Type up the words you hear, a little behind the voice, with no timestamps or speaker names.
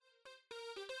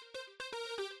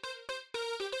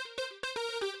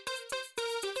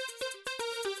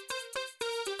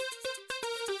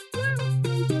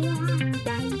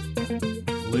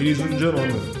Ladies and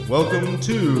gentlemen, welcome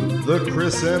to the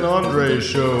Chris and Andre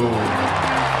Show.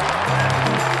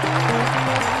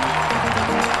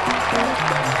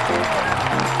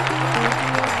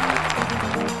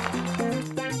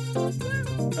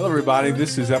 Hello, everybody.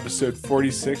 This is episode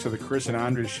 46 of the Chris and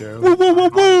Andre Show.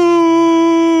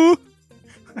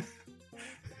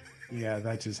 Yeah,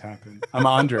 that just happened. I'm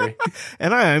Andre.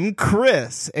 And I'm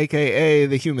Chris, a.k.a.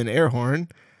 the human air horn.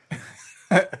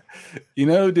 You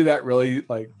know who did that really,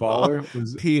 baller?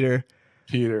 Was Peter.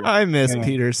 Peter. I miss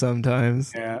Peter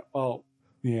sometimes. Yeah, well,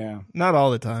 yeah. Not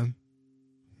all the time.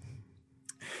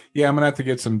 Yeah, I'm going to have to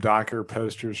get some Docker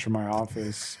posters for my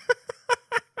office.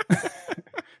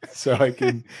 So I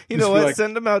can... You know what?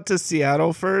 Send him out to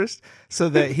Seattle first so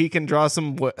that he can draw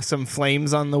some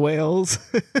flames on the whales.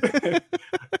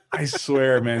 I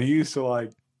swear, man. He used to,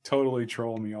 totally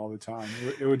troll me all the time.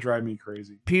 It would drive me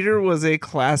crazy. Peter was a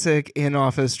classic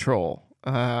in-office troll.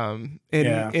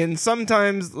 In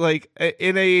sometimes,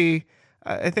 in a...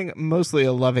 I think mostly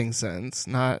a loving sense.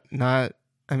 Not. I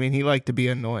mean, he liked to be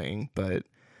annoying, but...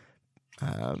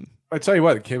 I tell you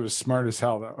what, the kid was smart as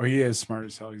hell, though. Or he is smart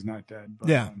as hell. He's not dead. But,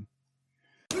 yeah.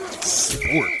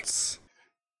 Sports.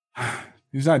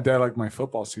 He's not dead like my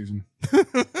football season.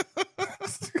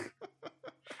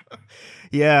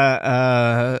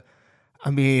 Yeah. I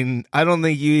mean, I don't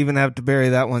think you even have to bury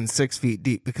that one 6 feet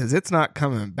deep because it's not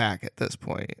coming back at this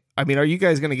point. I mean, are you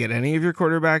guys going to get any of your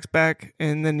quarterbacks back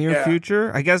in the near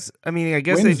future? I guess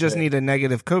Wednesday. They just need a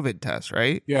negative COVID test,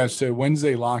 right? Yeah. So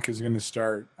Wednesday lock is going to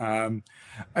start.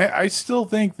 I still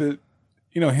think that,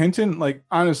 Hinton,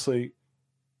 honestly,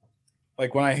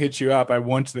 when I hit you up, I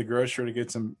went to the grocery to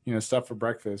get some, stuff for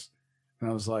breakfast. And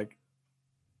I was like,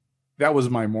 that was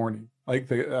my morning.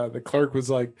 The clerk was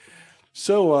like,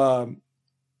 so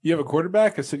you have a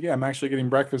quarterback? I said, yeah, I'm actually getting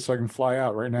breakfast so I can fly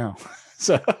out right now.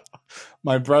 So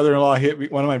my brother-in-law hit me.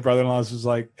 One of my brother-in-laws was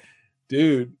like,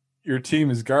 dude, your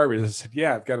team is garbage. I said,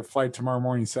 yeah, I've got a flight tomorrow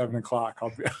morning, 7:00. I'll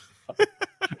be.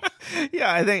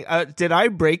 Yeah, I think. Did I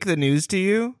break the news to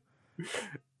you?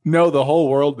 No, the whole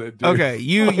world did. Dude. Okay,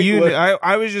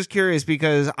 I was just curious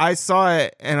because I saw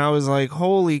it and I was like,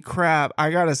 holy crap, I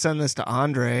got to send this to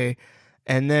Andre.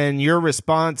 And then your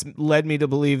response led me to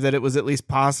believe that it was at least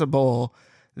possible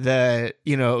that,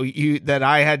 that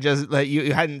I had that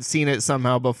you hadn't seen it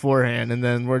somehow beforehand. And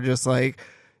then we're just like,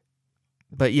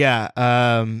 but yeah,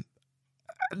 I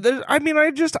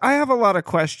have a lot of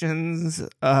questions.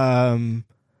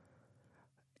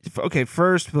 Okay,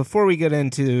 first, before we get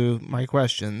into my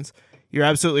questions, you're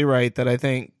absolutely right that I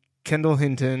think Kendall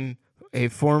Hinton, a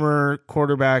former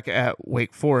quarterback at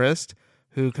Wake Forest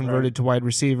who converted to wide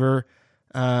receiver,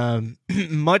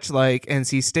 much like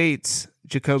NC State's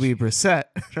Jacoby Brissett,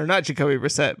 or not Jacoby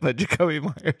Brissett, but Jacoby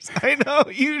Myers. I know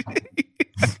you.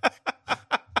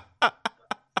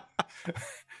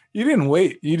 You didn't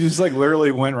wait. You just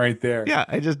literally went right there. Yeah,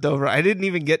 I just dove. I didn't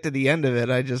even get to the end of it.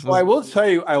 I just. Well, I will tell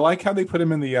you, I like how they put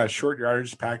him in the short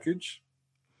yardage package.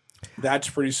 That's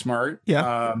pretty smart.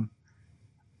 Yeah.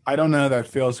 I don't know how that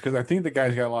feels because I think the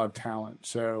guy's got a lot of talent.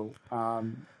 So.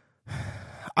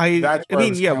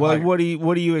 What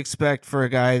do you expect for a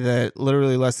guy that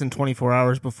literally less than 24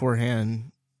 hours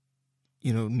beforehand,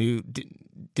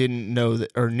 didn't know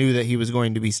that or knew that he was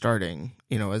going to be starting,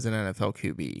 as an NFL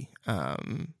QB.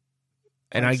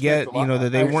 And I get, that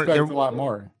they weren't there a lot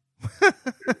more.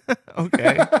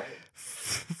 Okay.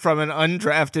 From an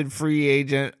undrafted free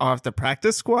agent off the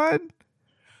practice squad.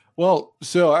 Well,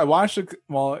 so I watched it.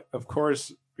 Well, of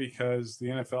course, because the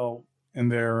NFL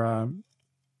and their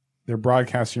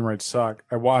broadcasting rights suck.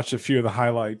 I watched a few of the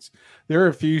highlights. There are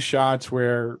a few shots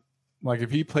where,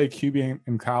 if he played QB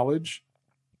in college,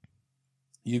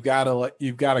 you've got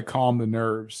to calm the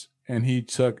nerves. And he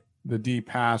took the deep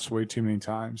pass way too many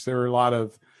times. There were a lot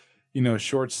of,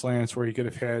 short slants where he could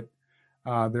have hit.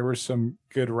 There were some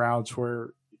good routes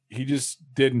where he just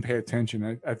didn't pay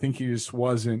attention. I think he just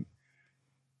wasn't,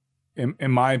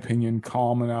 in my opinion,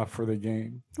 calm enough for the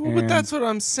game. Well, but that's what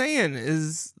I'm saying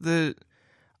is that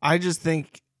I just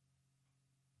think,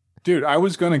 dude, I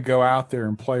was going to go out there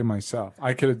and play myself.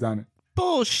 I could have done it.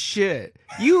 Bullshit.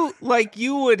 You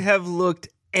would have looked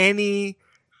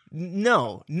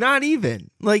no, not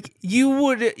even. You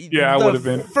would. Yeah, I would have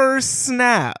been. First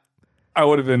snap. I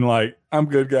would have been like, I'm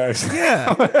good, guys.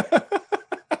 Yeah.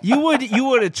 You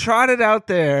would have trotted out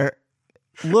there,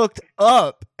 looked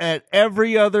up at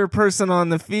every other person on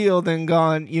the field and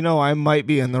gone, I might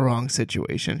be in the wrong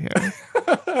situation here.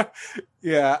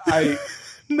 Yeah,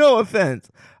 no offense.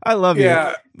 I love you.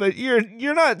 But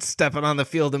you're not stepping on the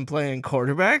field and playing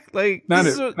quarterback.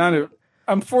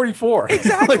 I'm 44.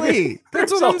 Exactly.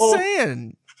 That's what I'm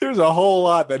saying. There's a whole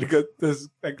lot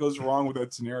that goes wrong with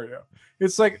that scenario.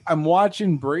 It's like I'm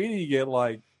watching Brady get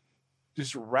like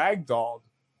just ragdolled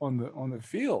on the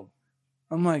field.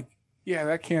 I'm like, yeah,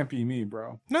 that can't be me,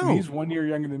 bro. No. And he's 1 year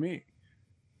younger than me,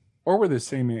 or we're the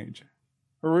same age,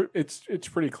 or it's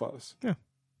pretty close. Yeah,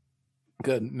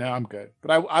 good. No, I'm good.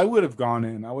 But I would have gone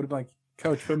in. I would have like,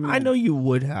 coach, put me in. I know you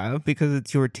would have because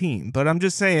it's your team, but I'm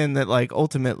just saying that like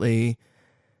ultimately,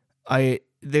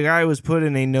 the guy was put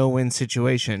in a no-win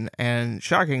situation and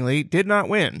shockingly did not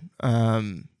win.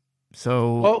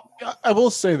 Well, I will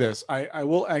say this. I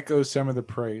will echo some of the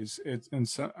praise. I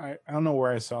don't know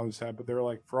where I saw this at, but they were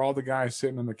like, for all the guys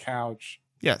sitting on the couch,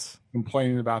 yes,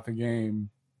 complaining about the game,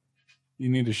 you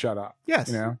need to shut up. Yes,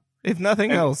 you know, if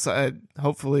nothing else,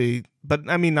 hopefully. But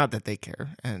I mean, not that they care,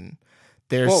 and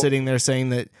they're sitting there saying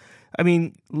that. I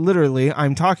mean, literally,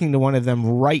 I'm talking to one of them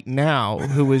right now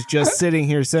who was just sitting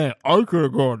here saying, I could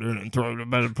have gone in and thrown a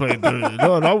better play. And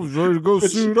I was ready to go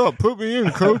suit up. Put me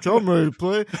in, coach. I'm ready to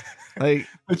play. Like,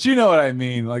 but you know what I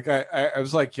mean? Like, I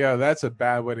was like, yo, that's a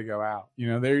bad way to go out. You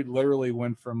know, they literally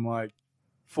went from like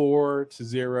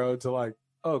 4-0 to like,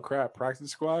 oh, crap,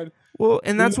 practice squad. Well,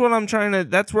 and that's what I'm trying to,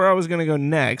 that's where I was going to go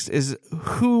next is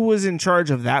who was in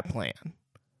charge of that plan?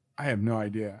 I have no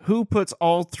idea. Who puts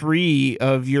all three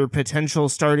of your potential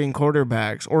starting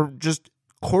quarterbacks or just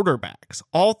quarterbacks,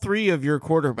 all three of your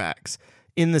quarterbacks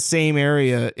in the same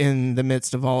area in the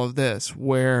midst of all of this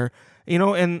where, you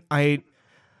know, and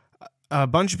a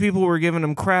bunch of people were giving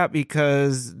them crap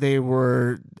because they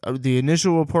were, the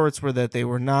initial reports were that they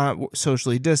were not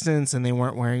socially distanced and they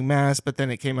weren't wearing masks, but then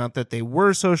it came out that they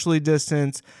were socially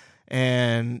distanced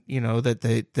and, you know, that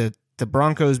the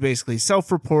Broncos basically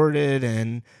self-reported.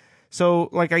 And so,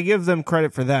 like, I give them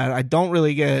credit for that. I don't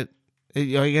really get,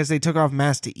 you know, I guess they took off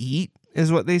masks to eat,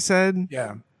 is what they said.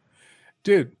 Yeah.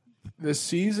 Dude, the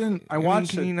season, I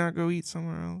watched Can you not go eat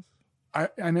somewhere else?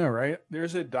 I know, right?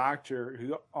 There's a doctor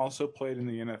who also played in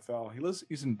the NFL.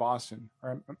 He's in Boston,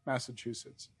 or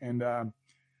Massachusetts. And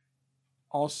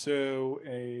also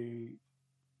a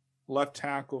left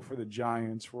tackle for the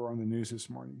Giants were on the news this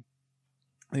morning.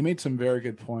 They made some very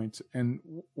good points. And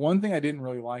one thing I didn't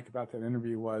really like about that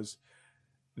interview was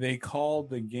they called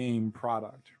the game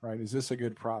product, right? Is this a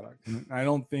good product? And I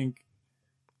don't think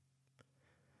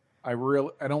I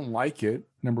don't like it,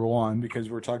 number one, because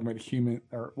we're talking about in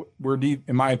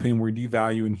my opinion, we're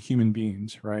devaluing human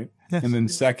beings, right? Yes. And then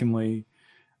secondly,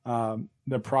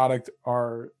 the product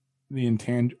are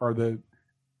the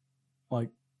like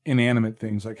inanimate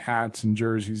things like hats and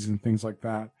jerseys and things like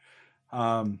that.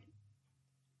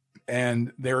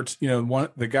 And they were, you know,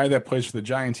 the guy that plays for the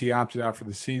Giants, he opted out for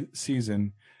the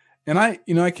season. And I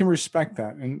can respect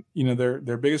that. And, you know,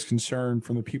 their biggest concern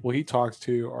from the people he talks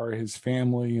to are his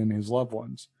family and his loved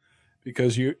ones,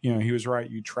 because you know, he was right.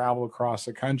 You travel across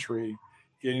the country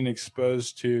getting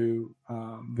exposed to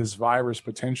this virus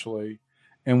potentially,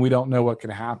 and we don't know what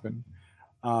could happen.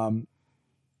 And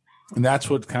that's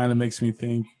what kind of makes me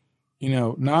think, you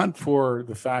know, not for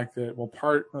the fact that, well,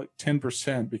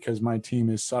 10% because my team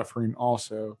is suffering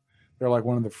also. They're like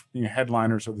one of the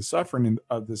headliners of the suffering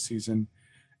of this season.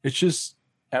 It's just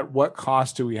at what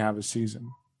cost do we have a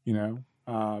season, you know?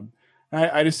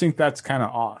 I just think that's kind of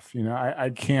off. You know,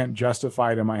 I can't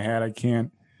justify it in my head. I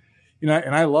can't, you know,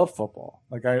 and I love football.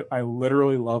 Like I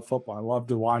literally love football. I love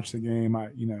to watch the game. I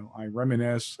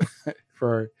reminisce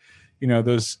for, you know,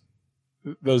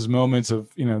 those moments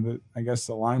of, you know, I guess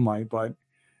the limelight, but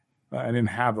I didn't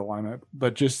have the limelight,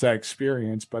 but just that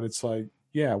experience. But it's like,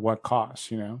 yeah, what costs,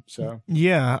 you know? So,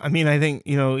 yeah, I mean, I think,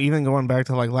 you know, even going back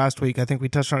to like last week, I think we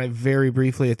touched on it very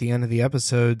briefly at the end of the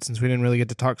episode since we didn't really get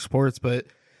to talk sports, but,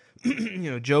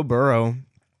 you know, Joe Burrow,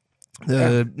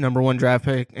 the number one draft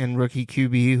pick and rookie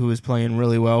QB who is playing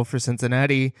really well for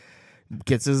Cincinnati,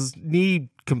 gets his knee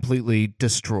completely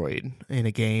destroyed in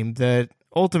a game that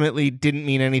ultimately didn't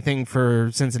mean anything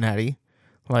for Cincinnati.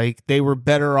 Like, they were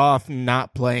better off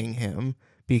not playing him.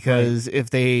 Because if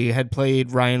they had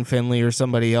played Ryan Finley or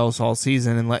somebody else all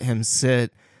season and let him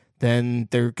sit, then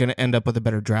they're going to end up with a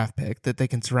better draft pick that they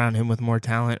can surround him with more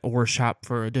talent or shop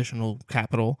for additional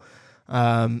capital.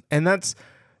 And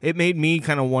it made me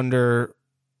kind of wonder,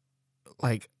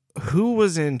 like, who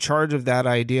was in charge of that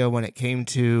idea when it came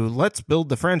to let's build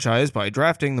the franchise by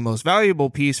drafting the most valuable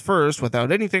piece first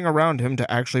without anything around him to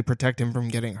actually protect him from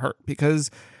getting hurt? Because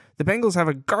the Bengals have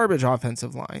a garbage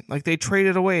offensive line. Like, they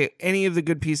traded away any of the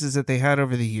good pieces that they had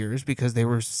over the years because they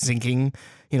were sinking,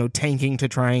 you know, tanking to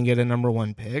try and get a number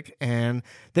one pick. And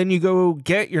then you go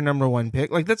get your number one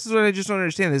pick. Like, that's what I just don't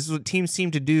understand. This is what teams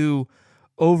seem to do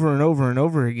over and over and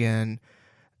over again.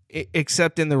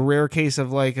 except in the rare case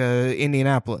of like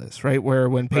Indianapolis, right? Where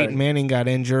when Peyton Manning got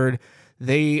injured,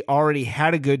 they already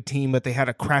had a good team, but they had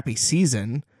a crappy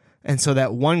season. And so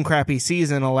that one crappy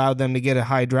season allowed them to get a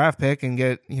high draft pick and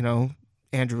get,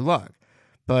 Andrew Luck.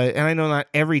 And I know not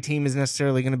every team is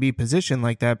necessarily going to be positioned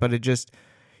like that, but it just,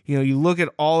 you look at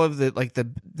all of the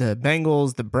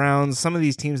Bengals, the Browns, some of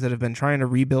these teams that have been trying to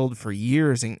rebuild for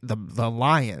years, and the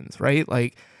Lions, right?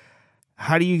 Like,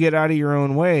 how do you get out of your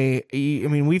own way? I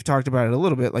mean, we've talked about it a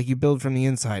little bit, like you build from the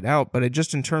inside out, but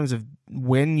just in terms of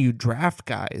when you draft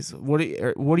guys, what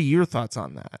are your thoughts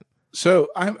on that? So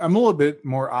I'm a little bit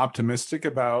more optimistic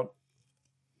about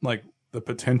like the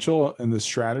potential and the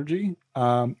strategy.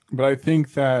 But I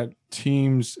think that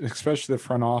teams, especially the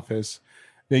front office,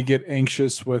 they get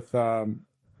anxious with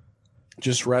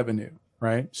just revenue,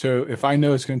 right? So if I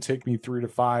know it's going to take me 3 to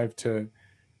 5 to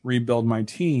rebuild my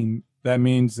team, that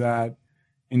means that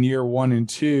in year 1 and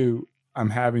 2, I'm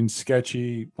having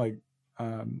sketchy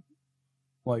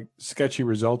sketchy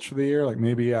results for the year. Like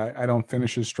maybe I don't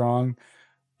finish as strong,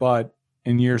 but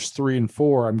in years 3 and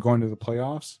 4, I'm going to the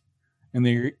playoffs. And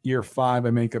then year 5, I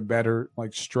make a better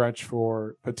stretch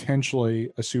for potentially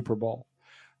a Super Bowl.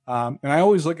 And I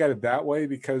always look at it that way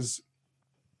because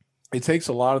it takes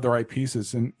a lot of the right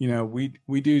pieces. And,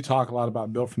 we do talk a lot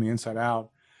about build from the inside out,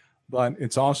 but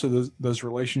it's also those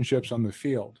relationships on the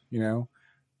field,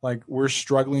 Like we're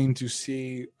struggling to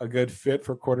see a good fit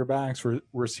for quarterbacks.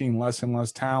 We're seeing less and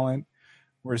less talent.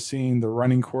 We're seeing the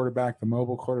running quarterback, the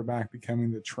mobile quarterback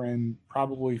becoming the trend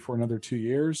probably for another 2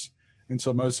 years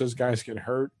until most of those guys get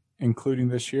hurt, including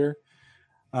this year.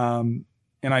 And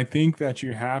I think that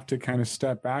you have to kind of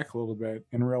step back a little bit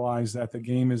and realize that the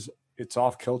game it's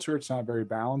off kilter. It's not very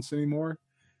balanced anymore.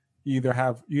 You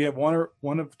have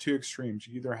one of two extremes.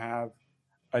 You either have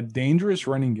a dangerous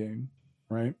running game,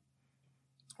 right?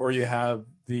 Or you have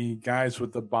the guys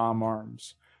with the bomb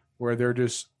arms where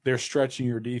they're stretching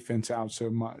your defense out so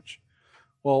much.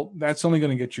 Well, that's only going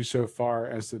to get you so far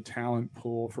as the talent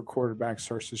pool for quarterbacks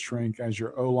starts to shrink, as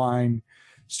your O-line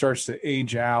starts to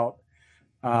age out.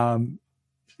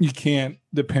 You can't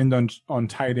depend on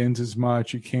tight ends as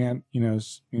much. You can't,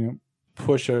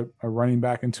 push a running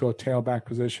back into a tailback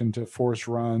position to force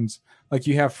runs. Like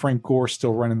you have Frank Gore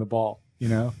still running the ball,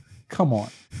 Come on.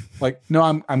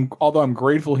 No, although I'm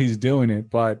grateful he's doing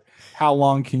it, but how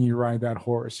long can you ride that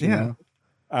horse? You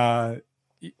know?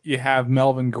 You have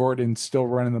Melvin Gordon still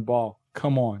running the ball.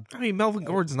 Come on. I mean, Melvin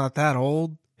Gordon's not that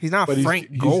old. He's not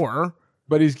Frank Gore.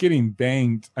 But he's getting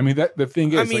banged. I mean, the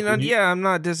thing is. I mean, I'm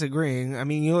not disagreeing. I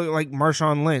mean, you look like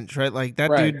Marshawn Lynch, right? Like that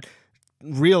dude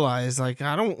realized, I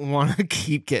don't want to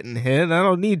keep getting hit. I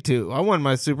don't need to. I won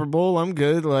my Super Bowl. I'm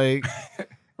good.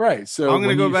 Right. So I'm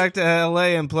going to go back to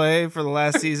LA and play for the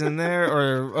last season there,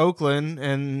 or Oakland,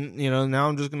 and now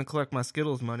I'm just going to collect my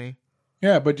Skittles money.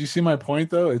 Yeah, but you see my point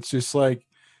though? It's just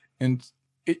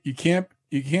you can't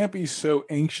be so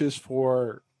anxious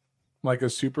for a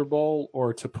Super Bowl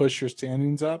or to push your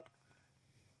standings up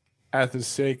at the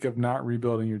sake of not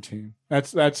rebuilding your team.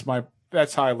 That's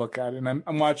how I look at it. And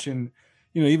I'm watching,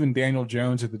 even Daniel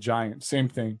Jones at the Giants, same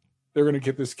thing. They're going to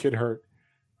get this kid hurt.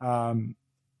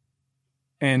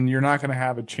 And you're not going to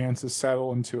have a chance to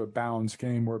settle into a balanced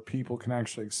game where people can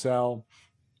actually excel.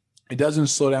 It doesn't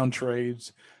slow down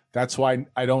trades. That's why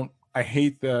I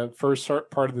hate the first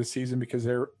part of the season because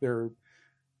they've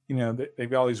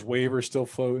got all these waivers still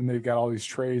floating. They've got all these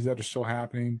trades that are still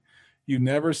happening. You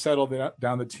never settle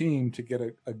down the team to get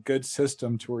a good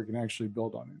system to where you can actually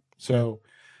build on it. So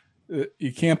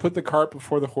you can't put the cart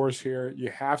before the horse here. You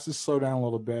have to slow down a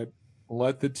little bit,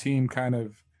 let the team kind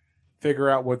of figure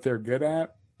out what they're good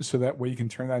at so that way you can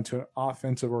turn that into an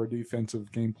offensive or a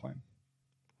defensive game plan.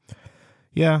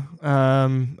 Yeah,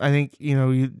 I think,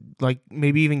 you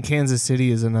maybe even Kansas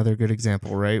City is another good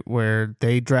example, right? Where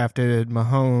they drafted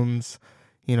Mahomes,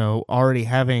 already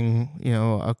having,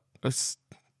 I'm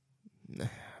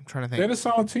trying to think. They had a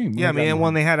solid team. Yeah, I mean,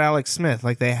 when they had Alex Smith,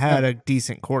 they had a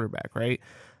decent quarterback, right?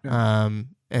 Yeah.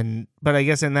 But I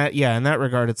guess in that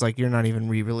regard, it's you're not even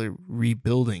really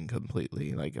rebuilding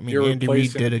completely. Andy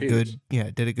Reid did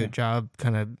a good job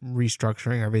kind of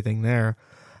restructuring everything there.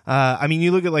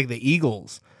 You look at the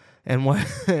Eagles and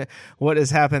what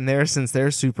has happened there since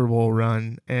their Super Bowl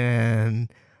run.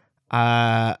 And,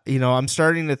 I'm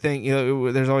starting to think,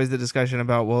 there's always the discussion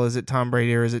about, well, is it Tom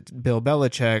Brady or is it Bill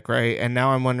Belichick? Right. And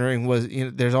now I'm wondering,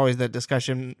 there's always that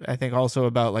discussion, I think also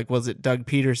about was it Doug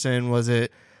Peterson? Was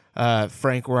it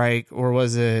Frank Reich, or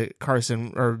was it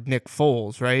Carson or Nick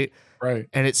Foles? Right. Right.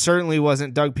 And it certainly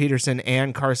wasn't Doug Peterson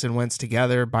and Carson Wentz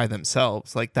together by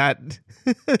themselves. That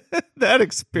that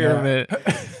experiment.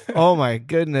 Yeah. Oh my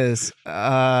goodness.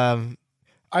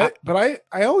 I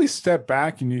always step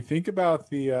back and you think about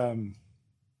the and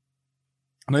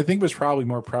I think it was probably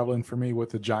more prevalent for me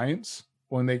with the Giants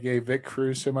when they gave Vic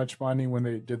Cruz so much money when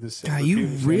they did this. God, you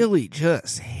really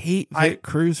just hate Vic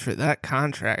Cruz for that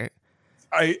contract.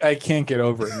 I can't get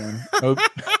over it, man.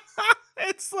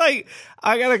 It's like,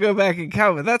 I got to go back and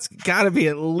count, but that's got to be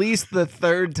at least the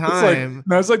third time.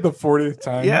 That's like the 40th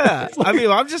time. Yeah. I mean,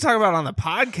 I'm just talking about on the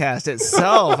podcast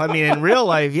itself. I mean, in real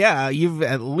life, yeah, you've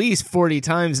at least 40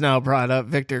 times now brought up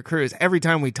Victor Cruz. Every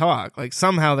time we talk, like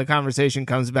somehow the conversation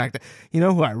comes back to, you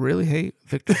know who I really hate?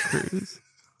 Victor Cruz.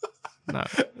 No.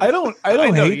 I don't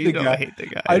hate the guy. Hate the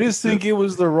guy. I just think it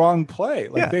was the wrong play.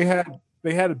 Like they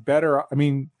had a better, I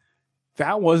mean,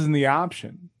 that wasn't the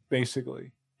option,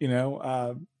 basically. You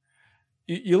know,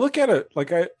 you look at it,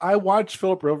 like I watched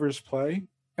Phillip Rivers play,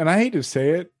 and I hate to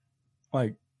say it,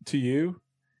 like to you,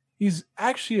 he's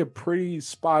actually a pretty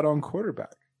spot on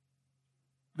quarterback.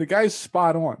 The guy's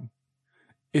spot on.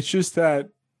 It's just that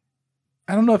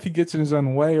I don't know if he gets in his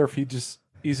own way or if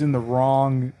he's in the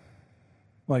wrong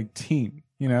like team,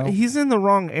 you know? He's in the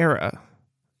wrong era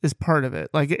is part of it.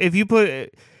 Like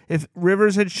if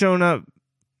Rivers had shown up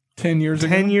 10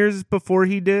 years before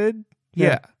he did,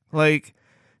 yeah. Like,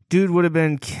 dude would have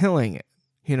been killing it,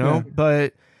 you know? Yeah.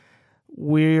 But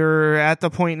we're at the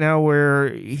point now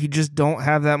where he just don't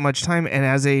have that much time. And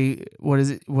as what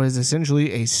is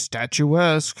essentially a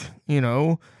statuesque, you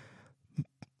know,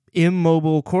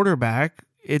 immobile quarterback,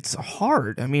 it's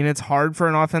hard. I mean, it's hard for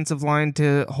an offensive line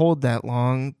to hold that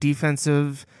long.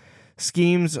 Defensive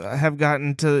schemes have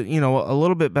gotten to, you know, a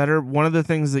little bit better. One of the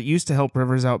things that used to help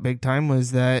Rivers out big time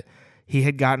was that he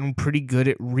had gotten pretty good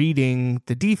at reading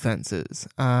the defenses.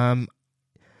 You know,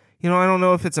 I don't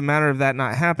know if it's a matter of that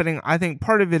not happening. I think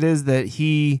part of it is that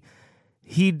he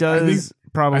does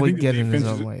probably get in his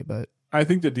own way, but I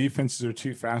think the defenses are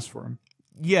too fast for him.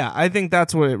 Yeah, I think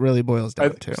that's what it really boils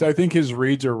down to. So I think his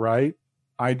reads are right.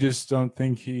 I just don't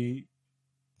think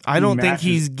I don't think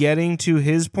he's getting to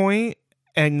his point.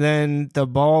 And then the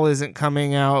ball isn't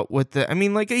coming out with the. I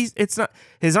mean, like it's not,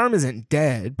 his arm isn't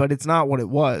dead, but it's not what it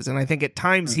was. And I think at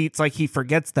times it's like he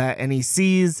forgets that, and he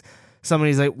sees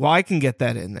somebody's like, "Well, I can get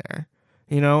that in there,"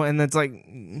 you know. And that's like,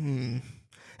 and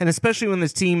especially when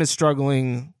this team is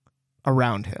struggling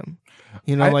around him,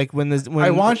 you know, when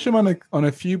I watched him on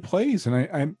a few plays,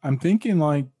 and I'm thinking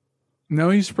like,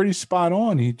 no, he's pretty spot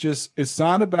on. It's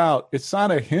not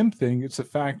a him thing. It's the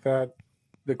fact that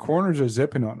the corners are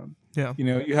zipping on him. Yeah, you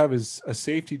know, you have a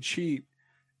safety cheat,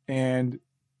 and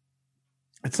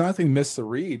it's not that he missed the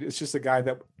read. It's just a guy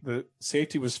that the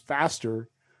safety was faster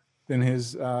than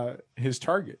his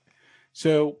target.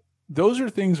 So those are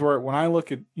things where when I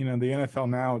look at, you know, the NFL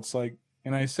now, it's like,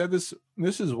 and I said this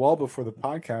is well before the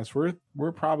podcast.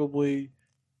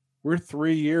 We're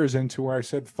 3 years into where I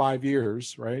said 5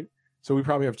 years, right? So we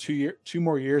probably have 2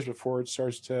 more years before it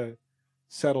starts to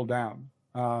settle down.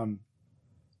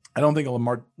 I don't think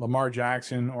Lamar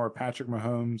Jackson or Patrick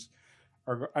Mahomes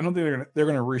I don't think they're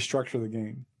going to restructure the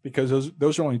game because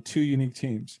those are only two unique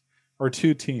teams or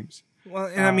two teams. Well,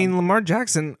 and I mean Lamar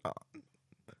Jackson,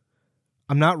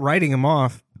 I'm not writing him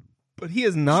off, but he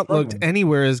has not looked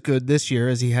anywhere as good this year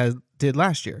as he did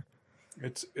last year.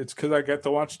 It's because I get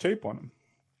to watch tape on him,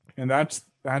 and that's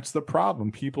the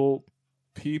problem. People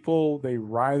they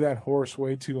ride that horse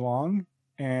way too long,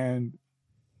 and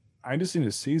I just need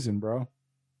a season, bro.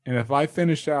 And if I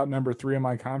finished out number 3 in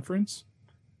my conference,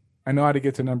 I know how to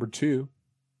get to number 2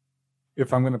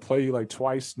 if I'm going to play you like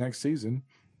twice next season.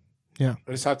 Yeah.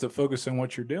 I just have to focus on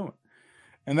what you're doing.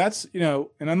 And that's, you know,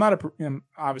 and I'm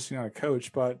obviously not a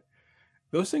coach, but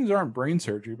those things aren't brain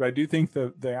surgery. But I do think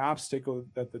the obstacle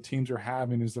that the teams are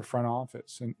having is the front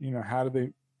office. And, you know, how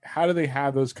do they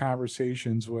have those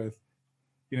conversations with,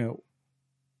 you know,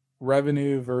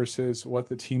 revenue versus what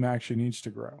the team actually needs to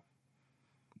grow?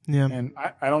 Yeah. And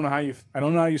I don't know how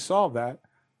you solve that.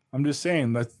 I'm just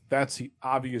saying that's the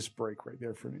obvious break right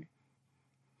there for me.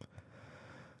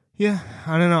 Yeah,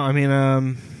 I don't know. I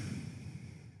mean,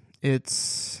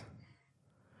 it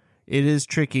is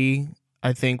tricky.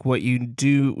 I think what you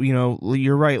do, you know,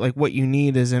 you're right. Like what you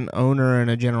need is an owner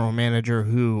and a general manager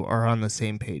who are on the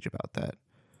same page about that.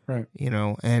 Right. You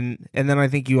know, and then I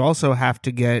think you also have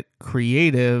to get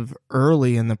creative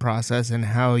early in the process and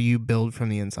how you build from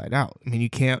the inside out. I mean, you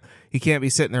can't be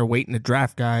sitting there waiting to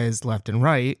draft guys left and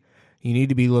right. You need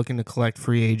to be looking to collect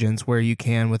free agents where you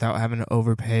can without having to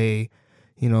overpay.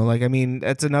 You know, like, I mean,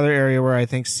 that's another area where I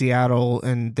think Seattle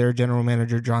and their general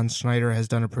manager, John Schneider, has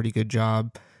done a pretty good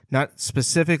job. Not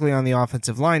specifically on the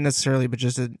offensive line necessarily, but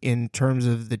just in terms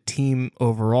of the team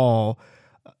overall,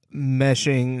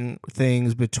 meshing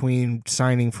things between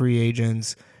signing free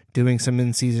agents, doing some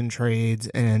in-season trades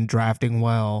and drafting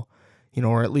well,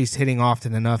 or at least hitting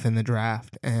often enough in the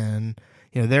draft. And,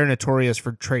 they're notorious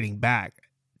for trading back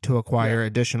to acquire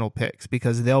additional picks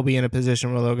because they'll be in a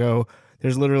position where they'll go,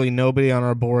 there's literally nobody on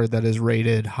our board that is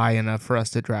rated high enough for us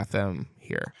to draft them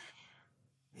here.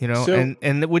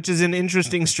 And which is an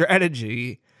interesting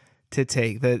strategy to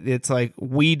take, that it's like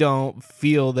we don't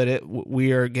feel that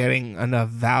we are getting enough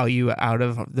value out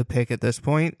of the pick at this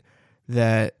point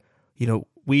that,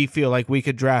 we feel like we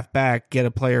could draft back, get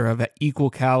a player of equal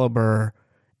caliber,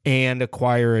 and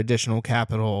acquire additional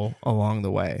capital along the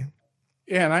way.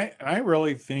 Yeah, and I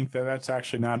really think that that's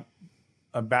actually not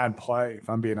a bad play, if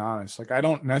I'm being honest. Like, I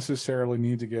don't necessarily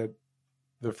need to get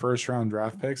the first round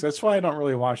draft picks. That's why I don't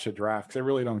really watch the draft, because I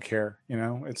really don't care.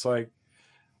 It's like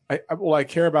I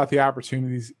care about the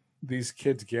opportunities these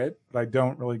kids get, but I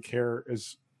don't really care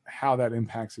as how that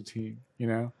impacts a team.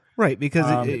 Right,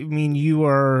 because you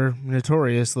are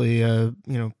notoriously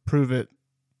prove it.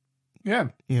 Yeah.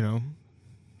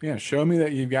 Yeah, show me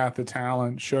that you've got the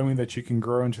talent. Show me that you can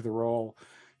grow into the role.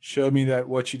 Show me that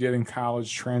what you did in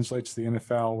college translates to the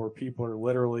NFL, where people are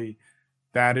literally,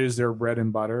 that is their bread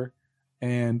and butter.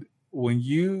 And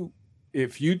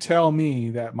if you tell me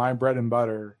that my bread and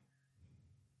butter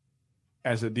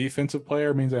as a defensive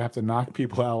player means I have to knock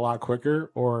people out a lot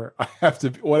quicker, or I have to,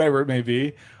 whatever it may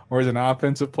be, or as an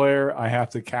offensive player, I have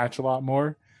to catch a lot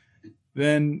more,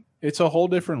 then it's a whole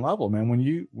different level, man. When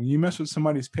you mess with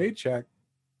somebody's paycheck,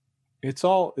 it's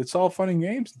all fun and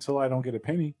games until I don't get a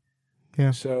penny. Yeah.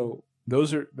 So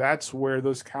that's where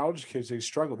those college kids, they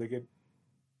struggle. They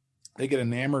get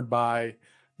enamored by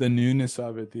the newness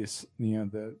of it,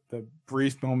 the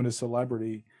brief moment of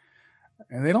celebrity,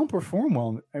 and they don't perform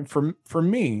well. And for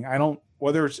me, and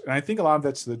I think a lot of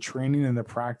that's the training and the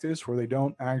practice, where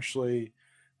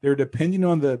they're depending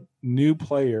on the new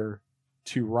player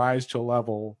to rise to a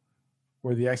level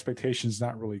where the expectation is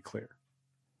not really clear.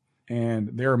 And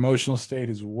their emotional state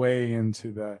is way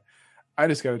into I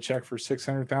just got a check for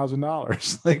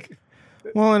 $600,000. Like,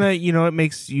 well, and it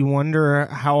makes you wonder,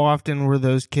 how often were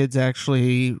those kids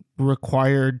actually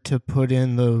required to put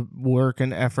in the work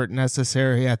and effort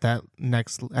necessary at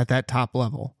that top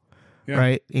level,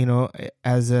 right?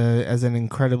 As an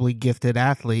incredibly gifted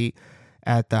athlete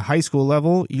at the high school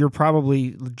level, you're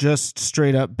probably just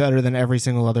straight up better than every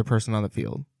single other person on the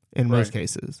field in most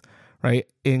cases, right?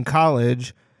 In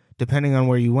college, depending on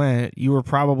where you went, you were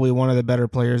probably one of the better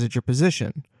players at your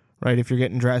position, right? If you're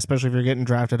getting especially if you're getting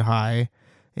drafted high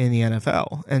in the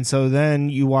NFL. And so then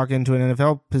you walk into an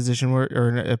NFL position or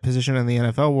a position in the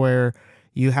NFL where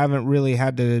you haven't really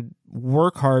had to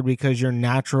work hard because your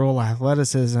natural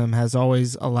athleticism has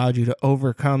always allowed you to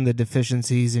overcome the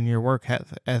deficiencies in your work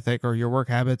ethic or your work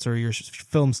habits or your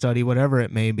film study, whatever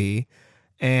it may be.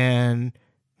 And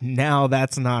now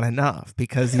that's not enough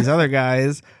because these other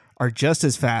guys are just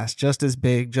as fast, just as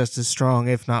big, just as strong,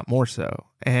 if not more so.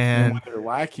 And when they're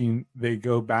lacking, they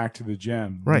go back to the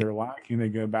gym. When they're lacking, they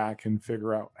go back and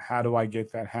figure out, how do I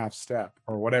get that half step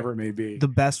or whatever it may be. The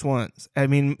best ones. I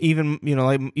mean, even,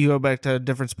 like you go back to a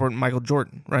different sport, Michael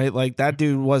Jordan, right? Like that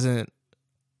dude wasn't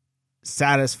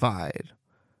satisfied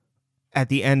at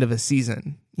the end of a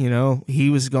season. He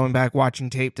was going back watching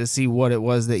tape to see what it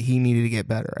was that he needed to get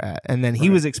better at. And then he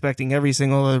was expecting every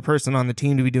single other person on the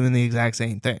team to be doing the exact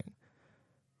same thing.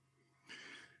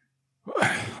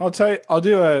 I'll tell you, I'll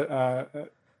do and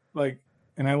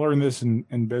I learned this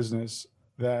in business,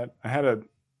 that I had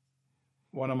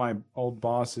one of my old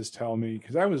bosses tell me,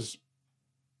 because I was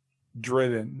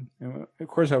driven. And of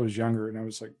course I was younger and I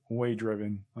was like way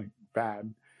driven, like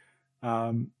bad.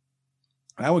 I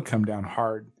would come down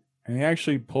hard. And he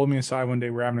actually pulled me aside one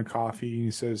day. We're having a coffee. And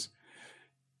he says,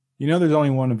 there's only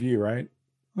one of you, right?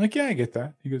 I'm like, yeah, I get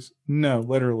that. He goes, no,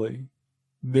 literally,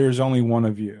 there's only one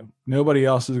of you. Nobody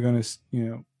else is going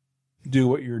to, do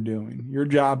what you're doing. Your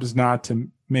job is not to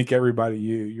make everybody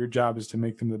you. Your job is to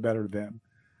make them the better them.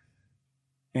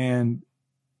 And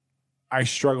I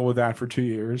struggled with that for 2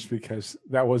 years because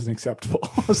that wasn't acceptable.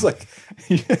 I was like,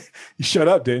 you shut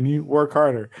up, didn't you? Work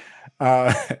harder.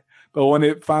 But when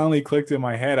it finally clicked in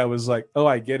my head, I was like, oh,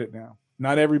 I get it now.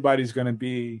 Not everybody's going to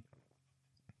be,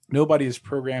 nobody is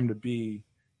programmed to be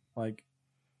like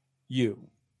you.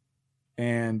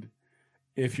 And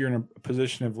if you're in a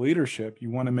position of leadership,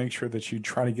 you want to make sure that you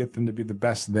try to get them to be the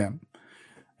best them.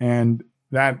 And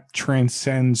that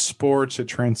transcends sports. It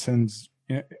transcends,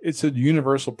 it's a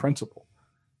universal principle.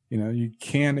 You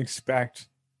can't expect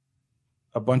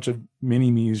a bunch of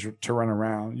mini-me's to run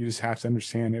around. You just have to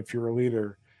understand, if you're a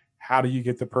leader, how do you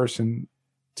get the person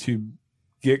to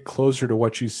get closer to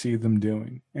what you see them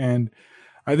doing? And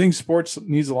I think sports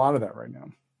needs a lot of that right now.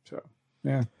 So,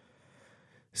 yeah.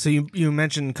 So you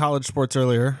mentioned college sports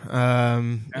earlier.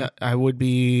 I would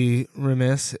be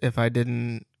remiss if I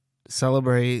didn't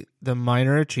celebrate the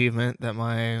minor achievement that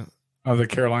my Of the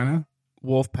Carolina?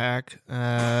 Wolfpack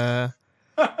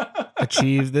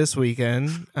achieved this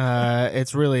weekend.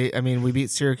 It's really, I mean, we beat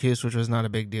Syracuse, which was not a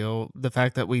big deal. The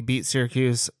fact that we beat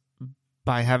Syracuse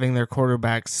by having their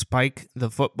quarterback spike the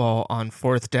football on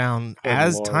fourth down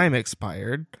as time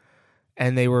expired,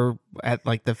 and they were at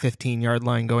like the 15-yard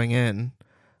line going in,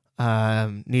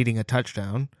 needing a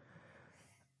touchdown,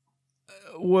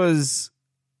 was,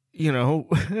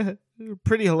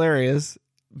 pretty hilarious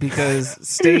because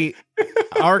State,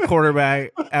 our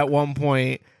quarterback at one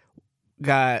point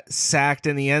got sacked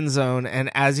in the end zone, and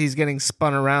as he's getting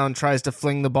spun around, tries to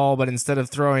fling the ball, but instead of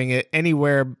throwing it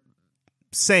anywhere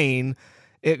sane,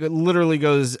 it literally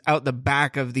goes out the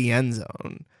back of the end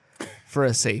zone for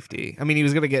a safety. I mean, he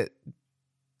was going to get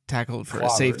tackled for a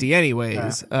safety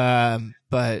anyways,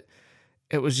 but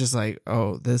it was just like,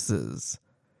 oh, this is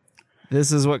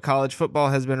what college football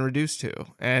has been reduced to.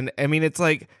 And I mean, it's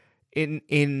like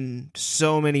in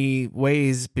so many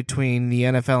ways between the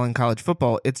NFL and college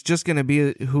football, it's just going to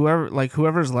be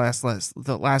whoever's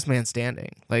the last man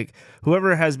standing. Like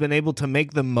whoever has been able to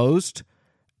make the most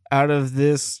out of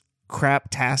this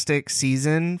craptastic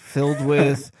season filled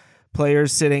with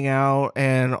players sitting out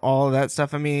and all of that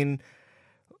stuff. I mean,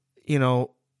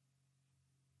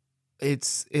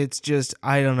 it's just,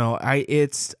 I don't know.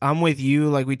 I'm with you.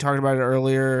 Like we talked about it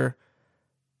earlier.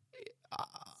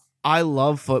 I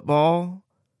love football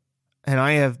and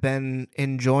I have been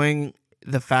enjoying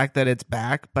the fact that it's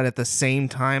back, but at the same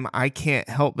time, I can't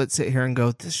help but sit here and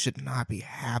go, this should not be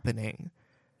happening.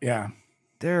 Yeah.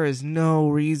 There is no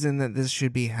reason that this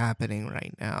should be happening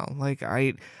right now. Like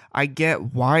I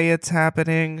get why it's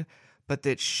happening, but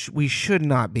that we should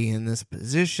not be in this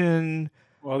position.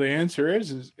 Well, the answer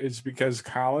is because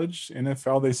college,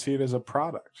 NFL, they see it as a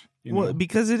product. Well,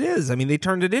 because it is. I mean, they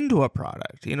turned it into a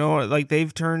product. Like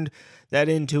they've turned that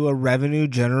into a revenue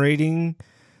generating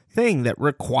thing that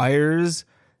requires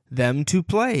them to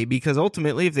play. Because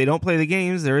ultimately, if they don't play the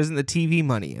games, there isn't the TV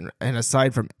money. And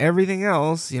aside from everything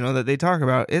else, that they talk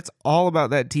about, it's all about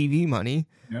that TV money.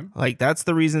 Yep. Like that's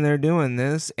the reason they're doing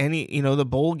this. The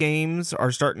bowl games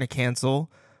are starting to cancel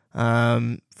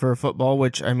for football,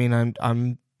 which I mean,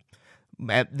 I'm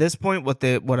at this point,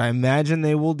 what I imagine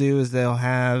they will do is they'll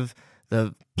have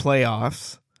the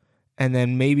playoffs, and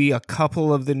then maybe a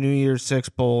couple of the New Year's Six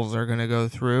bowls are going to go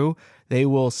through. They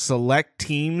will select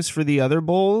teams for the other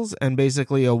bowls and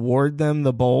basically award them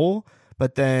the bowl,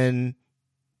 but then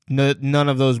none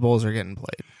of those bowls are getting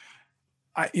played.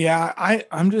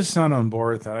 I'm just not on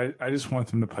board with that. I just want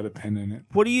them to put a pin in it.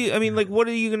 What are you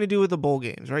going to do with the bowl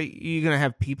games, right? You're going to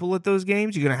have people at those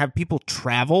games? You're going to have people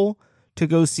travel to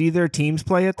go see their teams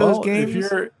play at those games?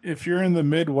 If you're in the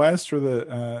Midwest or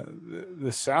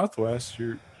the Southwest,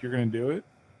 you're going to do it.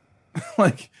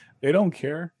 Like they don't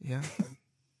care. Yeah.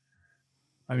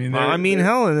 I mean,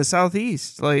 hell, in the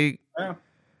Southeast, like, yeah.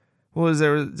 Well,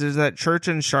 there's that church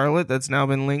in Charlotte that's now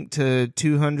been linked to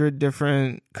 200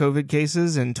 different COVID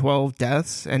cases and 12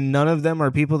 deaths, and none of them are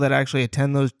people that actually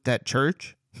attend that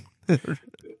church. The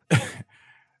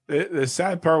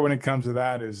sad part when it comes to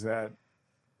that is that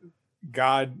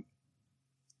God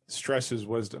stresses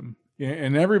wisdom,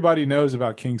 and everybody knows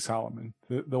about King Solomon.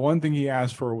 The one thing he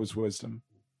asked for was wisdom,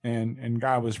 and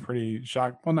God was pretty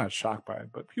shocked. Well, not shocked by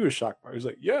it, but he was shocked by it. He was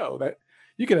like, "Yo, that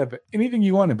you could have anything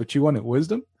you wanted, but you wanted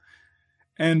wisdom."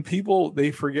 And people, they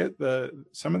forget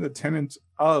some of the tenets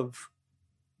of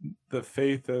the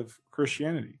faith of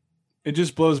Christianity. It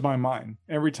just blows my mind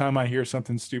every time I hear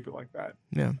something stupid like that.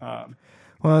 Yeah.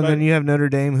 Then you have Notre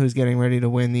Dame, who's getting ready to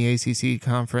win the ACC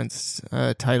conference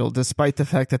title, despite the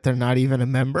fact that they're not even a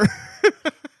member.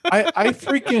 I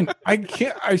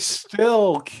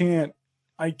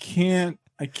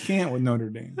can't with Notre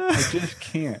Dame. I just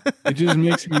can't. It just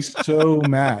makes me so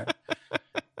mad.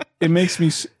 It makes me,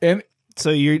 and so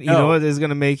you know what is going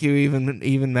to make you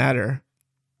even madder?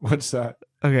 What's that?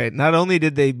 Okay, not only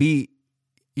did they beat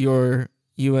your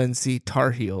UNC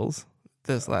Tar Heels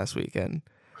this last weekend,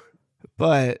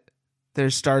 but their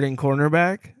starting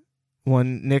cornerback,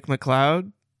 one Nick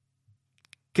McLeod,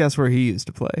 guess where he used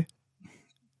to play?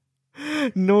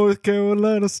 North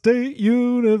Carolina State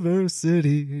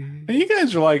University. And you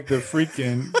guys are like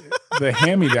the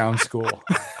hand-me-down school.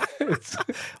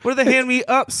 We're the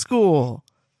hand-me-up school.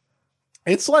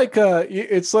 It's like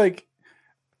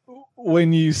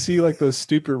when you see like those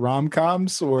stupid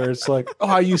rom-coms where it's like, oh,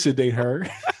 I used to date her,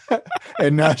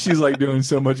 and now she's like doing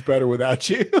so much better without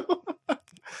you.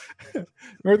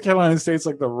 North Carolina State's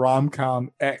like the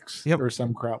rom-com X or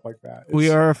some crap like that. We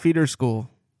are a feeder school.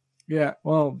 Yeah,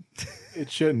 well, it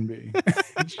shouldn't be.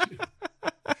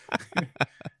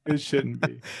 It shouldn't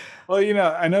be. Well,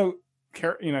 I know,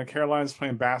 Carolina's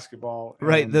playing basketball.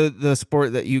 Right, the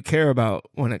sport that you care about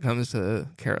when it comes to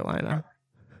Carolina.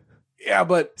 Yeah,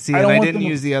 but see, I didn't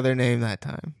use the other name that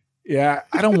time. Yeah,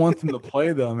 I don't want them to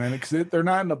play though, man, because they're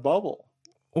not in a bubble.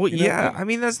 Well, yeah, I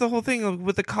mean that's the whole thing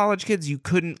with the college kids. You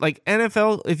couldn't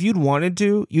NFL if you'd wanted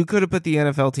to. You could have put the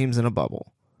NFL teams in a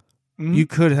bubble. Mm-hmm. You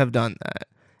could have done that.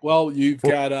 Well, you've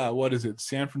got what is it?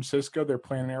 San Francisco. They're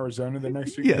playing Arizona the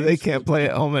next 2 games. Yeah, they can't play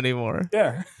at home anymore.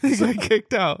 Yeah, they got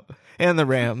kicked out, and the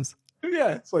Rams. Yeah,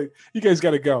 it's like you guys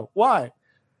got to go. Why?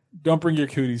 Don't bring your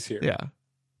cooties here. Yeah.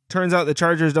 Turns out the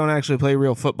Chargers don't actually play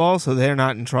real football, so they're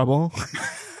not in trouble.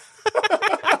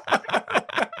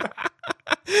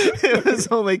 It was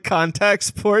only contact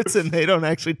sports, and they don't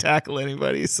actually tackle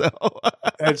anybody. So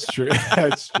that's true.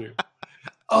 That's true.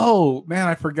 Oh man,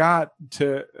 I forgot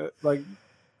to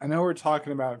I know we're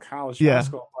talking about college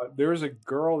basketball, but there was a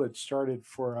girl that started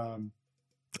for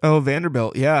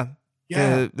Vanderbilt. Yeah.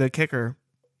 The kicker.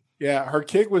 Yeah, her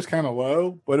kick was kind of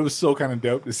low, but it was still kind of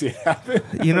dope to see it happen.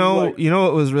 You know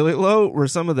what was really low were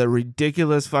some of the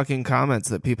ridiculous fucking comments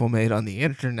that people made on the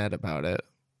internet about it.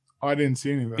 Oh, I didn't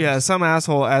see any of that. Yeah, some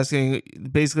asshole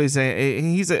basically saying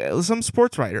he's some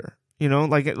sports writer,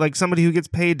 like somebody who gets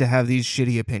paid to have these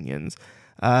shitty opinions.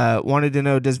 Wanted to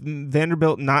know, does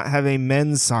Vanderbilt not have a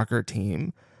men's soccer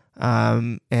team?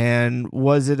 And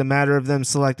was it a matter of them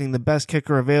selecting the best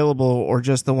kicker available or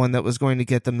just the one that was going to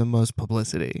get them the most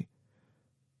publicity?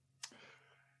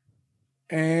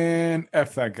 And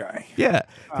F that guy. Yeah,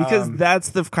 because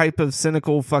that's the type of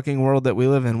cynical fucking world that we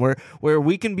live in, where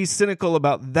we can be cynical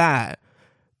about that,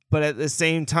 but at the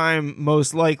same time,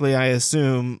 most likely, I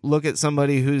assume, look at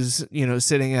somebody who's,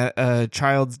 sitting at a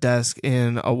child's desk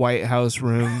in a White House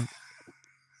room.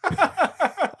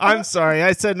 I'm sorry,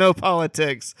 I said no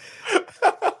politics.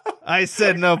 I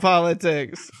said no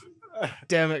politics.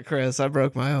 Damn it, Chris, I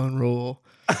broke my own rule.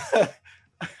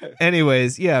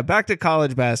 Anyways, yeah, back to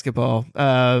college basketball.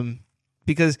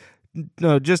 Because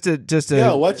just to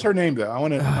yeah, what's her name though? I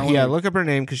want to look up her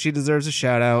name because she deserves a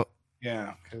shout out.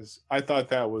 Yeah, because I thought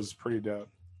that was pretty dope.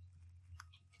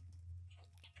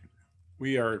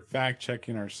 We are fact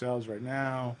checking ourselves right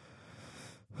now.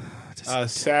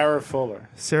 Sarah Fuller.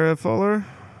 Sarah Fuller.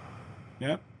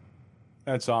 Yep,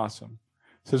 that's awesome.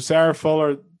 So Sarah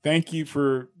Fuller, thank you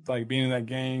for being in that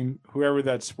game. Whoever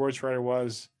that sports writer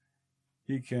was.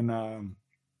 He can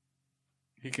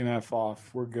F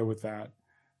off. We're good with that.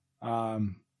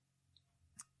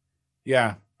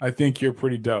 Yeah, I think you're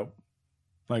pretty dope.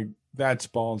 That's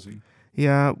ballsy.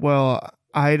 Yeah, well,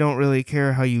 I don't really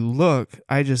care how you look.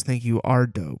 I just think you are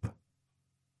dope.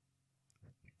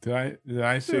 Did I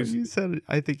say? No, you said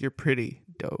I think you're pretty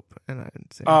dope, and I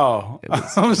didn't say. Oh,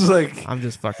 I was like, I'm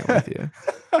just fucking with you.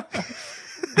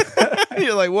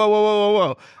 You're like,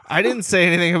 whoa. I didn't say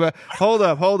anything about. Hold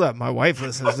up. My wife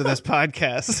listens to this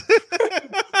podcast.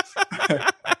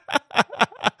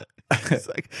 It's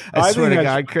like, I swear to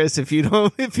God, Chris, if you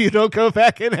don't go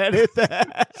back and edit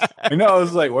that. I know. I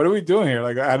was like, what are we doing here?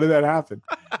 How did that happen?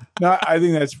 No, I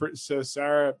think that's so.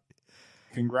 Sarah,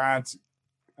 congrats.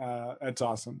 That's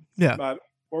awesome. Yeah. But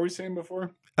what were we saying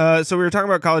before? So we were talking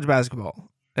about college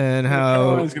basketball and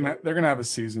how they're gonna have a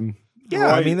season. Yeah,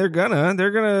 right? I mean they're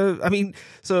gonna. I mean,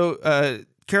 so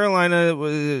Carolina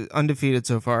was undefeated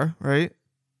so far, right?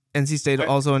 NC State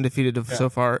also undefeated so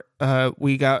far.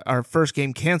 We got our first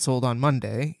game canceled on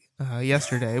Monday.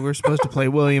 Yesterday, we were supposed to play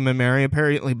William and Mary.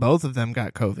 Apparently, both of them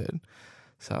got COVID.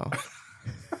 So,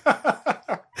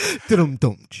 that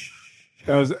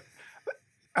was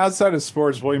outside of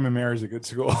sports. William and Mary is a good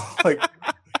school.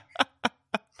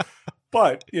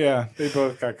 But yeah, they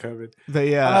both got COVID. But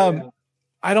yeah.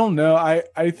 I don't know.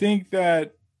 I think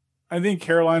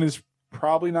Carolina's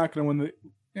probably not going to win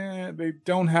they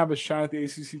don't have a shot at the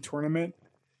ACC tournament,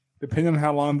 depending on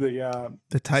how long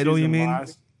the title you mean?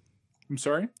 Lasts. I'm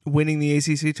sorry? Winning the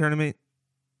ACC tournament?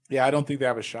 Yeah, I don't think they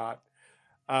have a shot.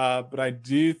 But I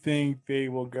do think they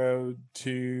will go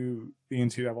to the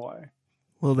NCAA.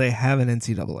 Will they have an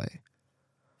NCAA?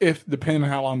 Depending on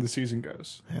how long the season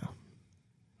goes. Yeah.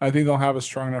 I think they'll have a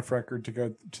strong enough record to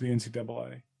go to the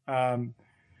NCAA.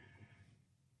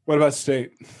 What about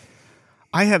State?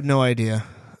 I have no idea.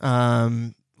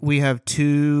 We have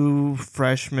two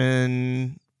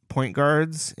freshman point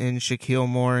guards in Shaquille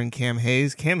Moore and Cam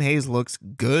Hayes. Cam Hayes looks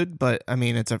good, but I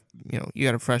mean, you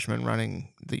got a freshman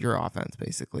running your offense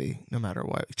basically, no matter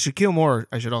what. Shaquille Moore,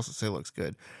 I should also say, looks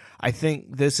good. I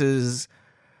think this is,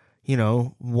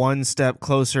 one step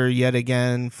closer yet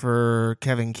again for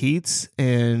Kevin Keats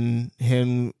in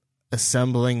him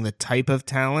assembling the type of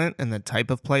talent and the type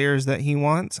of players that he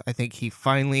wants. I think he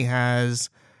finally has,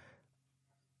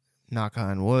 knock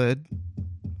on wood,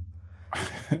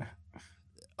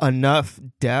 enough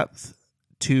depth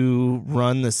to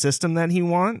run the system that he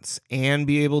wants and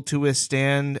be able to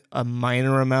withstand a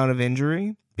minor amount of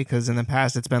injury, because in the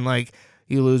past it's been like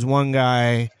you lose one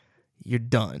guy, you're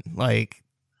done. Like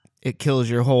it kills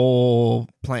your whole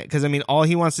plan. Because I mean, all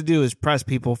he wants to do is press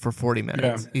people for 40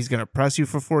 minutes. He's going to press you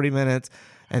for 40 minutes,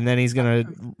 and then he's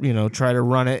going to, try to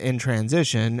run it in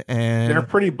transition. And they're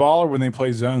pretty baller when they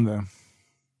play zone, though.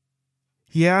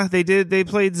 Yeah, they did. They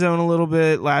played zone a little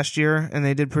bit last year, and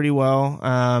they did pretty well.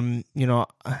 I'm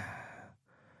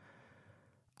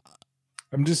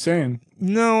just saying.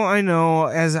 No, I know.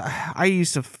 As I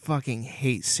used to fucking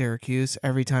hate Syracuse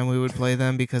every time we would play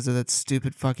them because of that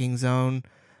stupid fucking zone.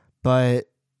 But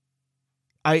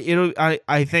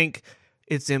I think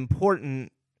it's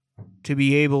important to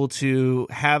be able to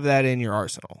have that in your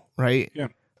arsenal, right? Yeah.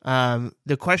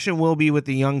 The question will be with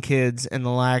the young kids and the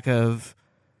lack of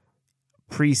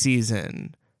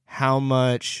preseason, how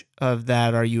much of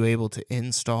that are you able to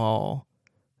install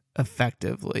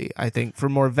effectively? I think for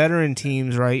more veteran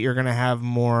teams, right, you're going to have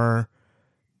more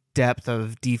depth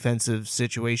of defensive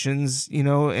situations,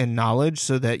 and knowledge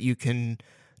so that you can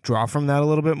draw from that a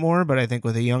little bit more. But I think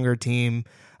with a younger team,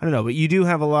 I don't know, but you do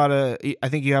have I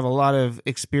think you have a lot of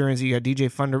experience. You got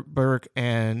DJ Funderburk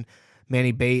and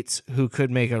Manny Bates, who could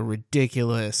make a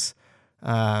ridiculous,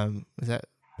 is that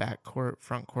back court,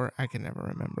 front court? I can never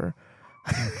remember.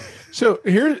 So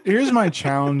here's my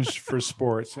challenge for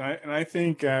sports, and I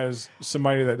think as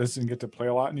somebody that doesn't get to play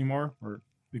a lot anymore, or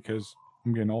because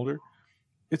I'm getting older,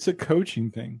 it's a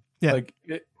coaching thing. Yeah. Like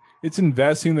it's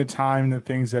investing the time in the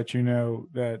things that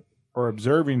that are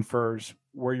observing first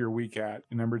where you're weak at,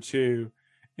 and number two,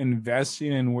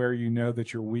 investing in where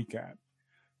that you're weak at.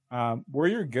 Where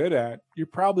you're good at, you're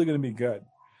probably going to be good.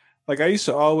 Like I used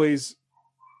to always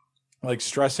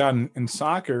stress out in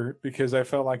soccer because I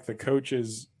felt like the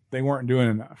coaches, they weren't doing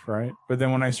enough, right? But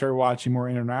then when I started watching more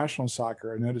international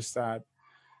soccer, I noticed that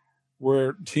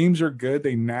where teams are good,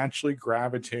 they naturally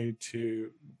gravitate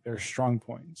to their strong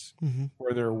points. Mm-hmm.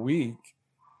 Where they're weak,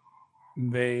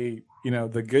 they,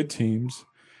 the good teams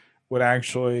would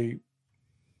actually,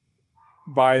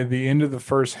 by the end of the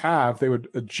first half, they would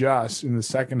adjust in the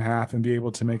second half and be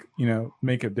able to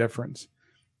make a difference.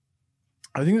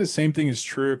 I think the same thing is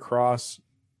true across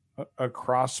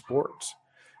sports.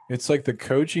 It's like the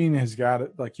coaching has got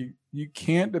it. Like you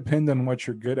can't depend on what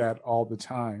you're good at all the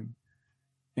time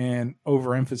and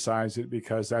overemphasize it,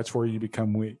 because that's where you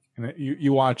become weak. And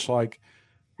you watch, like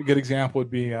a good example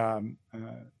would be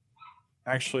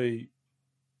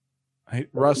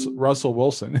Russell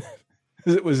Wilson.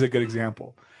 It was a good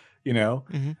example.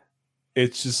 Mm-hmm.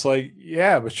 It's just like,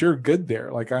 yeah, but you're good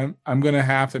there. Like I'm going to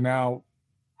have to now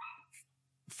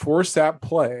force that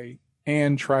play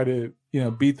and try to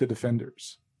beat the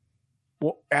defenders,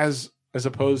 well, as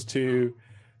opposed to,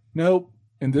 nope,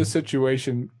 in this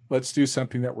situation let's do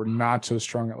something that we're not so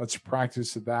strong at. Let's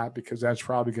practice at that, because that's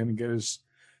probably going to get us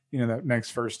that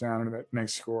next first down or that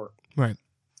next score. Right.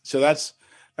 So that's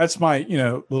my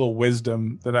little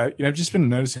wisdom that I've just been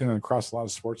noticing across a lot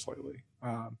of sports lately,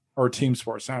 or team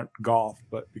sports, not golf,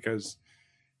 but because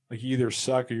like you either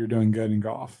suck or you're doing good in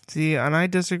golf. See, and I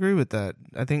disagree with that.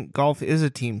 I think golf is a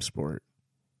team sport.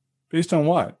 Based on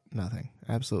what? Nothing.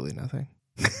 Absolutely nothing.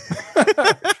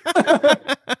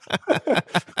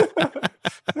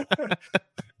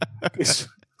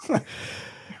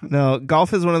 No,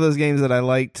 golf is one of those games that I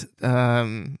liked.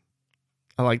 I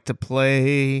like to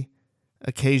play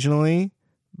occasionally,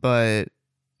 but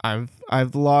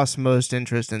I've lost most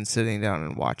interest in sitting down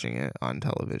and watching it on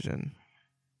television.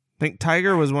 I think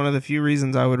Tiger was one of the few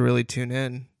reasons I would really tune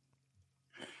in.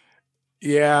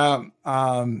 Yeah.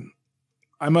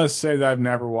 I must say that I've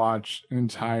never watched an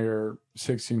entire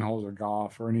 16 holes of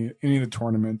golf or any of the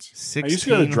tournaments. I used to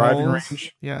go to the driving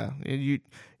range. Yeah.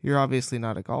 You're obviously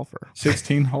not a golfer.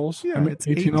 16 holes? Yeah, it's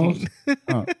 18 holes?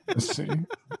 Oh, let's see.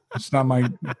 It's not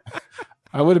my...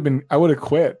 I would have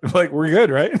quit. Like, we're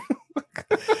good, right?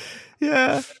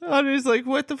 Yeah. Andre's like,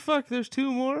 what the fuck? There's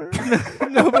two more?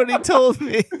 Nobody told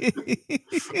me.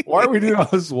 Why are we doing all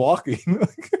this walking?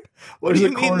 What do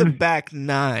you mean the back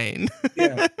nine?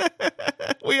 Yeah.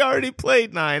 We already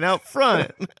played 9 out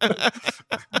front.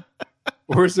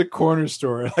 Where's the corner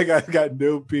store? Like, I've got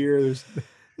no beer.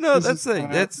 No,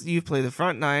 that's you play the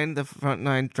front 9. The front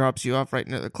 9 drops you off right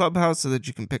near the clubhouse so that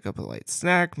you can pick up a light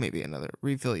snack, maybe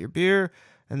refill your beer,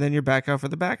 and then you're back out for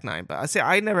the back 9. But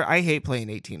I hate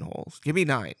playing 18 holes. Give me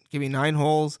 9. Give me 9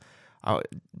 holes.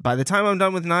 By the time I'm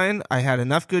done with 9, I had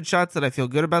enough good shots that I feel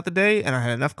good about the day, and I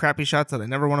had enough crappy shots that I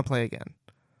never want to play again.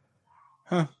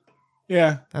 Huh.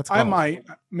 Yeah, That's I golf. might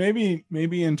maybe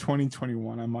in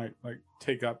 2021 I might like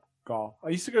take up golf. I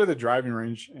used to go to the driving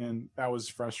range, and that was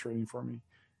frustrating for me.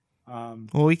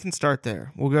 Well, we can start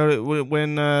there. We'll go to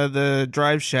when the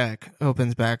Drive Shack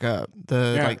opens back up.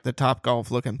 The Top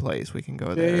Golf looking place. We can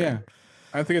go there. Yeah.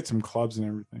 I think it's some clubs and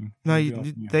everything. No,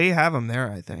 they have them there.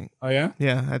 I think. Oh yeah.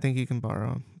 Yeah, I think you can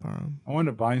borrow them. I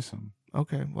wanted to buy some.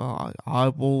 Okay, well, I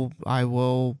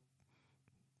will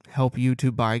help you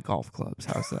to buy golf clubs.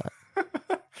 How's that?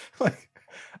 Like,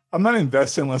 I'm not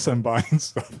investing unless I'm buying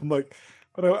stuff. I'm like,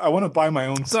 but I want to buy my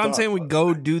own So stuff. I'm saying we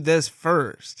go do this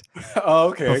first. Oh,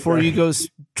 okay. Before you go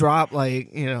drop like,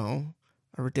 a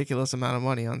ridiculous amount of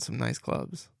money on some nice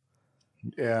clubs.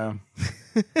 Yeah.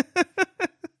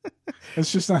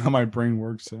 It's just not how my brain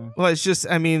works. So. Well, it's just,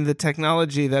 the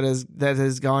technology that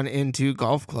has gone into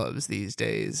golf clubs these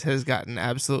days has gotten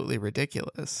absolutely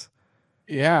ridiculous.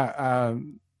 Yeah.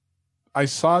 I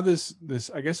saw this,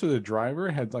 I guess with a driver,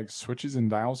 it had like switches and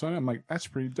dials on it. I'm like, that's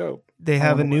pretty dope. They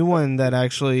have a new one that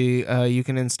actually you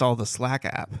can install the Slack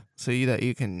app so that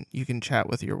you can chat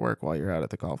with your work while you're out at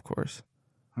the golf course.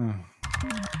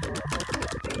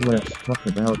 Let's talk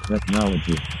about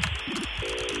technology.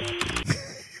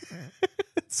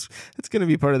 It's going to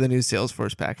be part of the new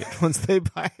Salesforce package once they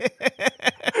buy it.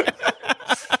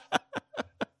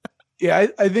 Yeah,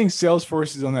 I think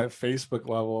Salesforce is on that Facebook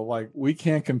level of like, we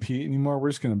can't compete anymore.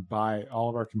 We're just going to buy all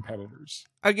of our competitors.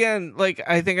 Again, like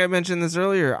I think I mentioned this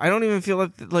earlier, I don't even feel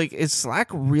like is Slack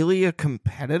really a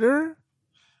competitor?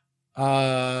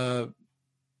 Yeah.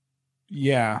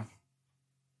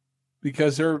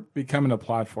 Because they're becoming a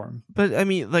platform. But I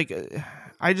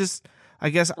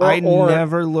guess Or- I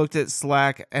never looked at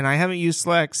Slack, and I haven't used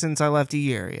Slack since I left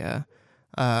eArea.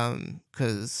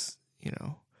 Because,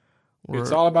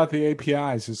 It's all about the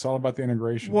APIs. It's all about the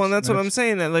integration. Well, and that's what I'm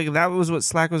saying. That was what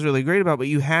Slack was really great about. But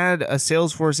you had a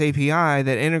Salesforce API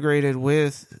that integrated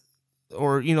with,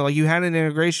 or you had an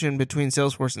integration between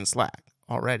Salesforce and Slack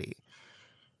already.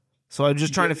 So I'm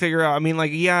just trying to figure out.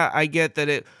 I get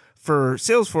that for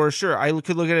Salesforce, sure, I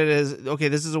could look at it as okay.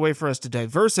 This is a way for us to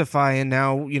diversify, and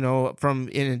now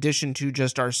in addition to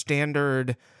just our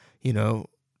standard,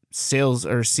 sales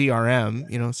or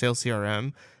CRM, sales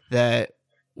CRM that.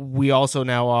 We also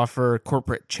now offer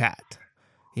corporate chat,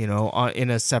 in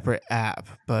a separate app.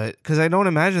 But because I don't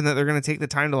imagine that they're going to take the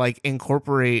time to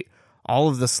incorporate all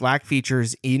of the Slack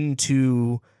features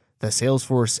into the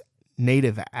Salesforce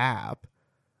native app.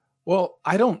 Well,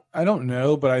 I don't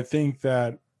know, but I think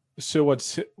that what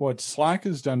Slack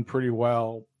has done pretty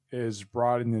well is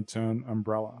broaden its own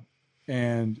umbrella,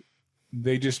 and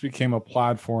they just became a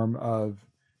platform of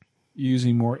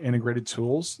using more integrated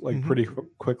tools pretty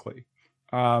quickly.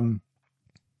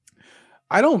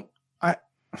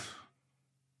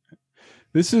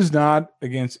 This is not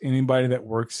against anybody that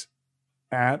works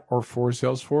at or for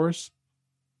Salesforce,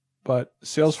 but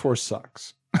Salesforce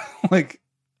sucks.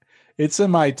 It's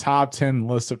in my top 10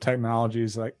 list of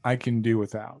technologies I can do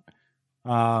without.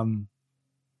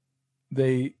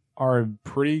 They are a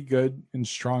pretty good and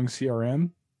strong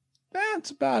CRM.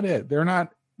 That's about it.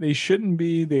 They shouldn't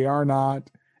be, they are not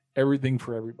everything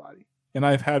for everybody. And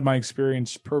I've had my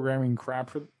experience programming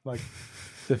crap for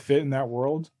to fit in that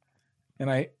world.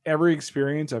 And every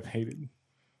experience I've hated.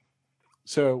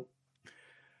 So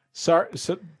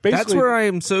basically that's where I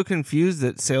am so confused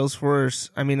that Salesforce,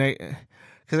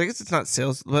 because I guess it's not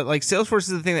sales, but Salesforce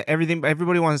is the thing that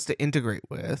everybody wants to integrate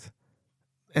with.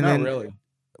 And not then really.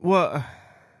 Well,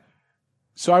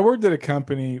 so I worked at a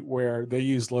company where they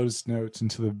used Lotus Notes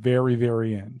until the very,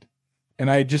 very end.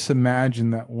 And I just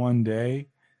imagined that one day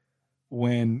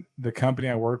when the company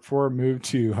I worked for moved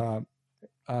to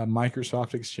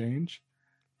Microsoft Exchange,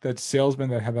 that salesman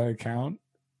that had that account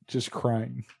just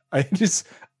crying. I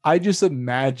just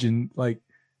imagined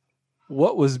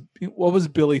what was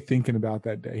Billy thinking about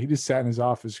that day? He just sat in his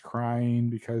office crying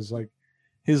because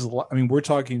we're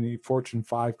talking the Fortune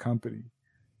 5 company.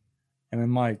 And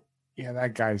I'm like, yeah,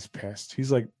 that guy's pissed.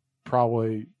 He's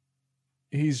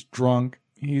he's drunk.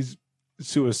 He's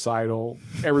suicidal.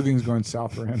 Everything's going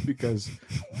south for him because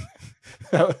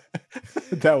that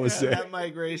was it. That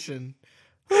migration.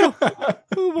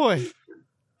 Oh boy.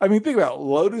 Think about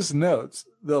Lotus Notes,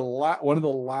 one of the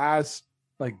last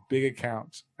big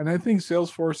accounts. And I think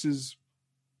Salesforce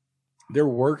they're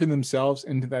working themselves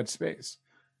into that space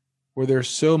where they're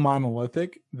so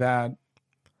monolithic that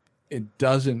it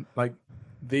doesn't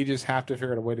they just have to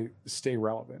figure out a way to stay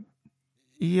relevant.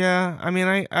 Yeah.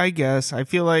 I guess I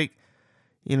feel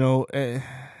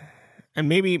And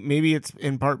maybe it's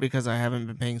in part because I haven't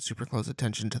been paying super close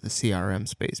attention to the CRM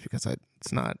space because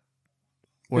it's not.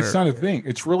 It's not a thing.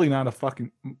 It's really not a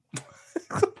fucking.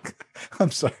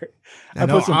 I'm sorry. I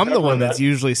know put some I'm the pepper one in that's that.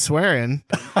 usually swearing.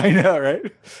 I know,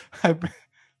 right? I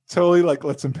totally like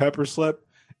let some pepper slip.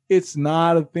 It's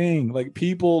not a thing. Like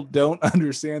people don't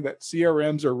understand that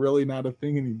CRMs are really not a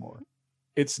thing anymore.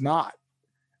 It's not.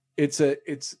 It's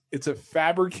a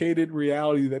fabricated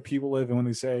reality that people live in when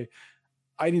they say,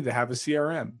 I need to have a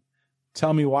CRM.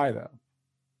 Tell me why though.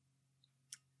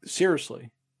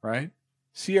 Seriously, right?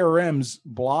 CRMs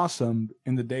blossomed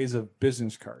in the days of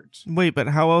business cards. Wait, but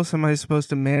how else am I supposed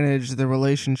to manage the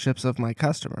relationships of my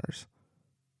customers?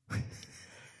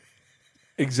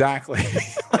 Exactly.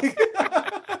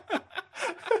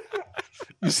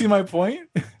 You see my point?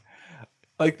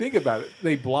 Like, think about it.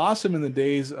 They blossom in the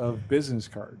days of business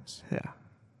cards. Yeah.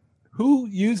 Who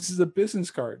uses a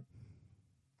business card?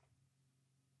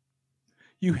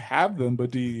 You have them,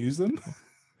 but do you use them?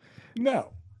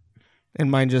 No. And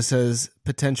mine just says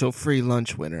potential free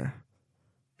lunch winner.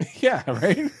 Yeah,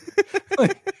 right?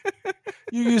 Like,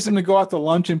 you use them to go out to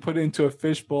lunch and put it into a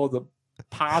fishbowl to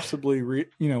possibly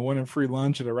win a free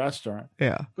lunch at a restaurant.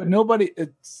 Yeah. But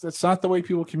that's not the way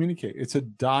people communicate. It's a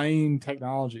dying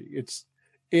technology.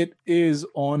 It is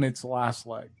on its last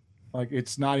leg. Like,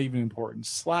 it's not even important.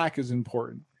 Slack is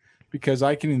important because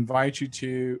I can invite you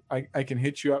to, I can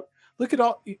hit you up. Look at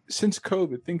all, since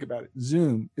COVID, think about it.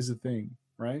 Zoom is a thing,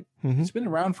 right? Mm-hmm. It's been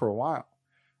around for a while.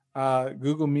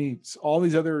 Google Meets, all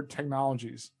these other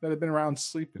technologies that have been around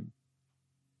sleeping.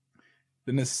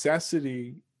 The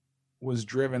necessity was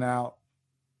driven out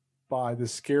by the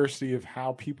scarcity of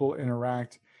how people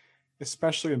interact,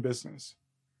 especially in business.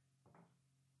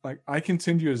 Like, I can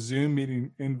send you a Zoom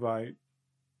meeting invite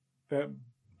that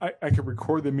I could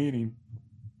record the meeting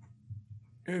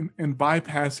and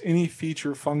bypass any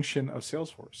feature function of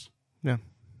Salesforce. Yeah.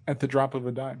 At the drop of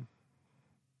a dime.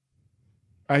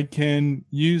 I can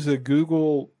use a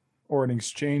Google or an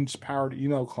Exchange powered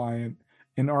email client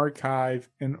and archive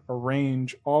and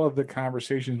arrange all of the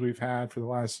conversations we've had for the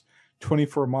last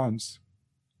 24 months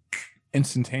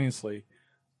instantaneously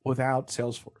without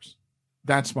Salesforce.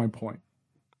 That's my point.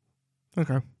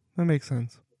 Okay. That makes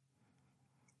sense.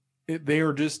 They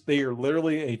are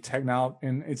literally a technology,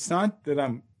 and it's not that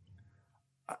I'm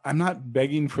not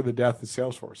begging for the death of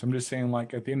Salesforce. I'm just saying,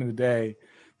 like, at the end of the day,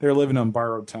 they're living on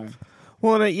borrowed time.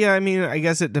 Well, yeah, I mean, I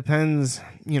guess it depends,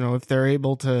 if they're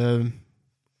able to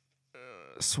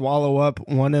swallow up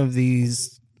one of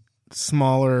these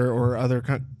smaller or other,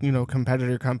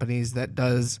 competitor companies that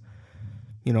does,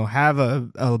 have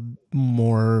a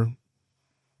more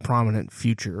prominent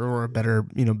future or a better,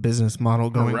 business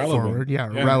model going forward. Yeah,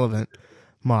 relevant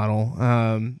model.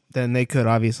 Then they could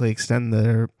obviously extend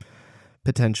their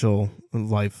potential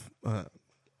life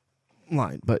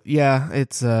line. But yeah,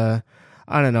 it's I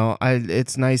don't know.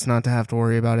 It's nice not to have to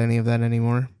worry about any of that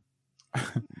anymore.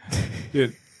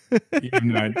 Dude, you have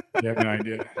no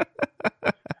idea.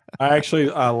 I actually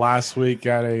last week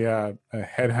got a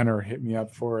headhunter hit me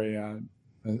up for a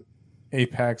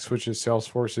Apex, which is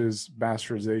Salesforce's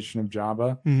bastardization of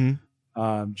Java,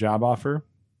 job offer.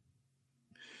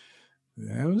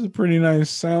 That was a pretty nice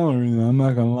salary, though, I'm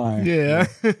not gonna lie. Yeah.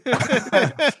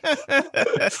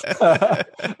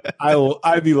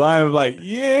 I'd be lying, like,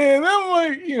 yeah, that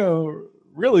might,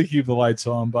 really keep the lights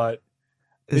on, but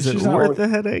is it worth the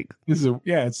headache?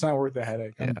 It's not worth the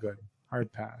headache. I'm good.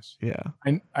 Hard pass. Yeah.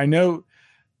 I know.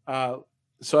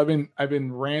 So I've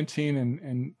been ranting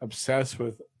and obsessed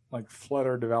with, like,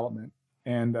 Flutter development,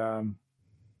 and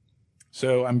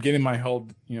so I'm getting my whole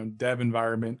dev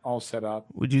environment all set up.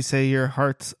 Would you say your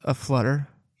heart's aflutter?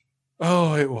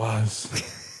 Oh, it was.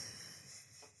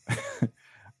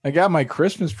 I got my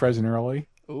Christmas present early.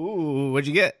 Ooh, what'd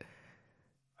you get?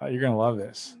 You're gonna love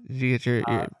this. Did you get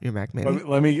your Mac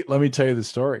Mini? Let me tell you the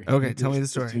story. Okay, tell me the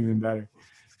story. It's even better.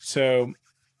 So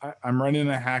I'm running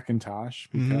a Hackintosh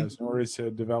because in order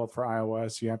to develop for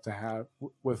iOS, you have to have,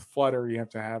 with Flutter, you have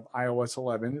to have iOS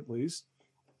 11 at least.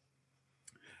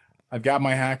 I've got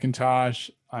my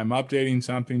Hackintosh. I'm updating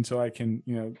something so I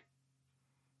can,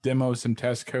 demo some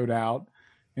test code out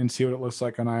and see what it looks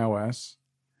like on iOS.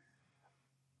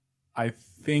 I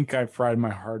think I fried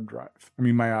my hard drive. I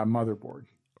mean, my motherboard.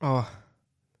 Oh.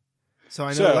 So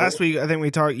I know last week, I think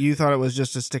we talked, you thought it was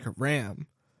just a stick of RAM.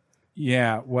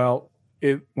 Yeah, well,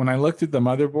 when I looked at the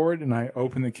motherboard and I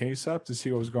opened the case up to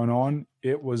see what was going on,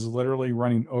 it was literally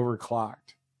running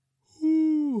overclocked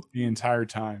the entire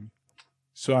time.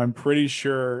 So I'm pretty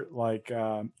sure, like,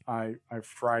 I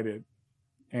fried it,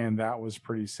 and that was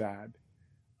pretty sad.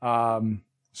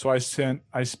 So I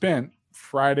spent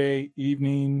Friday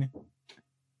evening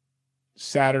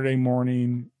Saturday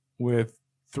morning with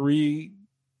 3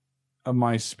 of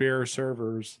my spare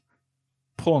servers,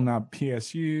 pulling out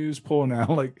PSUs, pulling out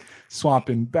like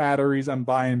swapping batteries. I'm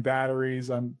buying batteries.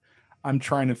 I'm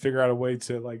trying to figure out a way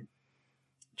to like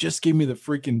just give me the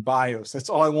freaking BIOS. That's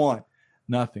all I want.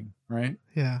 Nothing, right?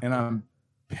 Yeah. And I'm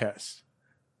pissed.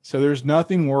 So there's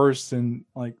nothing worse than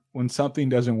like when something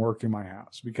doesn't work in my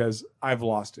house because I've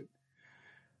lost it.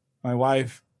 My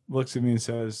wife looks at me and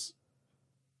says,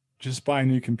 just buy a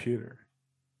new computer.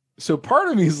 So part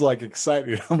of me is like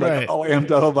excited. I'm like all amped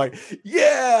up. I'm like,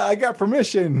 yeah, I got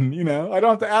permission. You know, I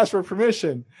don't have to ask for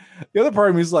permission. The other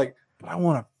part of me is like, but I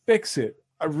want to fix it.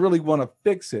 I really want to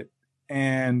fix it.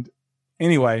 And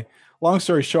anyway, long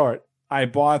story short, I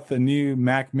bought the new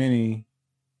Mac Mini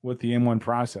with the M1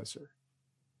 processor.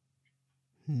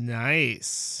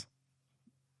 Nice.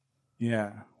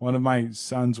 Yeah. One of my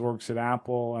sons works at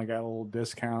Apple. I got a little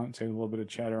discount, saved a little bit of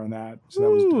cheddar on that. So that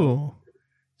was dope.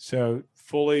 So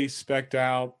fully spec'd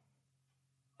out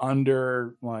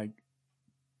under like,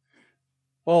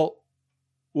 well,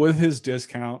 with his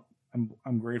discount,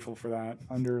 I'm grateful for that,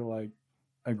 under like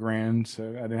 $1,000. So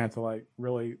I didn't have to like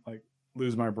really like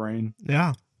lose my brain.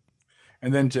 Yeah.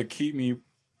 And then to keep me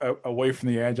away from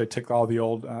the edge, I took all the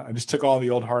old, I just took all the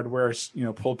old hardware, you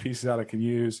know, pulled pieces out I could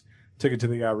use, took it to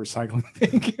the recycling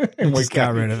thing, and just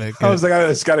got rid of it. I was like, I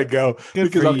just got to go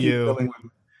because I'll keep dealing with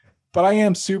it. But I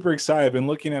am super excited. I've been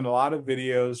looking at a lot of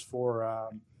videos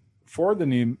for the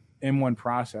new M1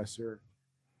 processor.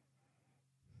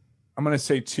 I'm going to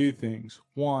say 2 things.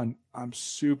 One, I'm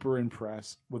super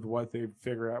impressed with what they've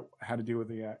figured out how to do with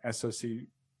the SoC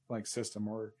like system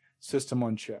or system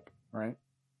on chip, right?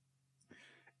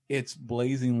 It's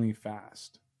blazingly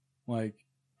fast. Like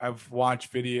I've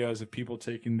watched videos of people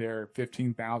taking their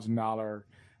 $15,000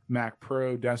 Mac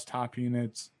Pro desktop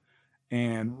units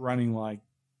and running like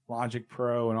Logic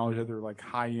Pro and all these other like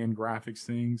high-end graphics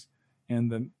things.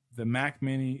 And the Mac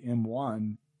Mini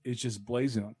M1 is just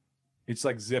blazing on. It's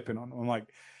like zipping on. I'm like,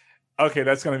 okay,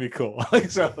 that's going to be cool.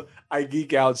 Like, so I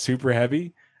geek out super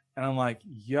heavy and I'm like,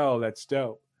 yo, that's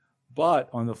dope. But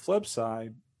on the flip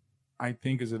side, I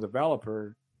think as a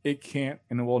developer, it can't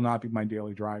and it will not be my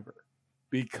daily driver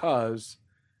because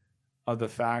of the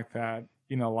fact that,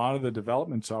 you know, a lot of the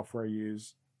development software I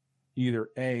use, either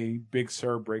A, Big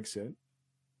Sur breaks it,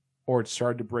 or it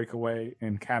started to break away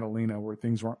in Catalina where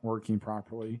things weren't working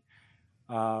properly.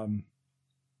 And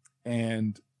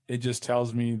it just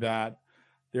tells me that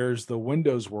there's the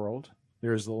Windows world,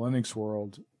 there's the Linux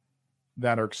world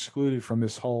that are excluded from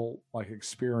this whole like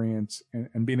experience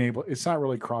and being able, it's not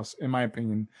really in my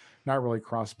opinion, not really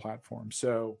cross-platform.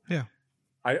 So yeah,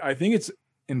 I think it's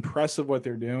impressive what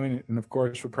they're doing. And of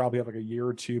course, we'll probably have like a year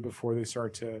or two before they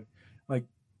start to like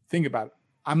think about it.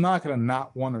 I'm not going to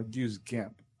not want to use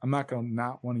GIMP. I'm not going to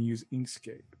not want to use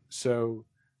Inkscape. So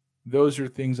those are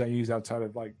things I use outside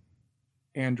of like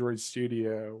Android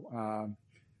Studio,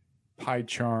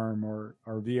 PyCharm or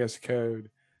VS Code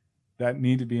that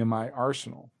need to be in my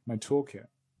arsenal, my toolkit.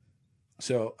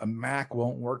 So a Mac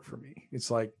won't work for me. It's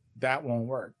like, that won't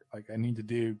work. Like I need to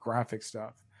do graphic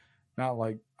stuff. Not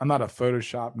like, I'm not a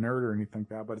Photoshop nerd or anything like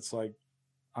that, but it's like,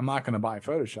 I'm not going to buy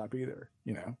Photoshop either,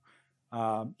 you know?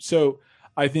 So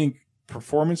I think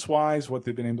performance wise, what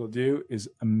they've been able to do is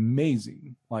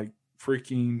amazing, like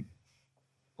freaking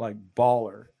like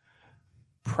baller.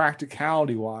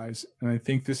 Practicality wise, and I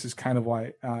think this is kind of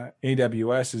why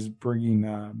AWS is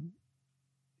bringing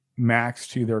Macs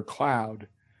to their cloud,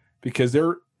 because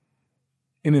they're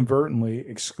inadvertently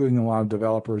excluding a lot of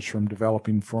developers from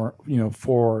developing for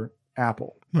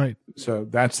Apple. Right. So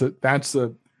that's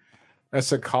the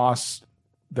cost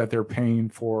that they're paying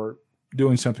for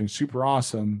doing something super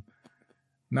awesome.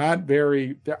 I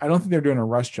don't think they're doing a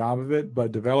rush job of it,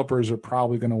 but developers are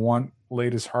probably going to want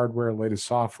latest hardware, latest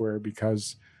software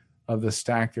because of the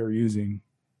stack they're using.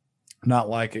 Not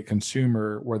like a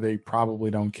consumer where they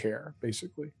probably don't care,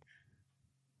 basically.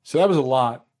 So that was a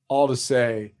lot. All to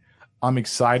say, I'm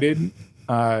excited.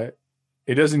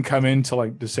 It doesn't come in till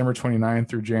like December 29th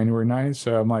through January 9th.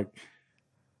 So I'm like,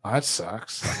 oh, that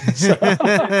sucks.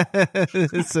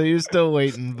 So you're still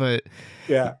waiting, but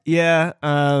yeah.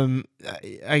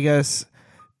 I guess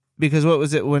because what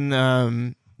was it when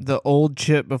the old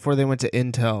chip before they went to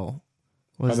Intel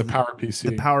was the PowerPC.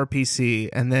 The PowerPC,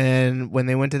 and then when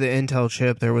they went to the Intel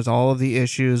chip, there was all of the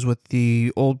issues with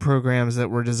the old programs that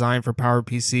were designed for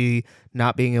PowerPC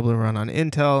not being able to run on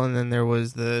Intel, and then there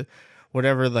was the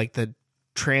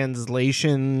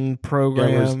translation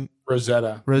program.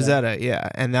 Rosetta, yeah.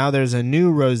 And now there's a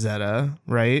new Rosetta,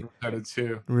 right?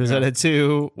 Rosetta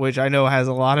 2, which I know has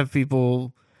a lot of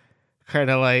people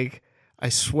kind of like, I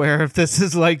swear if this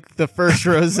is like the first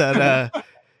Rosetta,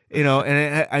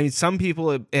 and I mean, some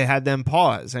people, it had them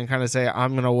pause and kind of say,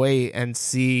 I'm going to wait and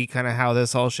see kind of how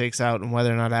this all shakes out and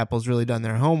whether or not Apple's really done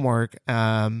their homework.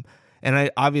 And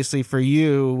obviously for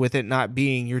you, with it not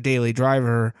being your daily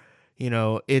driver,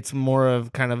 it's more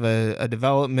of kind of a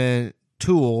development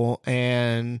tool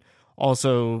and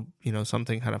also,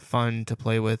 something kind of fun to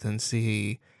play with and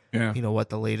see, what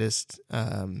the latest,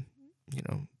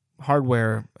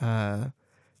 hardware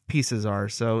pieces are.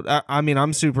 So, I mean,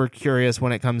 I'm super curious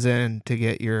when it comes in to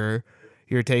get your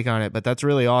take on it, but that's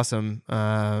really awesome.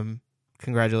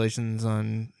 Congratulations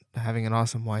on having an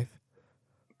awesome wife.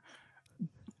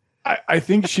 I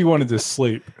think she wanted to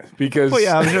sleep because. Well,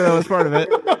 yeah, I'm sure that was part of it.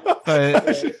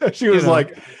 But she was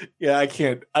like, "Yeah, I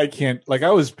can't." Like,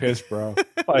 I was pissed, bro.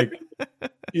 Like,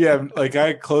 yeah, like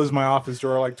I closed my office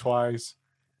door like twice.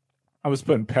 I was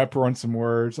putting pepper on some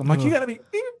words. I'm like, you gotta be.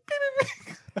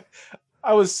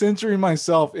 I was censoring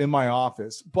myself in my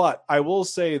office, but I will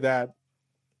say that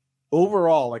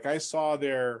overall, like I saw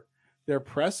their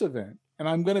press event, and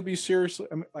I'm gonna be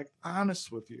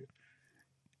honest with you.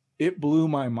 It blew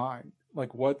my mind,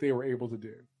 like what they were able to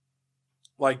do.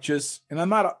 Like and I'm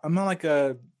not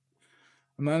an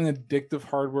addictive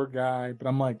hardware guy, but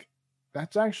I'm like,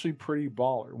 that's actually pretty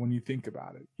baller when you think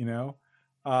about it,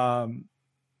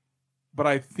 But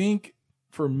I think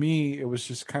for me, it was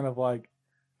just kind of like,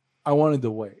 I wanted to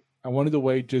wait. I wanted to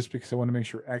wait just because I want to make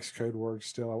sure Xcode works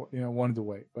still. I wanted to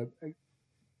wait, but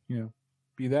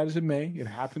be that as it may, it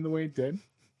happened the way it did.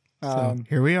 So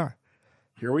here we are.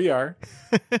 Here we are.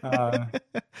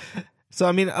 So,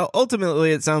 I mean,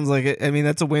 ultimately, it sounds like it. I mean,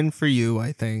 that's a win for you,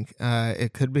 I think.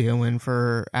 It could be a win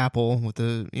for Apple with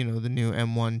the new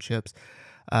M1 chips.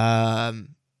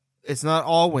 It's not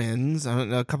all wins.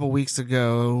 A couple weeks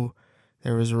ago,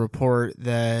 there was a report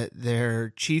that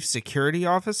their chief security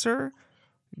officer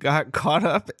got caught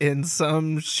up in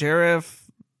some sheriff,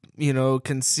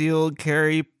 concealed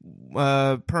carry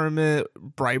permit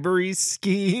bribery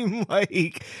scheme,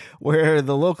 like where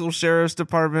the local sheriff's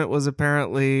department was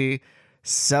apparently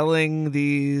selling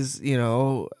these,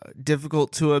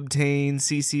 difficult to obtain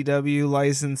CCW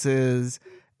licenses,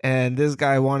 and this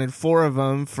guy wanted 4 of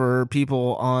them for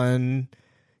people on,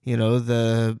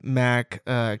 the Mac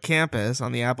campus,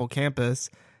 on the Apple campus,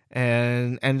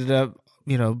 and ended up,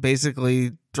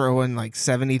 basically throwing like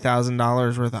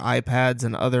 $70,000 worth of iPads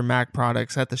and other Mac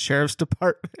products at the sheriff's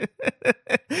department.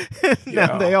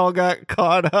 Now they all got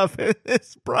caught up in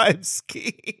this bribe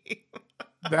scheme.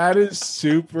 That is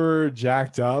super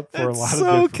jacked up for a lot of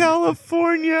different...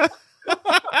 California.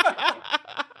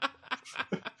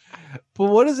 But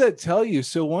what does that tell you?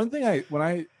 So one thing when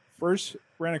I first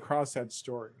ran across that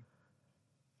story,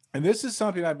 and this is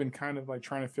something I've been kind of like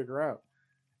trying to figure out,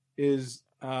 is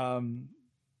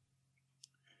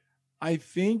I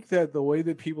think that the way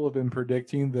that people have been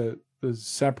predicting the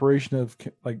separation of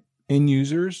like end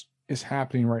users is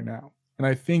happening right now. And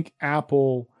I think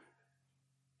Apple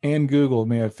and Google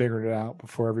may have figured it out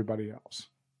before everybody else.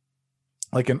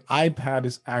 Like an iPad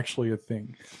is actually a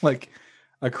thing. Like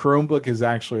a Chromebook is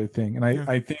actually a thing. And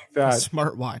I think that a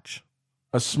smartwatch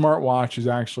is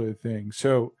actually a thing.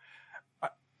 So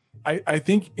I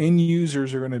think end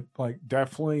users are going to like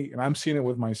definitely, and I'm seeing it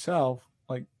with myself,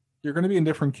 like you're going to be in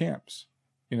different camps,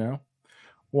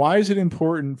 Why is it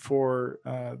important for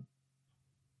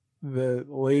the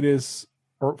latest,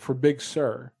 or for Big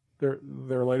Sur,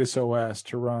 their latest OS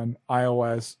to run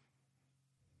iOS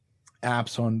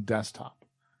apps on desktop?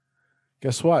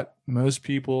 Guess what? Most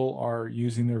people are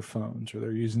using their phones or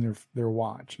they're using their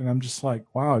watch. And I'm just like,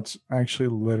 wow, it's actually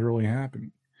literally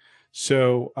happening.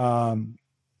 So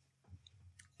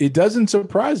it doesn't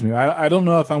surprise me. I don't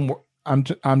know if I'm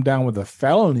down with a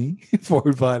felony for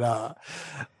it, but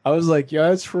I was like, yeah,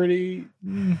 that's pretty.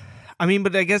 I mean,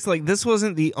 but I guess like this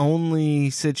wasn't the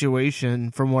only situation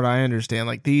from what I understand.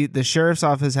 Like the sheriff's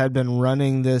office had been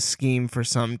running this scheme for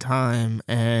some time,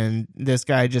 and this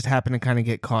guy just happened to kind of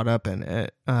get caught up in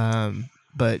it.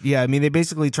 But yeah, I mean, they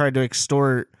basically tried to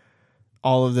extort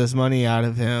all of this money out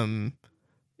of him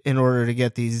in order to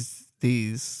get these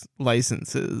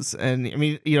licenses. And I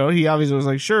mean, he obviously was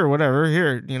like, sure, whatever,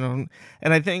 here, and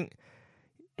I think.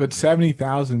 But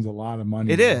 70,000 is a lot of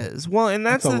money. It is. Well, and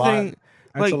that's the thing.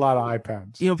 That's like, a lot of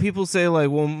iPads. People say like,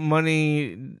 well,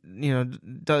 money,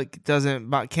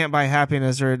 can't buy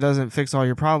happiness, or it doesn't fix all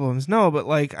your problems. No, but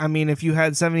like, I mean, if you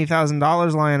had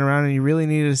 $70,000 lying around and you really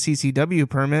needed a CCW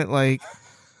permit, like,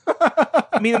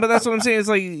 I mean, but that's what I'm saying. It's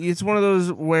like, it's one of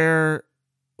those where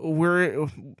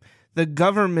the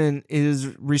government is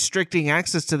restricting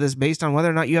access to this based on whether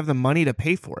or not you have the money to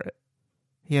pay for it.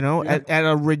 Yeah. at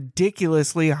a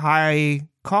ridiculously high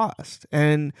cost.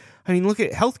 And I mean, look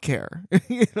at healthcare,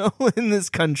 in this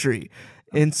country.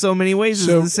 In so many ways,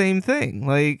 So- it's the same thing.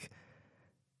 Like,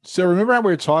 So remember how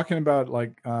we were talking about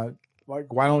like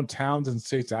why don't towns and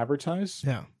states advertise?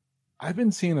 yeah, I've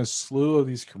been seeing a slew of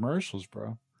these commercials,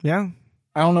 bro. yeah,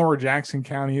 I don't know where Jackson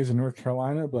County is in North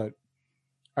Carolina, but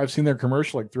I've seen their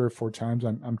commercial like 3 or 4 times.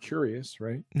 I'm curious,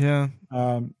 right? yeah.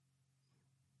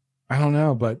 I don't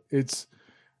know, but I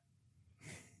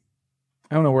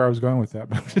don't know where I was going with that,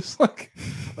 but I'm just like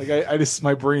I just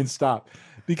my brain stopped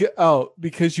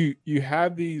because you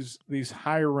have these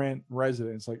high rent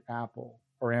residents like Apple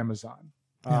or Amazon,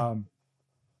 Yeah.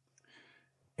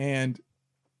 and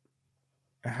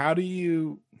how do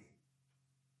you?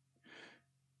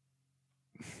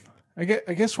 I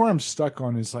guess where I'm stuck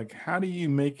on is like, how do you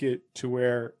make it to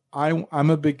where I'm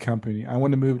a big company. I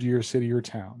want to move to your city or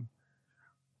town.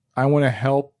 I want to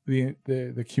help the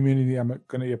community I'm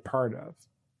going to be a part of,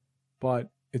 but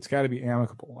it's got to be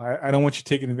amicable. I don't want you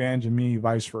taking advantage of me,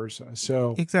 vice versa.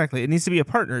 So Exactly. It needs to be a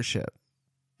partnership.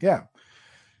 yeah.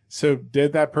 So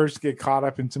did that person get caught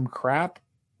up in some crap?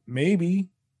 Maybe,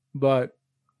 but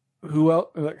who else?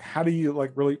 Like, how do you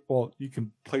like really? Well, you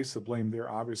can place the blame there,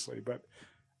 obviously, but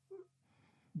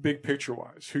big picture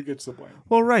wise, who gets the blame?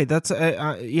 Well, right. That's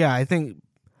yeah. I think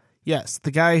yes,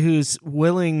 the guy who's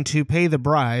willing to pay the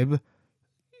bribe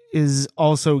is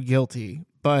also guilty,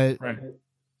 but Right.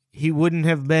 he wouldn't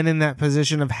have been in that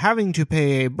position of having to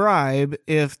pay a bribe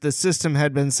if the system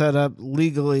had been set up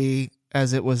legally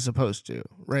as it was supposed to,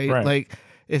 right? Right. Like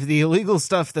if the illegal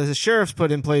stuff that the sheriff's put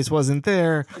in place wasn't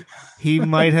there, he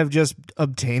might have just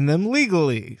obtained them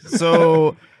legally.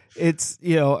 So it's,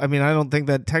 I mean, I don't think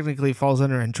that technically falls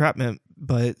under entrapment,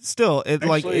 but still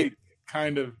Actually,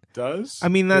 kind of does. I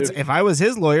mean, if I was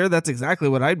his lawyer, that's exactly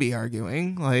what I'd be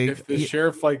arguing. Like if the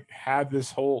sheriff like had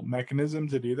this whole mechanism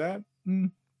to do that.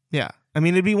 yeah. I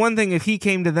mean, it'd be one thing if he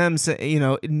came to them,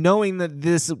 knowing that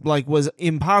this like was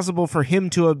impossible for him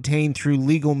to obtain through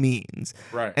legal means,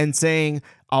 Right. and saying,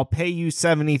 "I'll pay you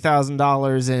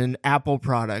 $70,000 in Apple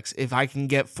products if I can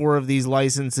get 4 of these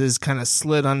licenses kind of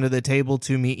slid under the table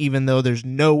to me, even though there's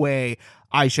no way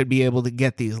I should be able to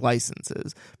get these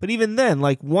licenses." But even then,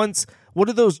 like what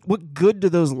good do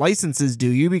those licenses do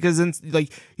you? Because then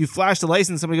like you flash the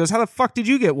license, somebody goes, "How the fuck did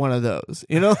you get one of those?"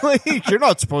 Like you're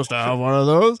not supposed to have one of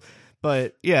those.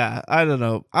 But yeah, I don't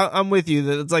know. I'm with you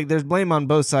that it's like there's blame on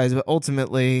both sides, but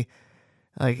ultimately,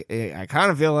 like I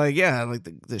kind of feel like like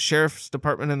the sheriff's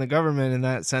department and the government in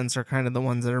that sense are kind of the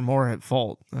ones that are more at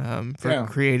fault for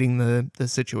creating the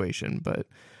situation. But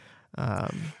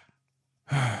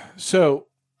So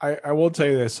I will tell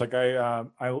you this, like I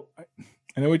know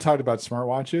we talked about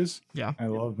smartwatches. Yeah. I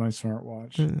love my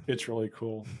smartwatch. Mm. It's really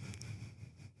cool.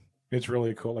 It's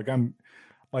really cool. Like I'm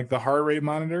like the heart rate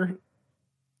monitor.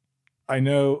 I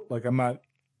know like I'm not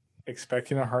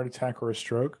expecting a heart attack or a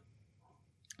stroke,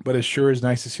 but it sure is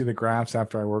nice to see the graphs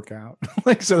after I work out.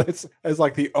 Like so that's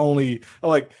like the only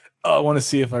I want to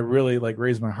see if I really like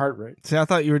raise my heart rate. see, I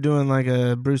thought you were doing like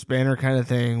a Bruce Banner kind of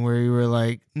thing where you were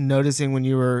like noticing when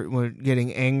you were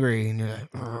getting angry and you're like,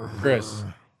 "Ugh." Chris,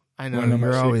 I know wanna know my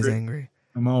you're always secret? angry.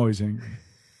 I'm always angry.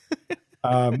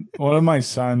 One of my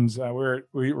sons,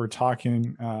 we were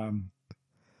talking,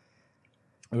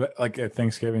 like at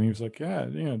Thanksgiving. He was like, "Yeah,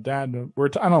 Dad, we're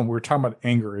talking about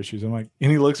anger issues." I'm like,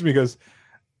 and he looks at me and goes,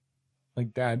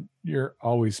 "Like, Dad, you're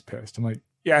always pissed." I'm like,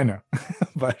 "Yeah, I know,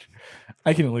 but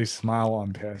I can at least smile while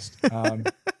I'm pissed."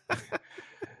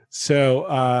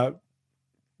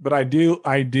 But I do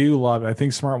love it. I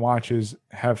think smartwatches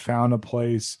have found a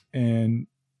place in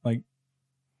like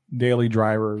daily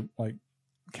driver like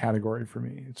category for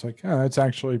me. It's like, oh, that's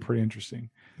actually pretty interesting.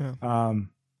 Yeah.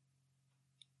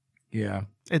 Yeah.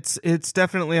 It's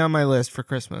definitely on my list for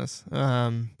Christmas.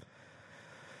 Because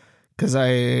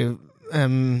I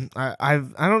don't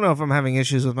know if I'm having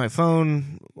issues with my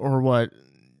phone or what,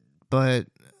 but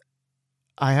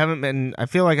I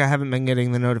feel like I haven't been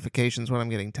getting the notifications when I'm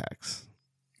getting texts.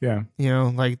 Yeah.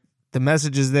 Like the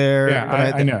message is there. Yeah,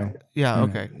 but I know. Yeah. I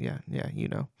Okay.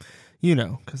 know.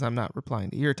 Yeah. Because I'm not replying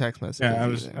to your text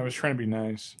messages. Yeah. either. I was trying to be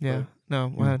nice. Yeah.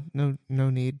 but- No. No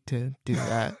need to do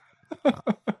that.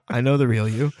 I know the real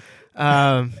you.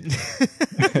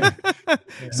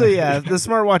 So yeah, the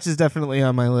smartwatch is definitely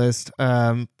on my list.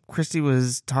 Christy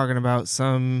was talking about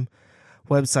some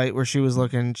website where she was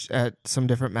looking at some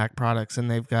different Mac products, and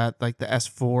they've got like the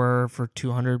S4 for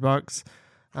 $200.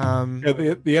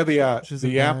 Which isn't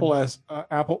The bad.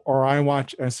 Apple or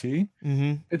iWatch SE.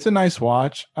 Mm-hmm. It's a nice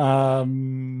watch. I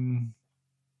don't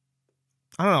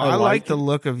know. I I like like the it.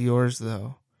 look of yours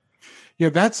though. Yeah,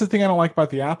 that's the thing I don't like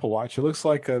about the Apple Watch. It looks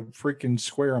like a freaking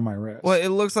square on my wrist. Well, it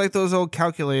looks like those old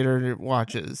calculator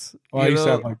watches. Well, I used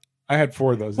to have I had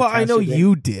 4 of those. Well, I know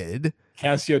you did.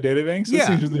 Casio Databanks.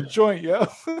 Yeah. This is the joint, yo.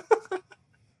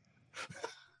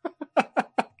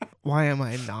 Why am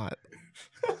I not?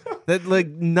 That like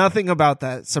nothing about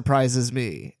that surprises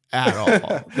me at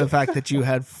all. The fact that you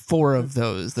had 4 of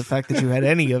those, the fact that you had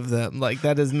any of them, like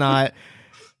that is not.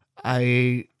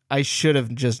 I should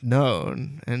have just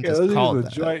known and just those called are the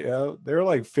that. joint, yo. They were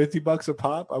like $50 a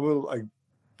pop. I would like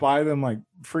buy them like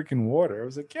freaking water. I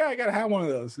was like, yeah, I gotta have one of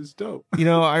those. It's dope. You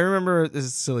know, I remember, this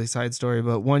is a silly side story,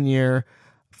 but one year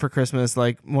for Christmas,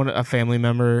 like a family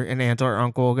member, an aunt or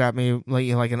uncle, got me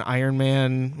like an Iron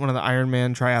Man, one of the Iron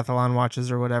Man triathlon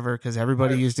watches or whatever, because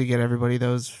everybody used to get everybody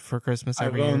those for Christmas I've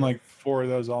every year. owned like 4 of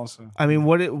those also. I mean,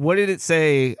 what did it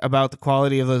say about the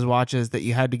quality of those watches that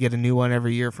you had to get a new one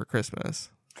every year for Christmas?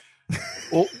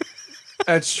 Well,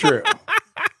 that's true.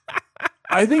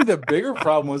 I think the bigger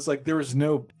problem was like there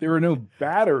were no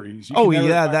batteries. You Oh could never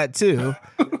yeah, buy- that too.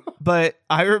 But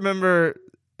I remember,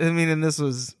 I mean, and this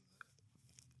was,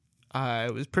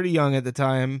 I was pretty young at the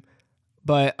time,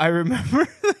 but I remember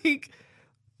like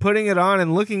putting it on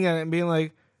and looking at it and being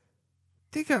like,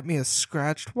 they got me a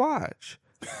scratched watch.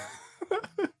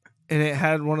 And it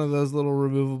had one of those little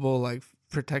removable like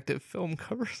protective film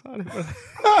covers on it.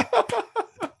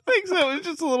 I think so. It was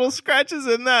just little scratches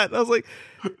in that. I was like,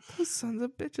 those sons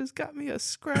of bitches got me a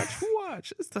scratched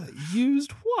watch. It's the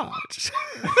used watch.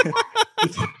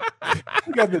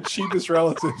 You got the cheapest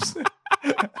relatives.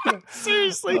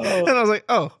 Seriously. Oh. And I was like,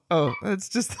 oh, that's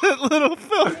just that little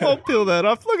film. I'll peel that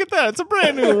off. Look at that. It's a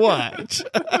brand new watch.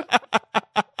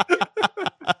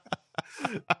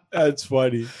 That's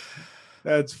funny.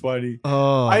 That's funny.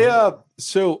 Oh.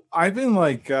 So I've been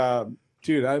like,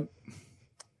 dude,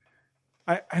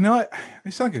 I know I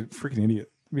sound like a freaking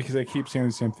idiot because I keep saying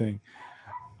the same thing.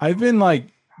 I've been like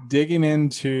digging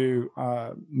into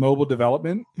mobile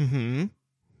development. Mm-hmm.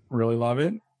 Really love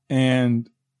it. And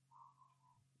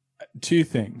 2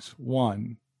 things.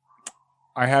 One,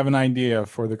 I have an idea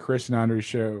for the Chris and Andre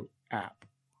Show app.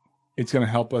 It's going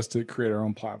to help us to create our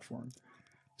own platform.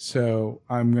 So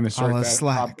I'm going to start that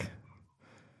Slack.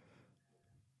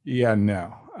 Yeah,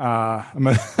 no. I'm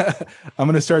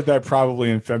gonna start that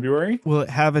probably in February. Will it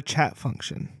have a chat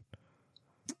function?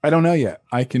 I don't know yet.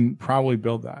 I can probably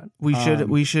build that. We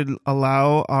should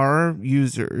allow our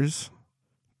users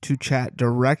to chat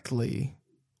directly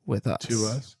with us. To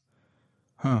us.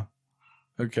 Huh.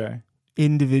 Okay.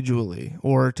 Individually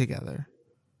or together.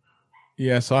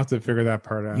 Yeah, so I'll have to figure that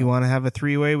part out. You want to have a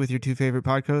 3-way with your 2 favorite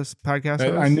podcast hosts?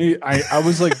 I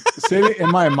was like sitting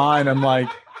in my mind, I'm like,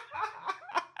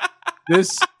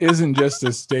 this isn't just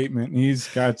a statement. He's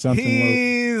got something.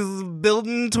 He's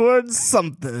building towards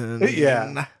something.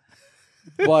 Yeah.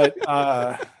 But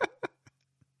I'm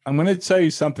going to tell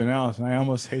you something else, and I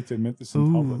almost hate to admit this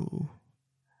in public. Ooh.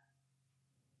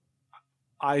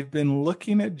 I've been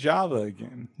looking at Java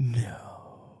again. No.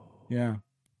 Yeah.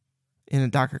 In a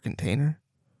Docker container?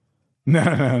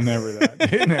 No, never that.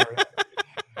 Never that.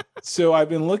 So I've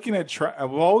been looking at.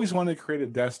 I've always wanted to create a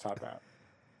desktop app,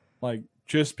 like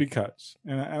just because,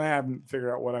 and I haven't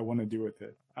figured out what I want to do with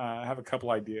it. I have a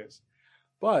couple ideas,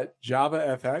 but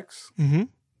Java FX,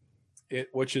 Mm-hmm.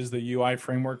 which is the UI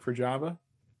framework for Java,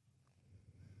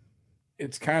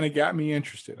 it's kind of got me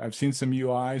interested. I've seen some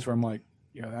UIs where I'm like,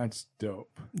 yeah, that's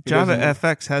dope. It Java doesn't-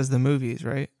 FX has the movies,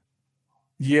 right?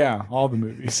 Yeah, all the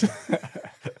movies.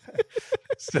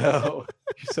 So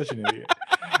you're such an idiot.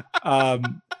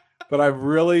 But I've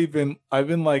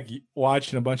been like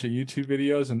watching a bunch of YouTube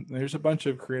videos, and there's a bunch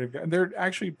of creative guys. They're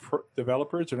actually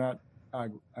developers. They're not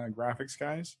graphics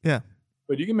guys. Yeah.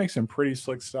 But you can make some pretty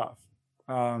slick stuff.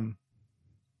 But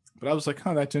I was like,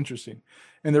 that's interesting.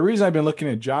 And the reason I've been looking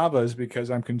at Java is because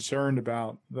I'm concerned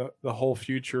about the whole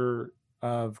future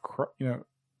of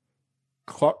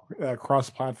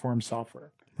cross-platform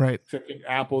software. Right. Except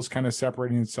Apple's kind of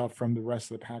separating itself from the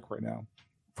rest of the pack right now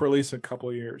for at least a couple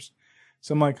of years.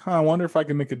 So I'm like, I wonder if I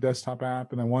can make a desktop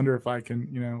app, and I wonder if I can,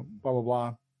 blah, blah,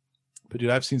 blah. But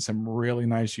dude, I've seen some really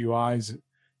nice UIs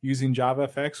using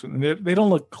JavaFX. And they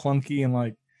don't look clunky in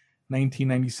like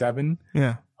 1997.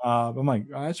 Yeah. I'm like,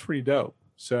 that's pretty dope.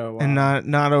 So And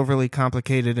not overly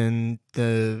complicated in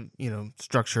the,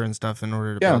 structure and stuff in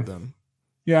order to build them.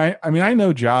 Yeah, I mean, I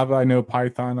know Java, I know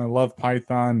Python, I love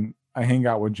Python. I hang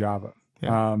out with Java.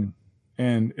 Yeah.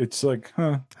 And it's like,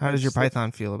 How does your it's like-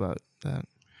 Python feel about that?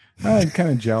 I'm kind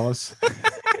of jealous.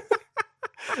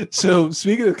 So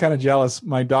speaking of kind of jealous,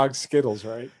 my dog Skittles,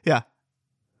 right? Yeah.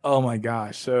 Oh my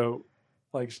gosh. So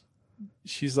like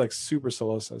she's like super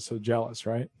celosa, so jealous,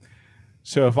 right?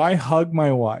 So if I hug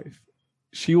my wife,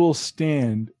 she will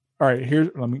stand. All right,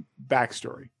 let me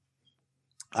backstory.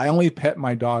 I only pet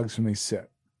my dogs when they sit.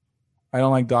 I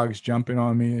don't like dogs jumping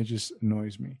on me. It just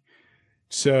annoys me.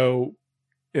 So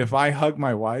if I hug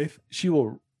my wife, she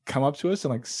will come up to us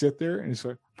and like sit there and just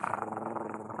like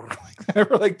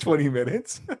for like 20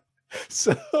 minutes.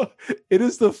 So it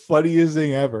is the funniest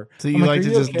thing ever. So you I'm like "Are to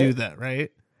you just okay?" do that,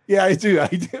 right? Yeah, I do.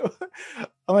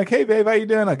 I'm like, hey, babe, how you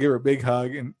doing? I'll give her a big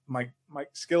hug, and my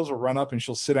skills will run up, and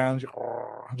she'll sit down,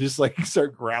 and just like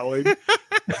start growling.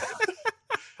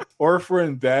 Or if we're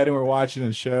in bed and we're watching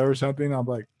a show or something, I'm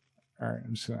like, all right,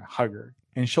 I'm just gonna hug her,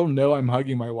 and she'll know I'm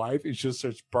hugging my wife, and she'll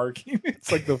start barking.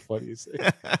 It's like the funniest thing.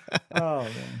 Oh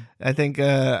man. I think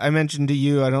I mentioned to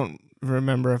you, I don't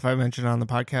remember if I mentioned it on the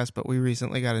podcast, but we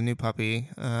recently got a new puppy.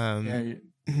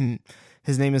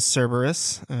 His name is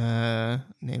Cerberus,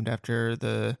 named after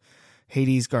the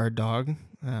Hades guard dog.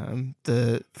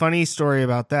 The funny story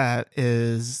about that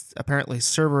is apparently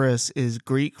Cerberus is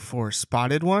Greek for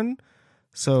spotted one.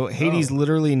 So Hades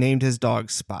literally named his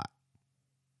dog Spot.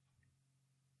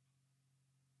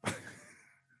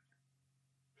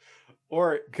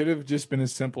 Or it could have just been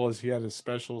as simple as he had a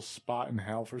special spot in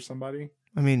hell for somebody.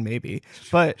 I mean, maybe,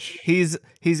 but he's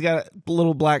got a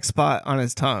little black spot on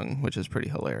his tongue, which is pretty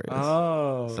hilarious.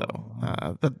 Oh,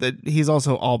 So, but he's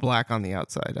also all black on the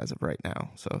outside as of right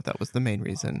now. So that was the main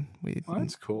reason we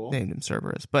that's cool. named him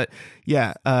Cerberus. But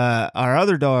yeah, our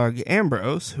other dog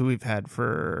Ambrose, who we've had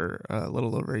for a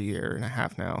little over a year and a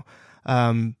half now,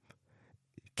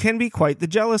 can be quite the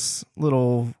jealous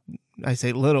little. I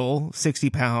say little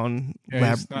 60-pound Yeah,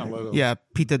 he's not little. Yeah,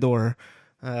 pitador.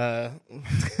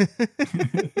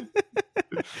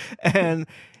 And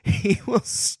he will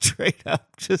straight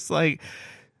up just like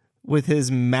with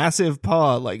his massive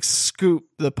paw like scoop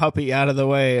the puppy out of the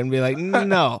way and be like,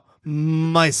 no,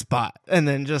 my spot. And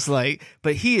then just like,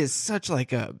 but he is such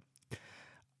like a,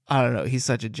 I don't know, he's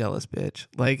such a jealous bitch.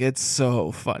 Like it's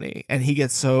so funny. And he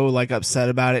gets so like upset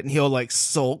about it and he'll like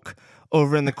sulk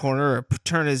over in the corner or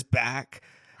turn his back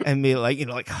and be like,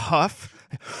 like huff.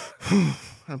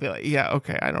 I'll be like, yeah,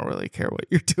 okay, I don't really care what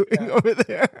you're doing over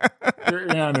there. You're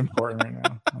not important right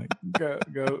now. Like,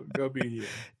 go be you.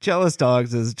 Jealous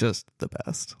dogs is just the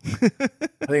best. I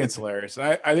think it's hilarious.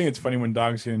 I think it's funny when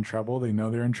dogs get in trouble. They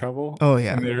know they're in trouble. Oh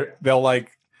yeah, and they'll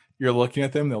like you're looking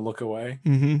at them. They'll look away.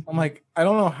 Mm-hmm. I'm like, I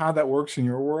don't know how that works in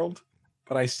your world,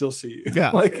 but I still see you.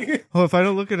 Yeah. Like, oh, if I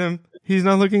don't look at him, he's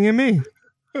not looking at me.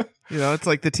 It's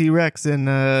like the T-Rex in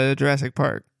Jurassic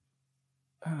Park.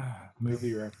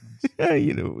 Movie reference. Yeah,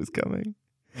 you knew it was coming.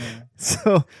 Yeah.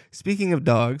 So, speaking of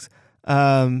dogs,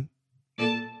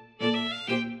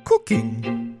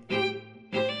 cooking.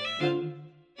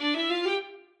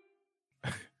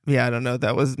 Yeah, I don't know.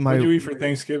 That was my. What did you eat for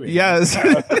Thanksgiving? Yes.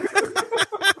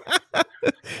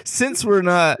 Since we're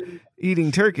not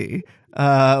eating turkey,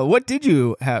 what did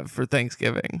you have for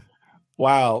Thanksgiving?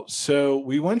 Wow. So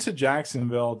we went to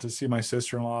Jacksonville to see my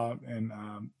sister-in-law and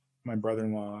my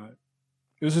brother-in-law.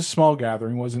 It was a small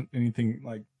gathering. It wasn't anything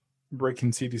like breaking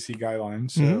CDC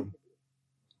guidelines. So,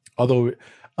 although,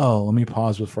 let me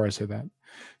pause before I say that.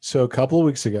 So a couple of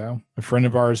weeks ago, a friend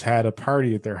of ours had a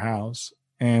party at their house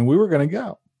and we were going to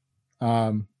go.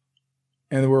 And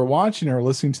we were watching or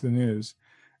listening to the news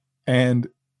and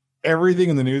everything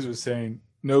in the news was saying,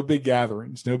 no big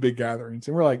gatherings, no big gatherings.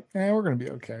 And we're like, we're going to be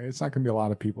okay. It's not going to be a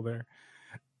lot of people there.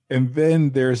 And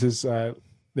then there's a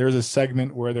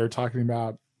segment where they're talking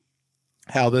about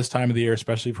how this time of the year,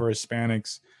 especially for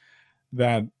Hispanics,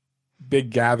 that big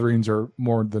gatherings are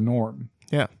more the norm.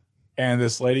 Yeah. And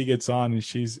this lady gets on and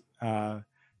she's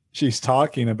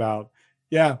talking about,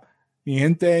 mi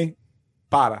gente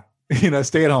para,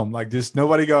 stay at home. Like just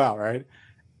nobody go out. Right.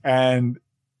 And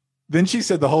then she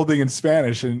said the whole thing in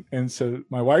Spanish. And so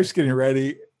my wife's getting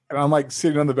ready and I'm like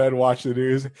sitting on the bed watching the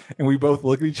news and we both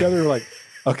look at each other. We're like,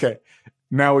 okay,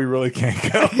 now we really can't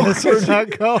go. I guess we're not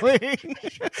going.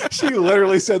 She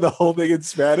literally said the whole thing in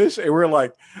Spanish and we're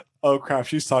like, oh crap,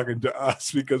 she's talking to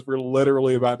us because we're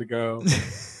literally about to go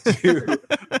to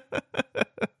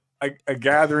a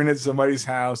gathering at somebody's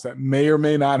house that may or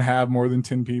may not have more than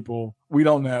 10 people. We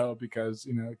don't know because,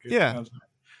 Yeah.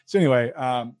 So anyway,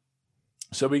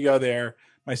 so we go there.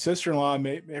 My sister-in-law,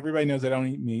 everybody knows I don't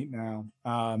eat meat now.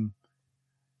 I'm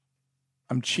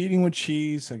cheating with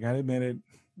cheese. I got to admit it.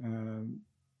 I'm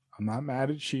not mad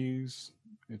at cheese.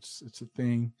 It's a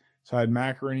thing. So I had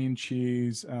macaroni and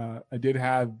cheese. I did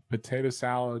have potato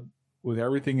salad with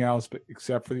everything else, but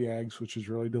except for the eggs, which is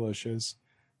really delicious.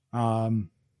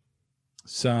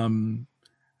 Some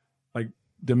like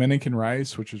Dominican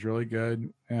rice, which is really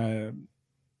good. I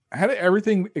had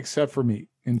everything except for meat.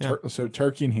 and so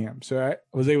turkey and ham. So I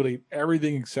was able to eat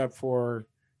everything except for,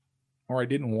 or I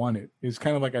didn't want it. It's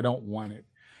kind of like I don't want it.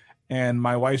 And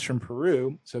my wife's from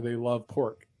Peru, so they love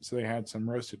pork. So they had some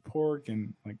roasted pork,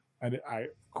 and like I of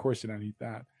course did not eat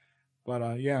that.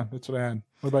 But yeah, that's what I had.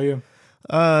 What about you?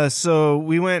 So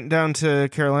we went down to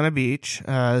Carolina Beach,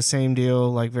 same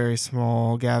deal, like very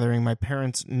small gathering. My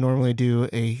parents normally do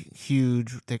a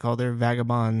huge, they call their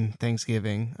Vagabond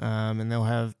Thanksgiving. And they'll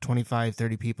have 25,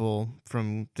 30 people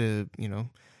from the,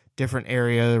 different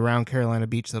area around Carolina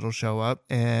Beach that'll show up.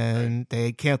 And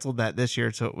they canceled that this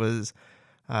year. So it was,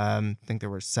 I think there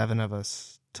were 7 of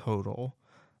us total.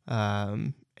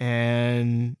 And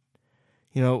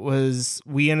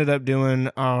we ended up doing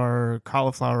our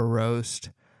cauliflower roast.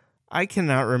 I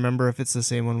cannot remember if it's the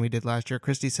same one we did last year.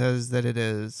 Christy says that it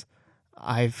is.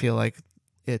 I feel like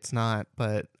it's not,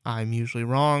 but I'm usually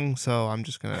wrong, so I'm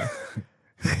just going to...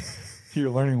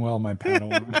 You're learning well, my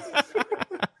Padawan.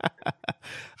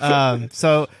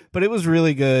 But it was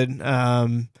really good.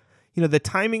 The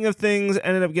timing of things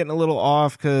ended up getting a little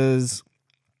off because...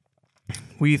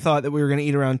 we thought that we were going to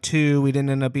eat around 2. We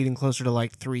didn't end up eating closer to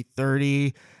like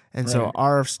 3:30. And so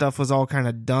our stuff was all kind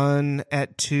of done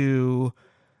at 2.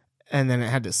 And then it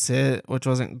had to sit, which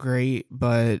wasn't great.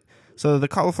 But so the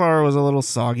cauliflower was a little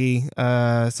soggy,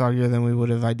 soggier than we would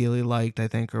have ideally liked, I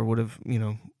think, or would have,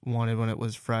 wanted when it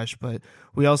was fresh. But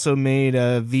we also made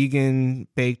a vegan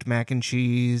baked mac and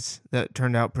cheese that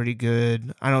turned out pretty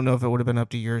good. I don't know if it would have been up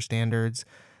to your standards.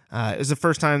 It was the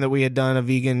first time that we had done a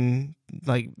vegan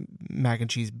like mac and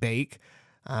cheese bake.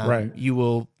 Right. You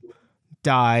will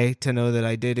die to know that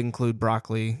I did include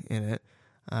broccoli in it.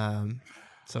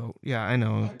 So yeah, I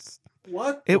know.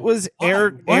 What? It was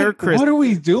air crisp. What are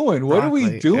we doing? What broccoli. are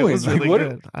we doing? It was really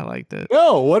good. I liked it.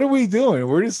 No, what are we doing?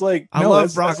 We're just like, I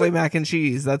love broccoli mac and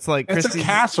cheese. That's like it's a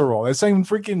casserole. That's not even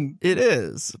freaking. It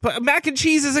is, but mac and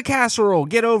cheese is a casserole.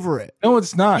 Get over it. No,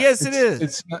 it's not. Yes, it is.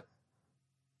 It's not.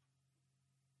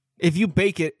 If you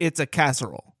bake it, it's a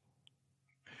casserole.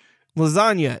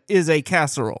 Lasagna is a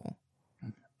casserole.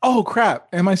 Oh crap!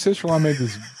 And my sister-in-law made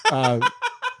this.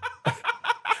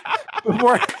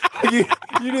 Before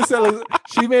you just said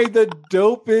she made the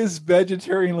dopest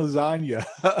vegetarian lasagna,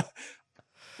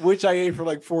 which I ate for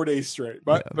like 4 days straight.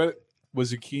 But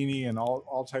with zucchini and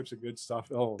all types of good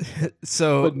stuff. Oh,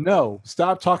 but no,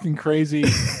 stop talking crazy.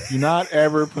 Do not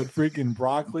ever put freaking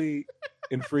broccoli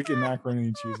and freaking macaroni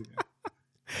and cheese again.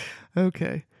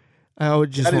 Okay. I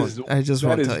just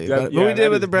won't tell you. But we did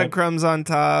with the breadcrumbs on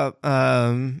top.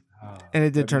 And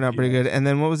it did turn out pretty good. And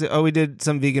then what was it? Oh, we did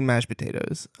some vegan mashed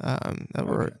potatoes.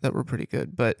 That were pretty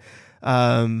good. But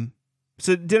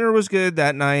so dinner was good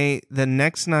that night. The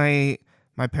next night,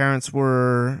 my parents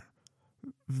were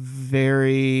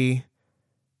very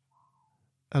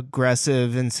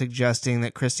aggressive in suggesting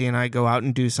that Christy and I go out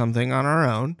and do something on our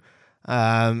own.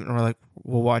 And we're like,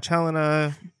 we'll watch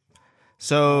Helena.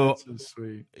 So, that's so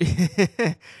sweet.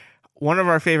 One of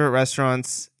our favorite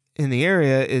restaurants in the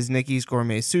area is Nikki's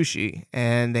Gourmet Sushi,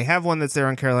 and they have one that's there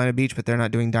on Carolina Beach, but they're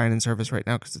not doing dine-in service right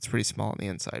now because it's pretty small on the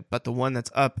inside. But the one that's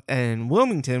up in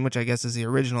Wilmington, which I guess is the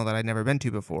original that I'd never been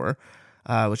to before,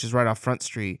 which is right off Front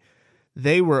Street,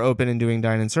 they were open and doing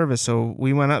dine-in service. So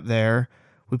we went up there.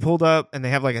 We pulled up, and they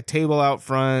have like a table out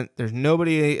front. There's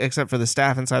nobody except for the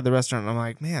staff inside the restaurant. And I'm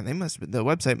like, man, the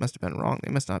website must have been wrong.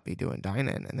 They must not be doing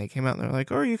dine-in. And they came out, and they're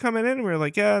like, oh, are you coming in? And we were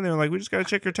like, yeah. And they were like, we just got to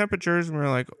check your temperatures. And we were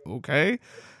like, okay.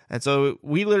 And so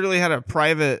we literally had a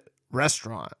private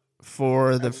restaurant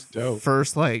for the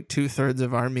first like 2/3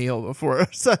 of our meal before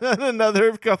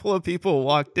another couple of people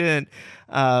walked in.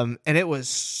 And it was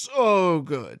so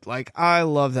good. Like, I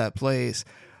love that place.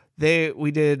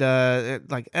 We did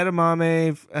like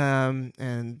edamame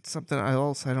and something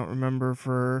else I don't remember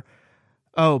for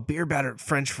beer battered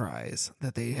French fries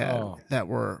that they had that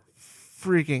were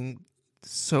freaking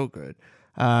so good.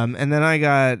 And then I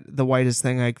got the whitest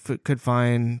thing I could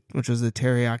find, which was the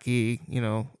teriyaki,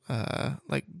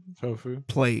 like tofu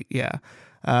plate, yeah.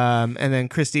 And then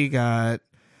Christy got,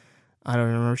 I don't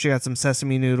remember. She got some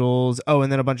sesame noodles. Oh,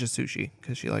 and then a bunch of sushi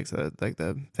because she likes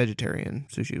the vegetarian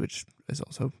sushi, which is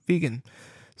also vegan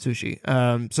sushi.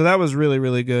 So that was really,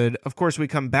 really good. Of course, we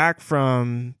come back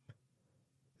from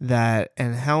that,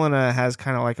 and Helena has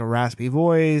kind of like a raspy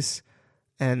voice.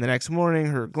 And the next morning,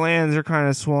 her glands are kind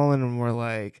of swollen, and we're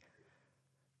like,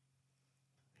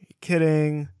 "Are you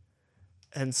kidding?"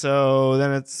 And so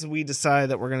then we decide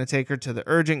that we're going to take her to the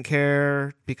urgent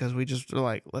care because we just are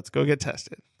like, let's go get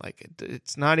tested. Like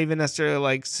it's not even necessarily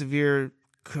like severe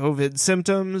COVID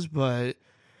symptoms, but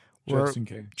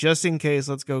just in case,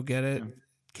 let's go get it. Yeah.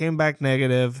 Came back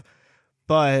negative,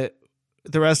 but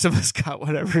the rest of us got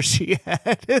whatever she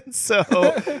had. And so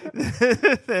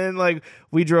then like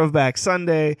we drove back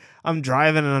Sunday. I'm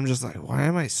driving and I'm just like, why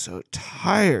am I so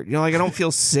tired? You know, like I don't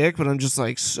feel sick, but I'm just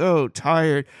like so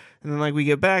tired. And then like we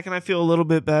get back and I feel a little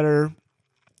bit better.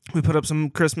 We put up some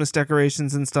Christmas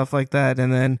decorations and stuff like that.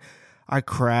 And then I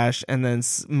crashed. And then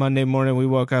Monday morning we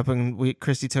woke up and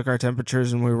Christy took our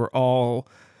temperatures and we were all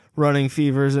running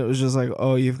fevers. It was just like,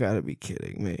 oh, you've got to be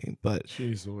kidding me. But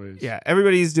Jeez Louise. yeah,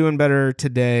 everybody's doing better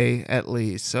today at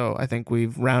least. So I think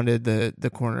we've rounded the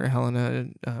corner. Helena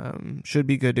should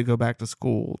be good to go back to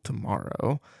school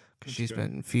tomorrow because she's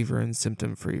been fever and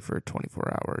symptom free for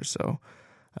 24 hours. So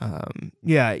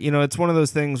yeah, you know, it's one of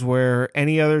those things where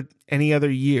any other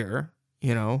year,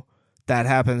 you know, that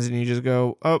happens and you just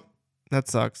go, oh, that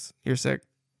sucks. You're sick.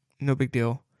 No big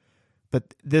deal.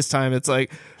 But this time it's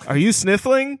like, are you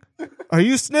sniffling? Are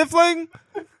you sniffling?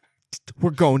 We're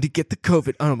going to get the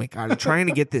COVID. Oh my God. I'm trying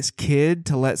to get this kid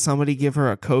to let somebody give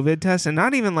her a COVID test. And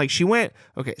not even like she went.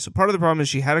 Okay. So part of the problem is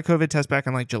she had a COVID test back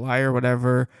in like July or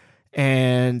whatever.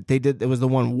 And it was the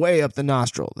one way up the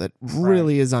nostril that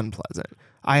really is unpleasant.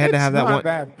 I had to have that one. It's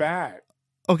not that bad.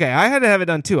 Okay. I had to have it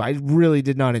done too. I really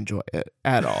did not enjoy it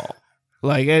at all.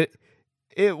 Like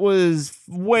it was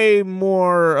way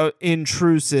more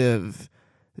intrusive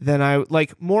than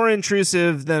more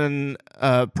intrusive than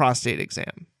a prostate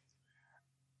exam.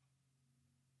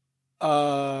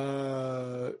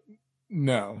 No,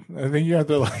 I think you have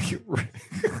to like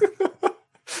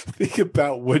think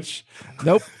about which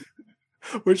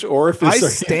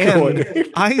orifice.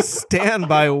 I stand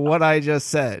by what I just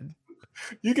said.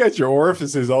 You got your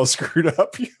orifices all screwed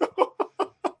up.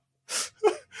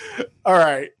 All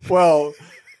right. Well,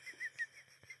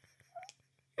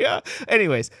 yeah.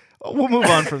 Anyways, we'll move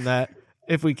on from that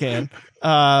if we can.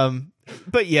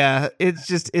 But yeah,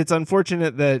 it's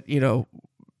unfortunate that, you know,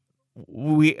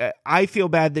 I feel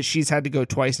bad that she's had to go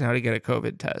twice now to get a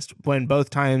COVID test when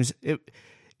both times it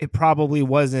probably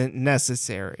wasn't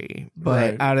necessary,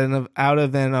 but out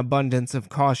of an abundance of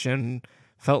caution,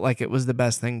 felt like it was the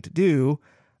best thing to do.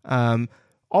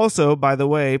 Also, by the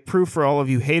way, proof for all of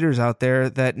you haters out there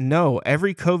that no,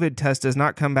 every COVID test does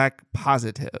not come back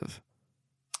positive.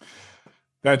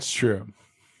 That's true.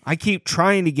 I keep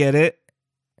trying to get it,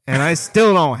 and I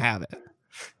still don't have it.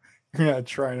 You're not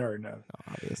trying hard enough.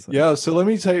 Obviously. Yeah, so let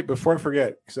me tell you before I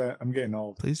forget, because I'm getting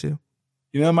old. Please do.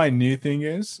 You know my new thing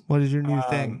is? What is your new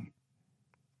thing?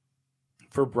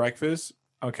 For breakfast,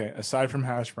 okay, aside from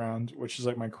hash browns, which is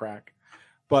like my crack,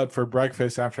 but for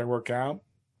breakfast after I work out,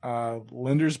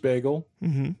 Linder's Bagel,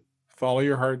 Follow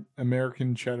Your Heart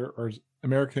American Cheddar or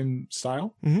American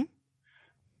Style,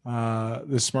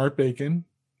 the Smart Bacon,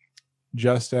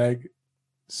 Just Egg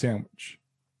sandwich.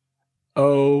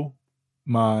 Oh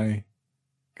my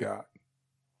God.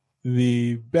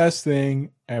 The best thing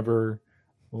ever.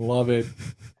 Love it.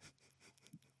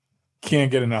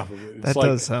 Can't get enough of it. That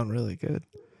does sound really good.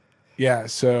 Yeah,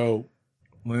 so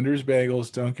Linder's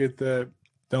Bagels,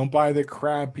 don't buy the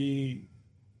crappy,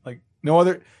 like no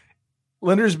other.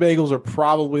 Linder's Bagels are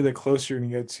probably the closer you're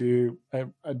going to get to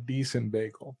a decent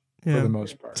bagel for the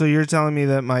most part. So you're telling me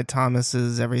that my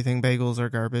Thomas's Everything Bagels are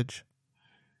garbage?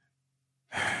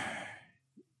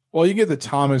 Well, you get the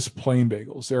Thomas plain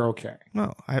bagels. They're okay.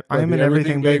 No, I'm an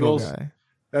Everything Bagel guy.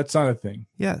 That's not a thing.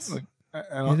 Yes. Like,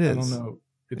 I don't know.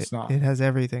 It's not. It has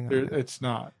everything on it. It's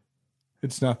not.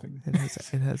 It's nothing.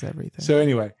 It has everything. So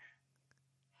anyway.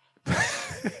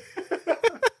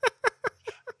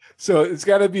 So it's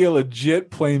got to be a legit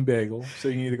plain bagel. So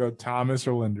you can either go Thomas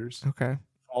or Linder's. Okay.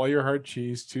 All your hard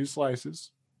cheese, 2 slices.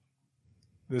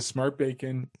 The Smart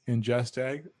Bacon and Just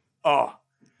Egg. Oh.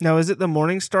 Now, is it the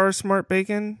Morningstar Smart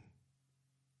Bacon?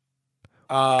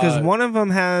 Because one of them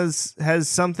has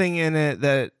something in it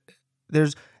that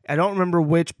there's. I don't remember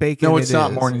which bacon. No, it's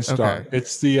not is. Morningstar. Okay.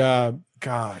 It's the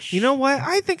gosh. You know what?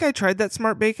 I think I tried that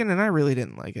Smart Bacon and I really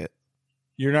didn't like it.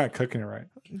 You're not cooking it right.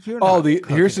 Here's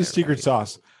Here's the secret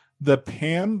sauce. The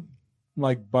Pam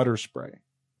butter spray.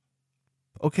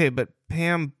 Okay, but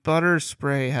Pam butter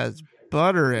spray has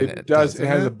butter in it. It does. It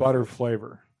has a butter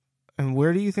flavor. And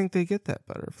where do you think they get that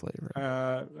butter flavor?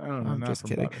 I don't know. I'm not just from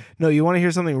kidding. butter. No, you want to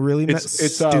hear something really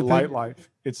It's stupid? Light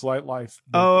Life. It's Light Life.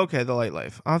 Oh, okay, the Light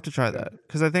Life. I'll have to try that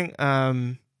because I think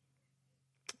I've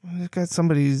got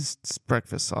somebody's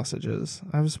breakfast sausages.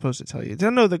 I was supposed to tell you.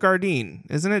 No, the Gardein,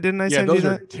 isn't it? Didn't I send you that? Yeah,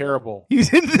 those are terrible. You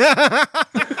didn't.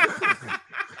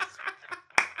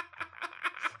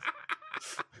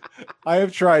 I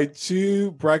have tried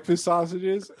 2 breakfast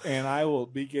sausages, and I will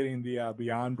be getting the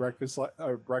Beyond breakfast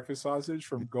sausage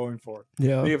from going for it.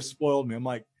 Yeah, they have spoiled me. I'm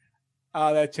like,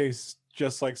 that tastes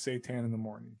just like seitan in the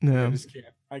morning. Yeah.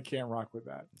 I can't rock with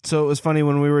that. So it was funny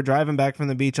when we were driving back from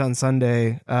the beach on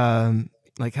Sunday.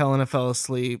 Like Helena fell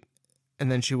asleep,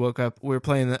 and then she woke up. We were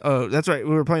playing that's right.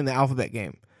 We were playing the alphabet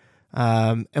game,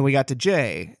 and we got to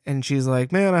J, and she's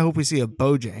like, "Man, I hope we see a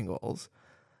Bojangles,"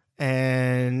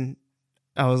 and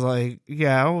I was like,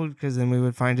 "Yeah," because then we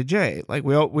would find a J. Like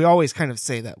we always kind of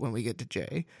say that when we get to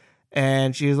J.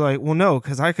 And she was like, well, no,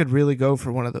 because I could really go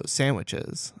for one of those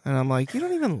sandwiches. And I'm like, you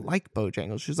don't even like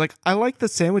Bojangles. She's like, I like the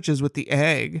sandwiches with the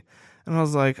egg. And I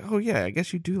was like, oh, yeah, I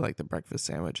guess you do like the breakfast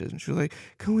sandwiches. And she was like,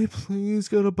 can we please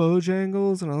go to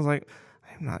Bojangles? And I was like,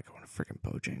 I'm not going to freaking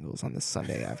Bojangles on this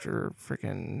Sunday after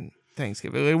freaking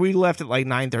Thanksgiving. We left at like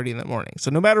 9:30 in the morning.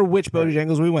 So no matter which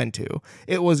Bojangles we went to,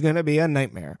 it was going to be a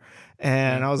nightmare.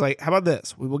 And I was like, how about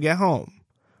this? We will get home.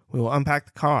 We will unpack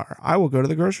the car. I will go to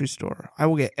the grocery store. I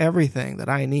will get everything that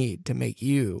I need to make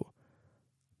you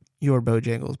your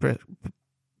Bojangles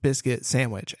biscuit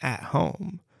sandwich at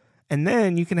home. And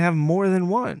then you can have more than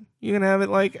one. You can have it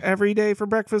like every day for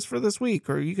breakfast for this week,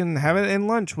 or you can have it in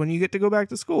lunch when you get to go back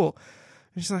to school.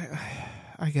 And she's like,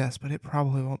 I guess, but it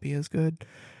probably won't be as good.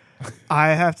 I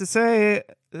have to say,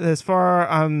 this far,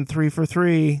 I'm 3 for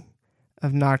 3.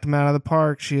 I've knocked them out of the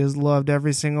park. She has loved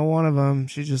every single one of them.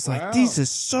 She's just like, these is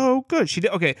so good. She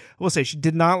did. Okay, I will say she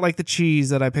did not like the cheese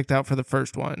that I picked out for the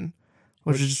first one,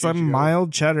 which is just like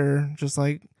mild cheddar. Just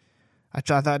like, I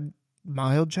thought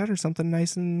mild cheddar, something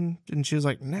nice. And she was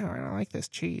like, no, I don't like this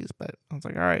cheese. But I was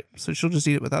like, all right. So she'll just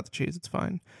eat it without the cheese. It's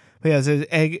fine. But yeah, so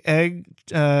egg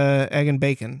and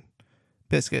bacon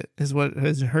biscuit is what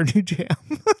is her new jam.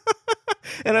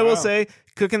 And I will say,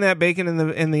 cooking that bacon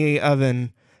in the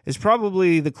oven is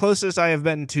probably the closest I have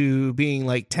been to being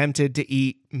like tempted to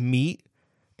eat meat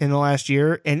in the last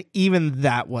year. And even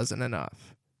that wasn't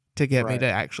enough to get me to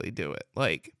actually do it.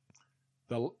 Like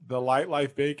the Light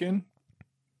Life bacon,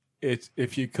 it's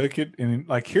if you cook it and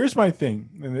like, here's my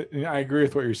thing. And I agree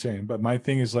with what you're saying, but my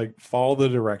thing is like, follow the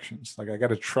directions. Like I got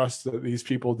to trust that these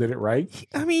people did it right.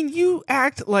 I mean, you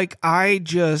act like I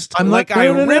just, I rip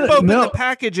open the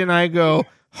package and I go,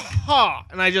 ha,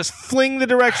 and I just fling the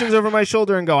directions over my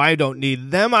shoulder and go, I don't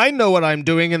need them. I know what I'm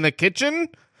doing in the kitchen.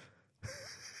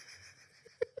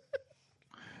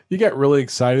 You get really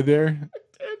excited there,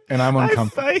 and I'm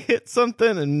uncomfortable. I hit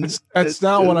something, and that's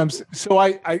not what I'm saying. So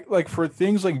I like for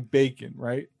things like bacon,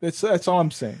 right? That's all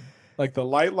I'm saying. Like the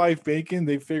Light Life bacon,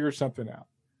 they figure something out.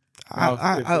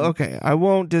 Okay, I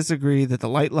won't disagree that the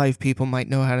Light Life people might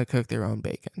know how to cook their own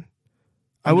bacon.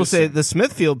 I will say the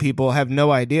Smithfield people have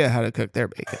no idea how to cook their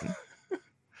bacon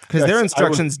because their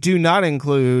instructions do not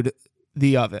include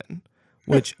the oven,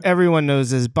 which everyone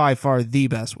knows is by far the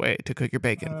best way to cook your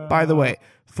bacon. By the way,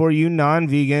 for you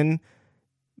non-vegan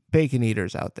bacon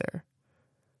eaters out there,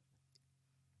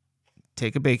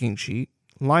 take a baking sheet,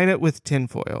 line it with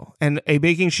tinfoil, and a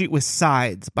baking sheet with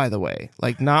sides, by the way,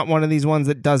 like not one of these ones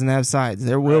that doesn't have sides.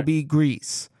 There will be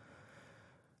grease.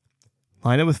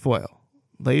 Line it with foil.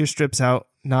 Lay your strips out,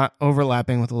 not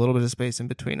overlapping with a little bit of space in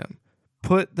between them.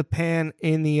 Put the pan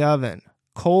in the oven.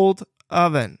 Cold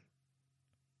oven.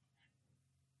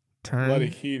 Let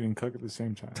it heat and cook at the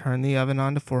same time. Turn the oven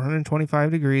on to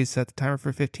 425 degrees. Set the timer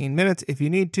for 15 minutes. If you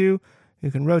need to,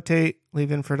 you can rotate,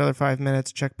 leave in for another 5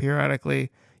 minutes, check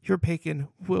periodically. Your bacon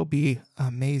will be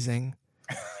amazing.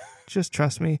 Just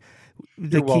trust me.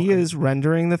 The key is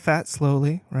rendering the fat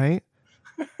slowly, right?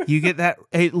 You get that.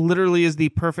 It literally is the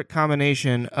perfect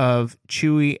combination of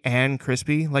chewy and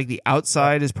crispy. Like the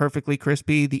outside is perfectly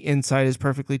crispy. The inside is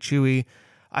perfectly chewy.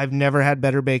 I've never had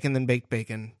better bacon than baked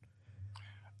bacon.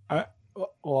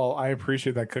 Well, I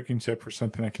appreciate that cooking tip for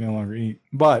something I can no longer eat.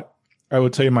 But I will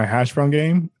tell you my hash brown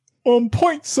game, on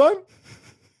point, son.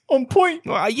 On point.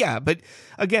 Well, yeah, but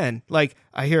again, like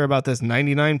I hear about this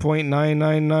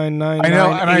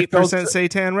 99.99999%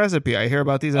 seitan recipe. I hear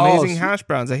about these amazing hash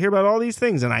browns. I hear about all these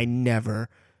things, and I never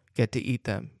get to eat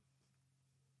them.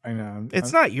 I know.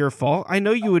 It's not your fault. I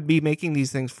know you would be making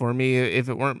these things for me if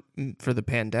it weren't for the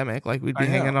pandemic. Like we'd be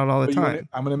hanging out all the time.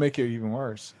 I'm going to make it even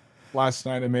worse. Last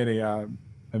night I made a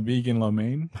vegan lo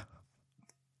mein.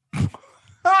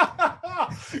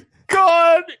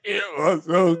 God, it was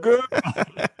so good.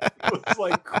 It was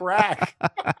like crack.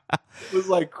 It was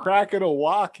like crack in a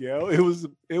wok, yo. It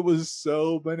was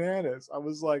so bananas. I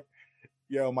was like,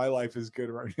 yo, my life is good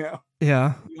right now.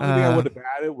 Yeah. The only thing I would have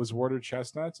added was water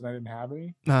chestnuts, and I didn't have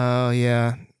any. Oh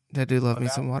yeah, I do love me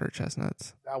some water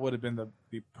chestnuts. That would have been the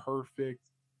perfect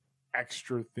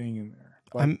extra thing in there.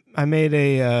 But I made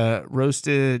a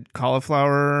roasted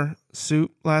cauliflower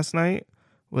soup last night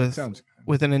with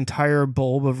an entire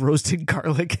bulb of roasted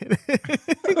garlic in it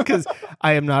because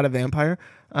I am not a vampire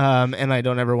and I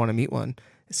don't ever want to meet one.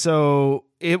 So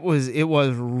it was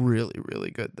really,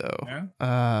 really good though.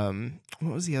 Yeah.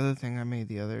 What was the other thing I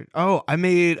made I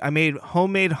made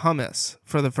homemade hummus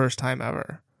for the first time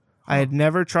ever. I had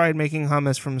never tried making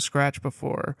hummus from scratch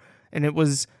before, and it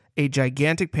was a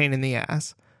gigantic pain in the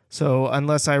ass. So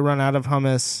unless I run out of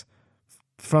hummus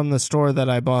from the store that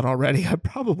I bought already, I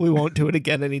probably won't do it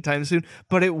again anytime soon.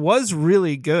 But it was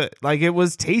really good. Like, it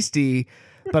was tasty,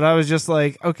 but I was just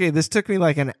like, okay, this took me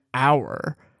like an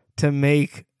hour to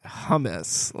make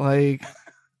hummus. Like,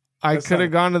 I could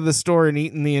have gone to the store and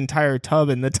eaten the entire tub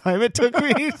in the time it took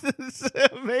me to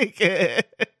make it.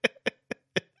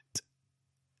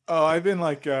 Oh, I've been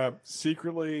like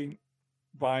secretly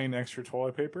buying extra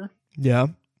toilet paper. Yeah.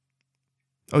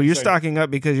 Oh, you're So- stocking up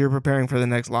because you're preparing for the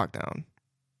next lockdown.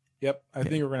 Yep, I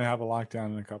think we're gonna have a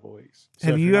lockdown in a couple weeks. So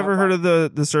Have if you you're ever not heard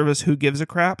of the service Who Gives a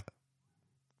Crap?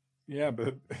 Yeah,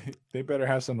 but they better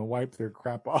have something to wipe their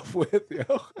crap off with. You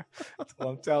know? That's what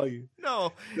I'm telling you.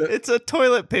 No, it's a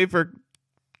toilet paper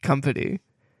company.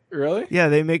 Really? Yeah,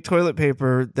 they make toilet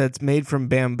paper that's made from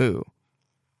bamboo.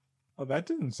 Oh, that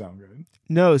didn't sound good.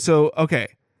 No, so, okay.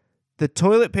 The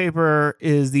toilet paper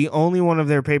is the only one of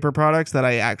their paper products that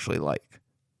I actually like.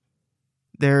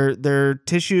 Their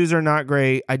tissues are not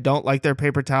great. I don't like their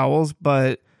paper towels,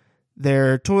 but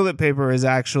their toilet paper is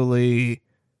actually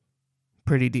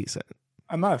pretty decent.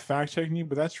 I'm not fact checking you,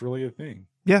 but that's really a thing.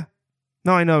 Yeah.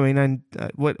 No, I know. I mean,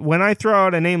 when I throw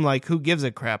out a name like Who Gives a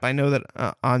Crap, I know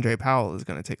that Andre Powell is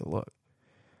going to take a look.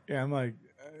 Yeah, I'm like,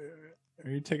 are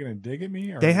you taking a dig at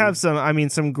me? Or They have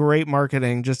some great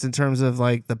marketing just in terms of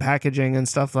like the packaging and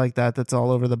stuff like that. That's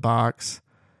all over the box.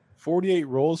 48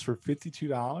 rolls for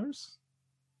 $52.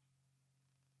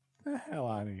 The hell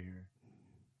out of here!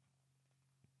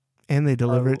 And they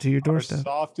deliver it to your Our doorstep.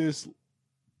 softest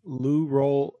loo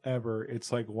roll ever.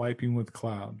 It's like wiping with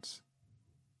clouds.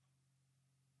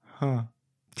 Huh?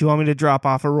 Do you want me to drop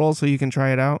off a roll so you can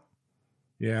try it out?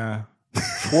 Yeah.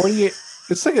 48.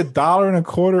 It's like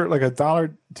 $1.25, like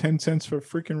 $1.10 for a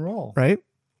freaking roll. Right?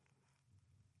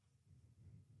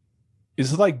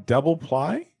 Is it like double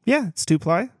ply? Yeah, it's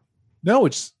 2-ply No,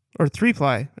 it's or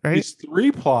 3-ply, right? it's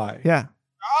 3-ply. Yeah.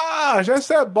 Gosh, that's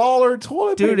that baller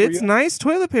toilet paper. Dude, it's nice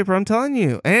toilet paper, I'm telling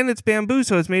you. And it's bamboo,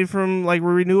 so it's made from like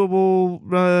renewable,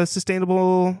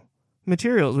 sustainable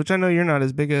materials, which I know you're not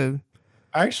as big a...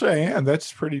 Actually, I am.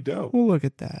 That's pretty dope. Well, look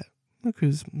at that. Look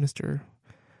who's Mr.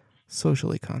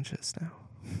 Socially conscious now.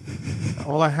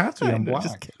 Well, I have to be. I'm No, black.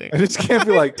 just kidding. I just can't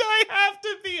be like. I have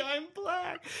to be. I'm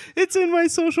black. It's in my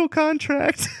social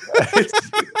contract. I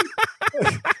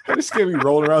just can't be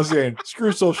rolling around saying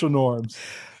screw social norms.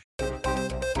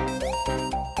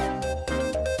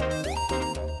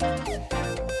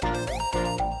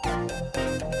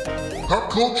 Pop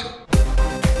culture.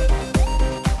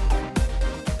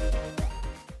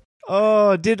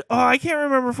 I can't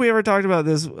remember if we ever talked about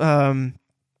this.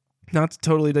 Not to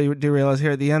totally derail us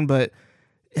here at the end, but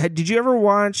did you ever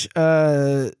watch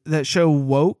that show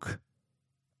Woke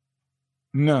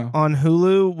No. on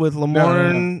Hulu with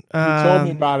Lamorne? You told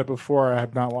me about it before. I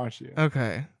have not watched it.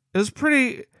 Okay. It was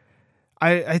pretty...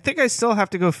 I think I still have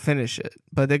to go finish it,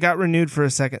 but they got renewed for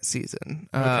a second season.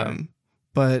 Okay.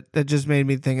 But that just made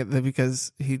me think that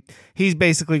because he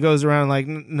basically goes around like,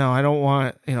 no, I don't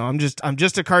want, I'm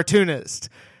just a cartoonist.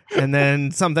 And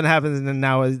then something happens and then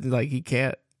now like he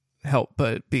can't help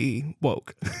but be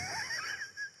woke.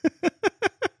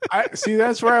 I see.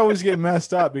 That's where I always get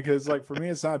messed up because, like, for me,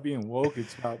 it's not being woke.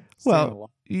 It's about staying alive.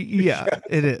 Yeah,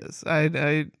 it is. I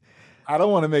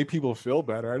don't want to make people feel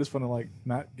better. I just want to like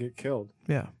not get killed.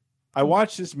 yeah. I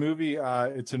watched this movie.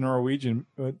 It's a Norwegian.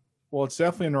 Well, it's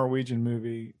definitely a Norwegian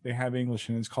movie. They have English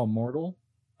and it's called Mortal.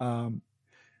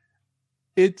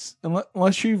 It's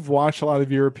unless you've watched a lot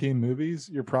of European movies,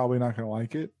 you're probably not going to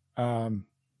like it.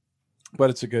 But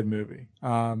it's a good movie.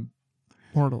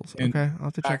 Mortals. And Okay, I'll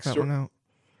have to check that one out.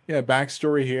 Yeah,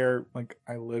 backstory here. Like,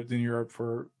 I lived in Europe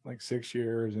for like 6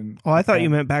 years, and Oh, I thought you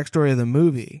meant backstory of the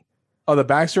movie. Oh, the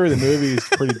backstory of the movie is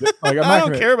pretty good. Like, I'm I not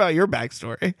don't care about your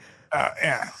backstory.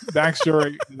 Yeah,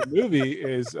 backstory of the movie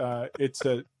is it's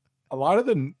a lot of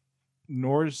the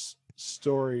Norse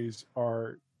stories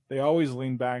they always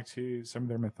lean back to some of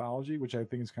their mythology, which I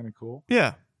think is kind of cool.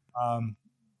 Yeah.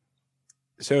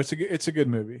 So it's a good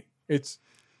movie. It's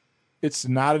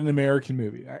not an American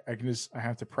movie. I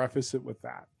have to preface it with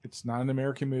that. It's not an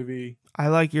American movie. I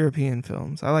like European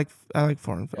films. I like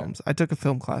foreign films. I took a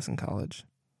film class in college.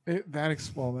 That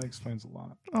explains a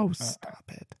lot. Oh, stop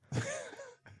it.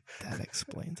 That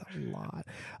explains a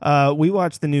lot. We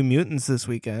watched the New Mutants this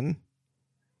weekend.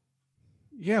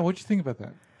 Yeah, what'd you think about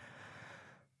that?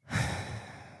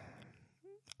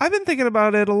 I've been thinking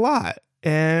about it a lot,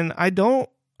 and I don't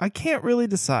I can't really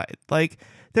decide. Like,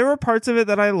 there were parts of it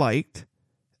that I liked,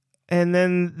 and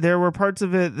then there were parts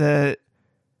of it that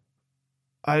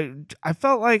I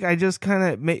felt like I just kind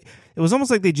of it was almost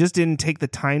like they just didn't take the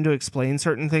time to explain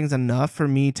certain things enough for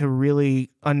me to really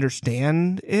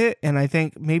understand it. And I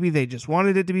think maybe they just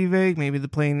wanted it to be vague. Maybe the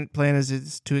plan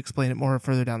is to explain it more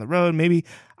further down the road. Maybe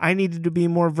I needed to be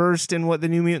more versed in what the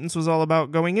New Mutants was all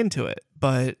about going into it.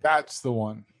 But That's the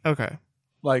one. okay.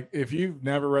 Like, if you've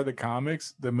never read the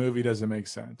comics, the movie doesn't make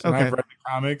sense. And Okay. I've read the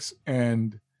comics,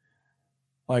 and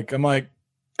like, I'm like,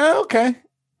 oh, okay.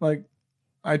 Like,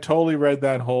 I totally read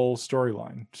that whole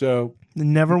storyline. So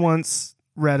Never once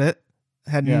read it.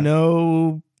 Had Yeah.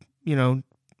 no,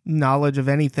 knowledge of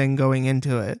anything going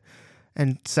into it,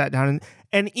 and sat down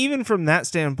and even from that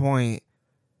standpoint,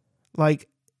 like,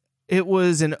 it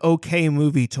was an okay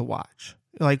movie to watch.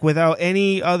 Like, without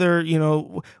any other,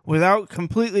 without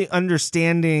completely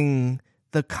understanding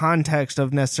the context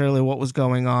of necessarily what was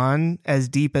going on as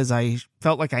deep as I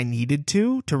felt like I needed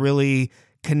to really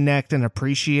connect and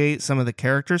appreciate some of the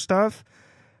character stuff,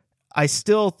 I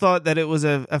still thought that it was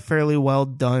a fairly well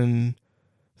done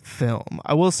film.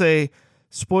 I will say,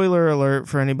 spoiler alert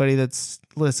for anybody that's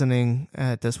listening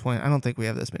at this point. I don't think we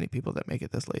have this many people that make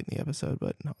it this late in the episode,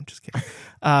 but no, I'm just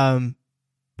kidding.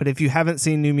 But if you haven't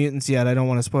seen New Mutants yet, I don't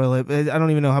want to spoil it. I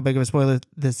don't even know how big of a spoiler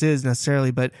this is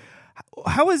necessarily, but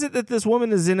how is it that this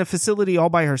woman is in a facility all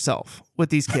by herself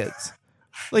with these kids?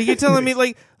 Like, you're telling me,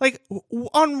 like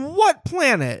on what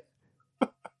planet?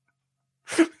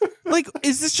 Like,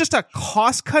 is this just a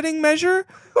cost-cutting measure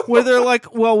where they're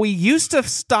like, well, we used to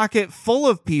stock it full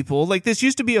of people. Like, this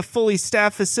used to be a fully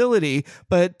staffed facility,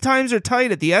 but times are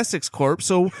tight at the Essex Corp,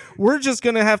 so we're just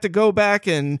going to have to go back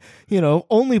and,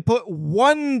 only put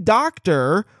one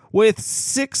doctor with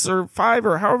 6 or 5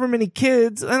 or however many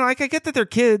kids. And, like, I get that they're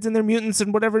kids and they're mutants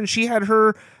and whatever, and she had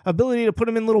her ability to put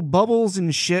them in little bubbles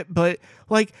and shit, but,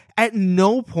 like, at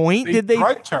no point did they...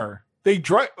 drugged her. They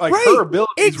drug, like, Right, her abilities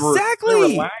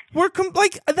exactly. were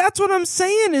Like, that's what I'm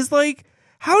saying is, like,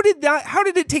 how did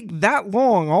it take that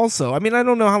long also? I mean, I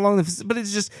don't know how long, but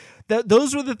it's just that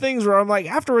those were the things where I'm like,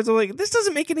 afterwards, I'm like, this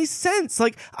doesn't make any sense.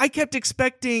 Like, I kept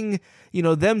expecting,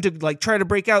 them to, like, try to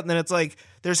break out, and then it's like,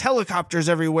 there's helicopters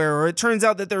everywhere, or it turns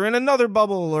out that they're in another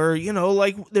bubble, or,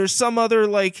 like, there's some other,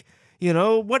 like,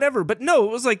 whatever. But no, it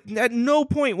was like, at no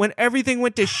point when everything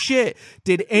went to shit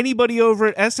did anybody over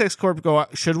at Essex Corp go,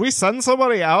 should we send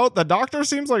somebody out? The doctor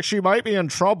seems like she might be in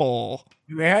trouble.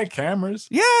 They had cameras.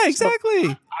 Yeah, exactly.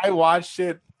 So I watched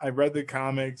it. I read the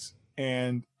comics,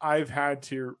 and I've had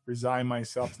to resign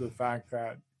myself to the fact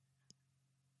that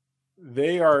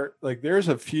they are, like, there's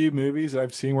a few movies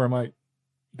I've seen where I'm like,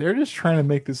 they're just trying to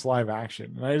make this live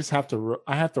action, and I just have to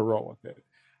roll with it.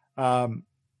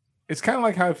 It's kind of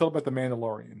like how I feel about The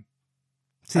Mandalorian.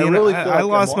 See, I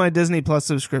lost my Disney Plus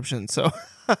subscription, so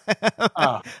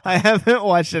I haven't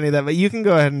watched any of that. But you can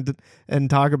go ahead and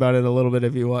talk about it a little bit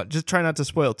if you want. Just try not to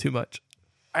spoil too much.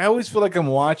 I always feel like I'm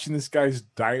watching this guy's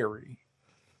diary.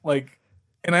 Like,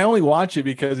 and I only watch it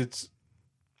because it's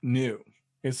new.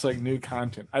 It's like new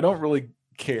content. I don't really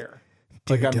care.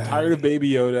 Like, I'm tired of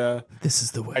Baby Yoda. This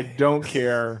is the way. I don't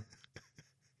care.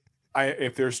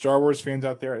 If there's Star Wars fans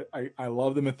out there, I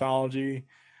love the mythology,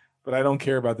 but I don't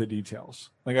care about the details.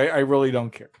 Like, I really don't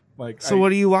care. Like, so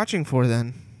what are you watching for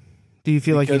then? Do you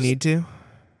feel like you need to?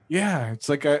 Yeah, it's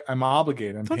like I'm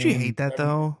obligated. Don't you hate that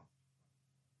though?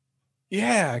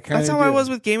 Yeah, that's how I was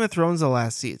with Game of Thrones the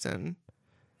last season.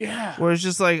 Yeah, where it's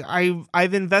just like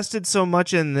I've invested so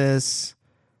much in this.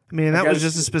 I mean, that was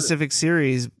just a specific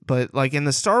series, but like in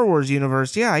the Star Wars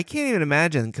universe, yeah, I can't even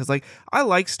imagine, because like I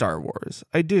like Star Wars,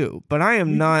 I do, but I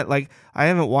am not like, I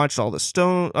haven't watched all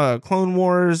the Clone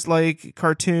Wars like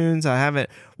cartoons. I haven't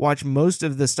watched most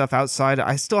of the stuff outside.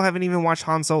 I still haven't even watched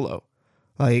Han Solo.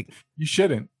 Like, you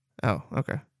shouldn't. Oh,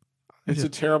 okay. It's a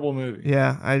terrible movie.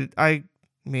 Yeah, I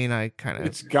mean, I kind of.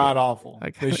 It's god awful.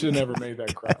 They should have never made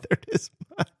that crap.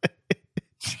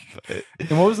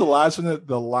 And what was the last one?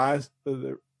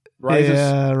 Rise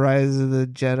of the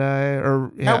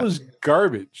Jedi, that was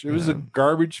garbage. It was a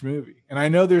garbage movie. And I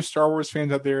know there's Star Wars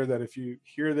fans out there that if you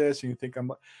hear this and you think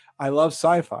I love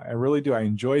sci-fi, I really do. I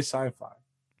enjoy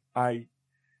sci-fi.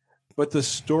 But the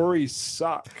stories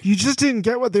suck. You just didn't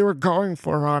get what they were going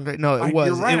for on it. No, it was.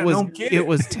 You're right, it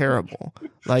was terrible.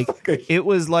 Like, it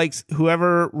was like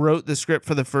whoever wrote the script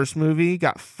for the first movie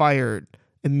got fired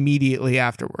immediately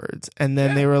afterwards, and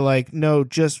then they were like, no,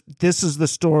 just this is the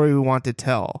story we want to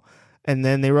tell. And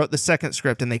then they wrote the second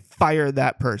script and they fired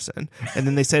that person, and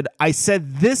then they said, I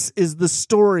said this is the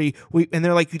story, and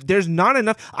they're like, there's not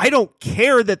enough. I don't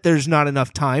care that there's not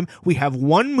enough time. We have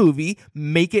one movie,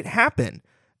 make it happen.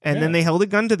 And then Yeah. they held a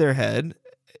gun to their head.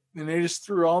 And they just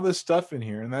threw all this stuff in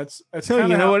here, and that's So kinda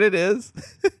you know how- what it is?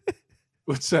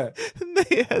 What's that?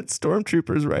 They had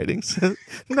stormtroopers writing, so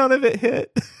none of it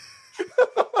hit.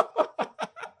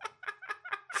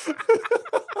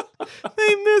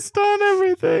 They missed on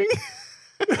everything.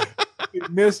 It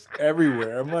missed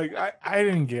everywhere. I'm like, I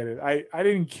didn't get it. I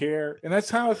didn't care. And that's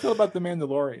how I feel about The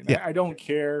Mandalorian. Yeah. I don't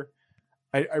care.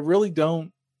 I really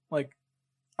don't. Like,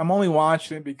 I'm only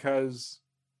watching it because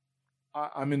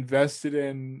I'm invested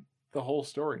in the whole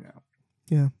story now.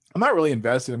 Yeah. I'm not really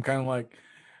invested. I'm kind of like,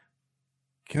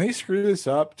 can they screw this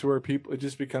up to where it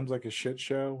just becomes like a shit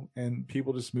show and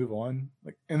people just move on?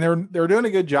 Like, and they're doing a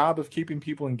good job of keeping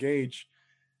people engaged.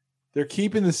 They're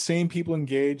keeping the same people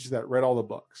engaged that read all the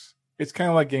books. It's kind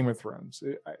of like Game of Thrones.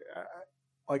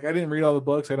 I didn't read all the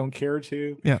books. I don't care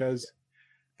to, because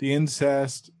the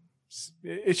incest.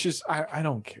 It's just I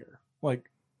don't care. Like,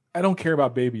 I don't care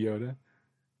about Baby Yoda.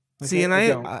 Like, See, and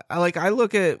don't. I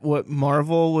look at what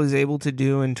Marvel was able to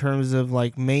do in terms of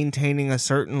like maintaining a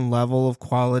certain level of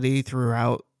quality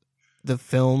throughout the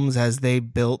films as they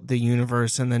built the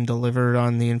universe and then delivered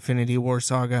on the Infinity War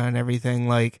saga and everything.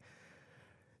 Like,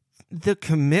 the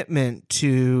commitment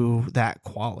to that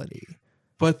quality.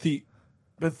 But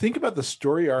think about the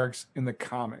story arcs in the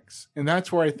comics, and that's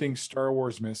where I think Star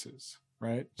Wars misses.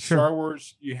 Right? Sure. Star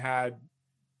Wars, you had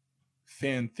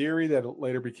fan theory that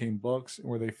later became books,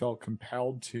 where they felt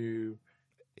compelled to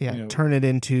turn it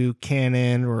into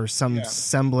canon or some Yeah.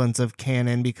 semblance of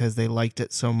canon because they liked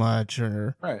it so much.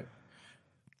 Or right.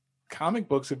 Comic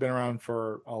books have been around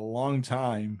for a long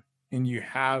time, and you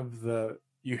have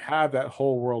that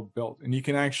whole world built, and you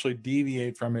can actually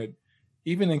deviate from it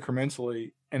even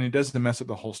incrementally, and it doesn't mess up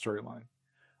the whole storyline.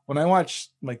 When I watch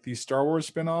like these Star Wars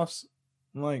spinoffs,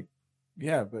 I'm like,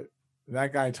 yeah, but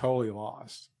that guy totally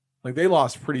lost. Like, they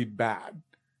lost pretty bad.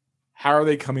 How are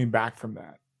they coming back from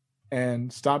that?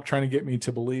 And stop trying to get me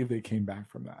to believe they came back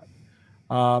from that.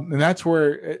 And that's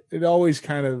where it always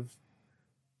kind of,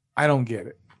 I don't get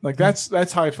it. Like, that's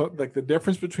how I felt. Like, the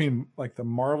difference between like the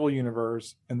Marvel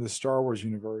universe and the Star Wars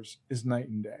universe is night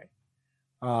and day.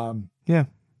 yeah,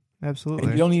 absolutely.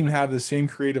 And you don't even have the same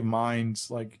creative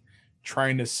minds like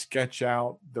trying to sketch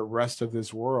out the rest of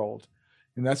this world.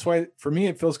 And that's why, for me,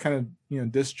 it feels kind of,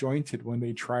 disjointed when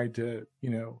they try to,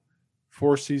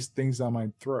 force these things down my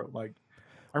throat. Like,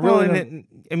 I really,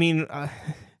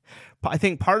 I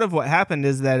think part of what happened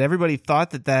is that everybody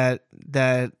thought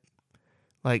that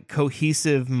like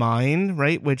cohesive mind,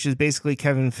 right, which is basically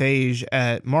Kevin Feige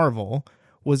at Marvel,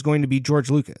 was going to be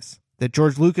George Lucas. That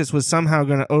George Lucas was somehow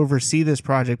going to oversee this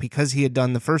project because he had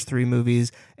done the first 3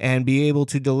 movies and be able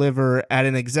to deliver at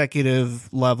an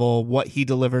executive level what he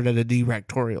delivered at a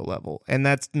directorial level. And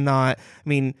that's not,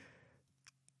 well,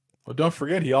 don't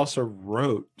forget, he also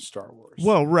wrote Star Wars.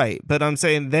 Well, right. But I'm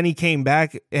saying then he came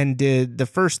back and did the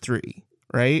first 3,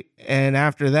 right? And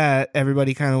after that,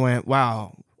 everybody kind of went,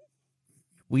 wow,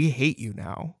 we hate you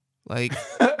now. Like,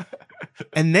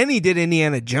 and then he did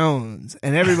Indiana Jones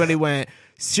and everybody went,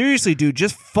 seriously, dude,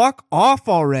 just fuck off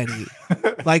already.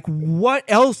 Like, what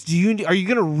else are you going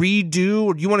to redo?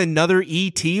 Or do you want another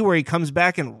E.T. where he comes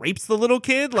back and rapes the little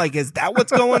kid? Like, is that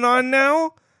what's going on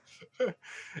now?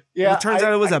 Yeah. Well, it turns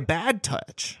out it was a bad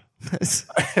touch.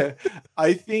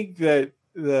 I think that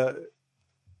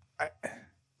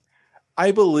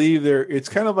I believe it's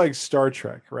kind of like Star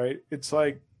Trek, right? It's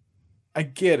like, I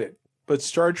get it, but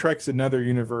Star Trek's another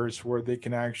universe where they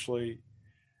can actually,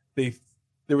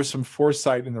 there was some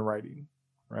foresight in the writing,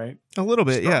 right? A little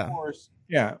bit, Star yeah. Wars,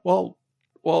 yeah. Well,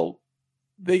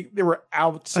 they were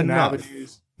outs and Enough.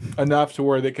 avenues enough to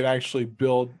where they could actually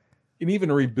build and even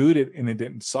reboot it, and it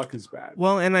didn't suck as bad.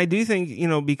 Well, and I do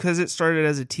think, because it started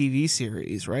as a TV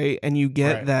series, right? And you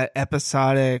get Right. that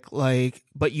episodic, like,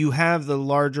 but you have the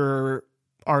larger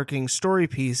arcing story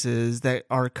pieces that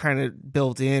are kind of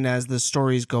built in as the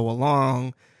stories go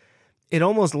along. It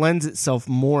almost lends itself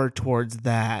more towards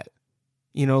that.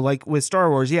 Like with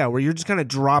Star Wars, yeah, where you're just kind of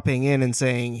dropping in and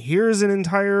saying, here's an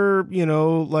entire,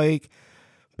 like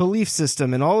belief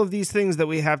system and all of these things that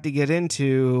we have to get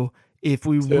into if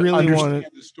we To really want understand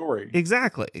the story.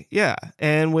 Exactly. Yeah.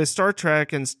 And with Star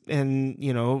Trek and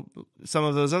some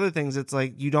of those other things, it's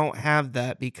like you don't have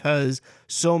that because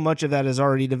so much of that is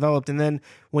already developed. And then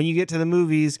when you get to the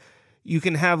movies, you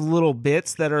can have little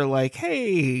bits that are like,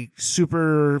 hey,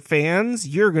 super fans,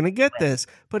 you're going to get this.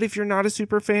 But if you're not a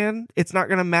super fan, it's not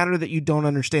going to matter that you don't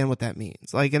understand what that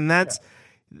means. Like, and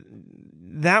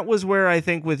that was where I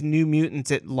think with New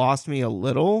Mutants, it lost me a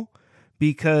little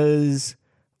because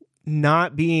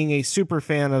not being a super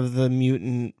fan of the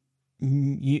mutant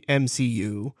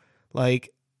MCU,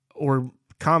 like, or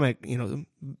comic,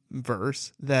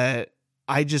 verse that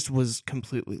I just was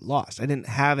completely lost. I didn't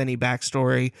have any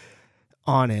backstory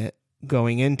on it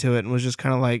going into it, and was just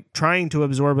kind of like trying to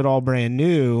absorb it all brand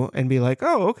new and be like,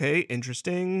 oh, okay,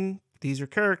 interesting. These are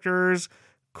characters.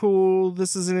 Cool.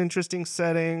 This is an interesting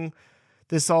setting.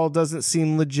 This all doesn't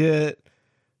seem legit.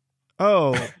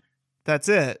 Oh, that's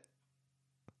it.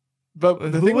 But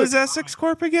who was Essex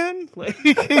Corp again? Like,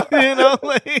 the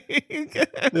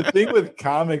thing with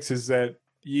comics is that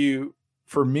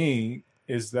for me,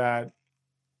 is that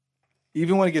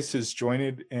even when it gets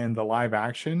disjointed in the live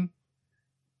action,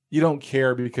 you don't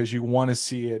care because you want to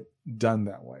see it done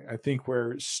that way. I think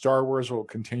where Star Wars will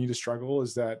continue to struggle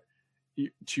is that,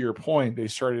 to your point, they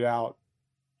started out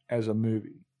as a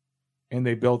movie and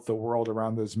they built the world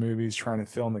around those movies trying to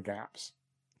fill in the gaps.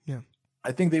 Yeah.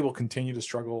 I think they will continue to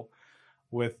struggle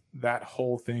with that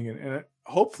whole thing. And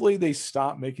hopefully they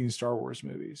stop making Star Wars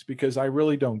movies, because I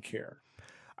really don't care.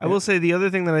 I will say the other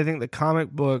thing that I think the comic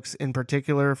books in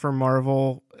particular for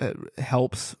Marvel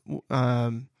helps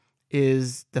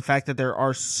is the fact that there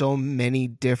are so many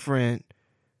different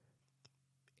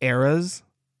eras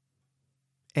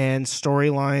and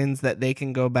storylines that they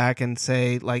can go back and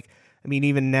say, like, I mean,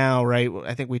 even now, right?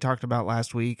 I think we talked about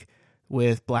last week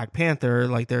with Black Panther,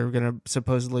 like they're going to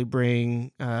supposedly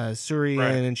bring Shuri in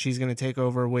and she's going to take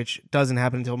over, which doesn't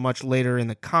happen until much later in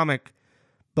the comic,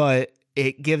 but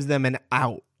it gives them an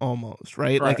out almost,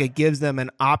 right? Like it gives them an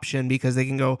option because they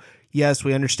can go, yes,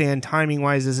 we understand timing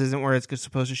wise, this isn't where it's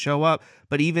supposed to show up.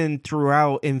 But even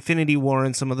throughout Infinity War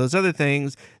and some of those other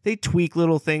things, they tweak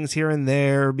little things here and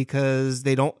there because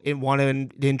they don't want to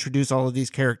introduce all of these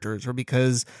characters, or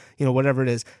because, whatever it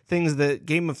is, things that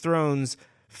Game of Thrones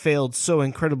failed so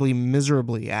incredibly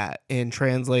miserably at in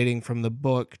translating from the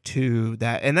book to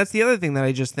that. And that's the other thing that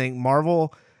I just think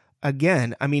Marvel,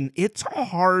 again, I mean, it's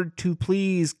hard to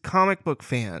please comic book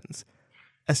fans,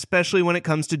 especially when it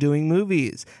comes to doing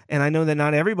movies. And I know that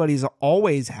not everybody's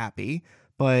always happy,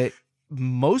 but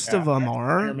most of them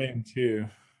are. Iron Man 2.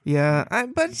 Yeah.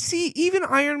 But see, even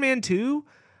Iron Man 2,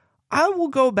 I will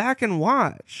go back and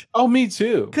watch. Oh, me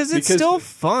too. Because it's still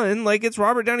fun. Like, it's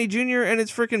Robert Downey Jr. and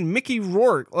it's freaking Mickey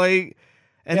Rourke. Like,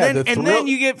 and then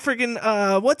you get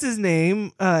freaking what's his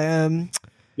name? Don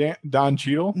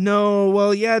Cheadle? No,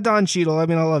 well, yeah, Don Cheadle. I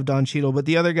mean, I love Don Cheadle, but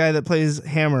the other guy that plays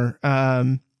Hammer.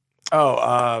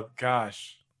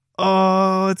 Gosh.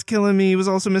 Oh, it's killing me. He was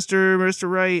also Mr.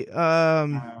 Right.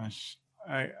 Gosh.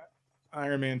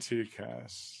 Iron Man 2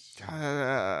 cast.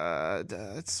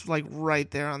 It's like right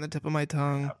there on the tip of my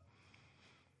tongue.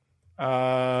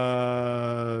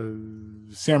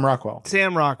 Sam Rockwell.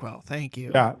 Sam Rockwell. Thank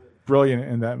you. Yeah. Brilliant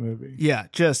in that movie. Yeah.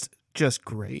 Just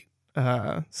great.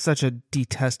 Such a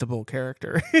detestable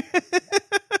character.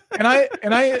 and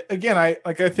I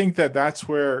think that's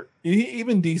where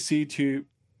even DC too,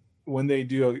 when they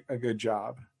do a good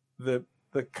job, the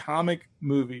comic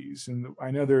movies, and I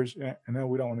know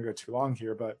we don't want to go too long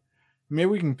here, but maybe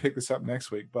we can pick this up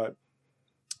next week. But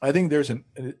I think there's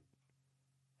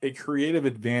a creative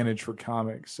advantage for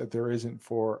comics that there isn't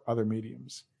for other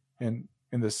mediums in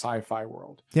the sci-fi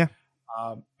world. Yeah.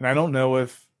 And I don't know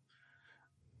if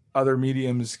other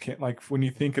mediums can, like, when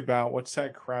you think about what's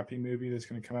that crappy movie that's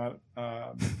going to come out.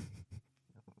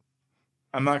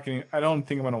 I don't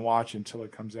think I'm going to watch it until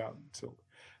it comes out. Until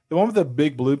the one with the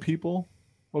big blue people.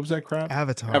 What was that crap?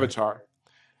 Avatar.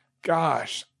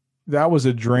 Gosh, that was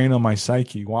a drain on my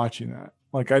psyche watching that.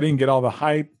 Like, I didn't get all the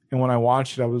hype, and when I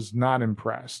watched it, I was not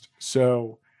impressed.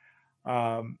 So,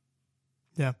 yeah,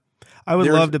 I would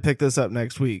love to pick this up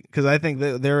next week, because I think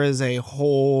that there is a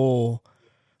whole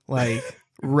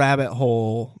rabbit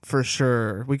hole for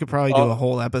sure. We could probably do a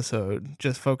whole episode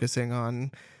just focusing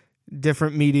on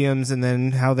different mediums and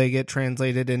then how they get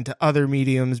translated into other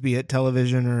mediums, be it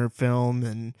television or film,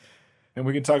 and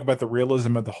we can talk about the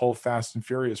realism of the whole Fast and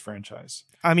Furious franchise.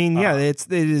 I mean, yeah, it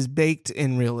is baked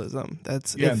in realism.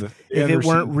 That's if it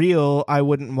weren't real, I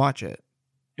wouldn't watch it.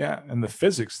 Yeah, and the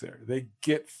physics there. They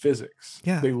get physics.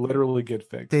 Yeah. They literally get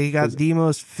physics. They got the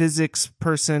most physics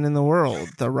person in the world,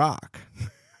 The Rock.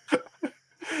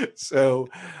 So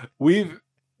we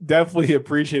definitely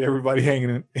appreciate everybody hanging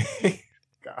in.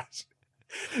 Gosh.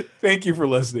 Thank you for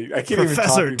listening. I can't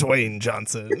Professor even talk Dwayne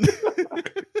Johnson.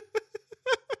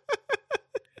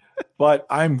 But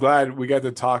I'm glad we got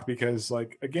to talk because,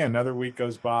 like, again, another week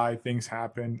goes by, things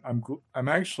happen. I'm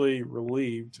actually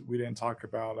relieved we didn't talk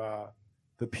about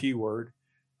the P word.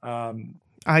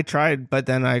 I tried, but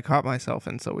then I caught myself,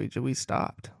 and so we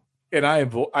stopped. And I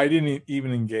didn't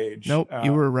even engage. Nope,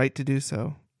 you were right to do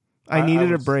so. I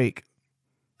needed a break.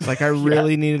 Like, I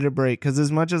really needed a break, because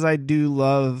as much as I do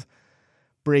love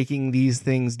breaking those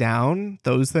things down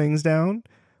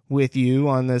with you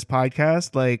on this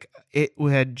podcast, like it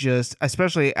had just,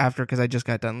 especially after, because I just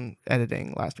got done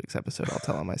editing last week's episode, I'll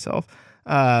tell on myself.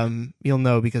 You'll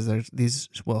know because these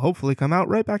will hopefully come out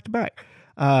right back to back.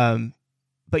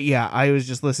 But yeah, I was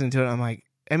just listening to it. And I'm like,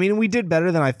 I mean, we did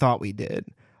better than I thought we did.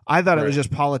 I thought it was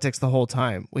just politics the whole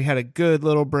time. We had a good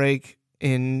little break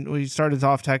we started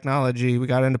off technology. We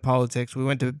got into politics. We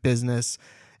went to business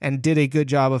and did a good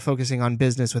job of focusing on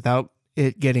business without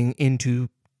it getting too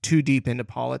deep into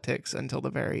politics until the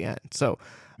very end. So,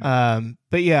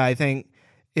 but yeah, I think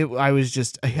I was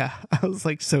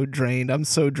like so drained. I'm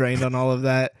so drained on all of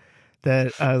that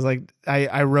I was like,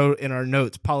 I wrote in our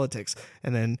notes politics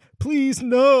and then please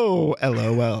no,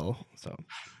 LOL. So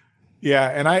yeah.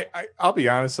 And I'll be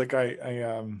honest, like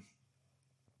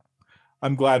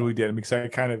I'm glad we did, because I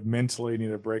kind of mentally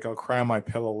need a break. I'll cry on my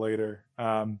pillow later.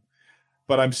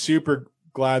 But I'm super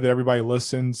glad that everybody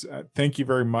listens. Thank you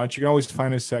very much. You can always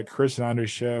find us at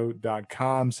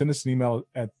chrisandandreshow.com. Send us an email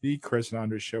at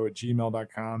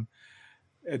thechrisandandreshow@gmail.com.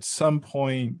 At some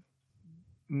point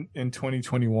in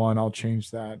 2021, I'll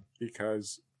change that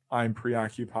because I'm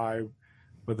preoccupied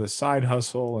with a side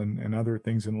hustle and other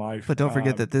things in life. But don't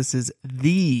forget that this is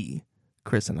the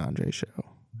Chris and Andre Show.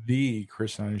 The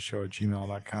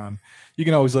chrisandandreshow@gmail.com. You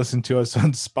can always listen to us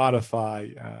on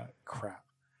Spotify.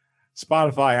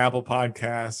 Spotify, Apple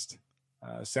Podcast,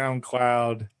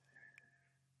 SoundCloud,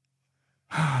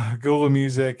 Google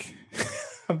Music.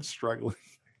 I'm struggling.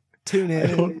 Tune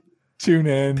in.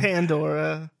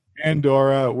 Pandora.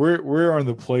 We're on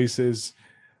the places.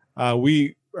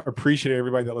 We appreciate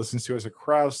everybody that listens to us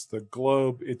across the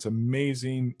globe. It's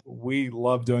amazing. We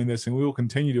love doing this, and we will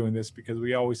continue doing this because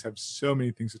we always have so many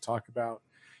things to talk about.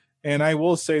 And I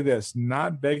will say this,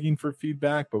 not begging for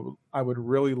feedback, but I would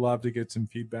really love to get some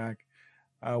feedback.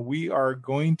 We are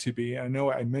going to be, I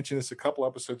know I mentioned this a couple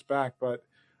episodes back, but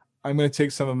I'm going to take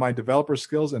some of my developer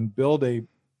skills and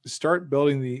start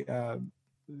building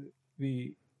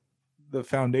the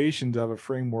foundations of a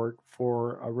framework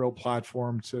for a real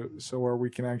platform so where we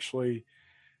can actually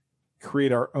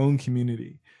create our own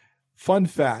community. Fun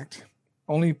fact,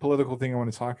 only political thing I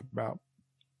want to talk about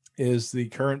is the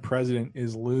current president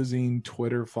is losing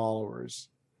Twitter followers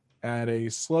at a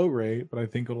slow rate, but I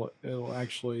think it'll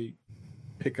actually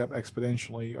pick up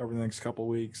exponentially over the next couple of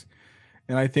weeks.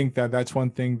 And I think that's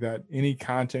one thing that any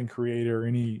content creator,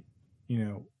 any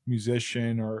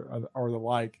musician or the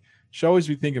like should always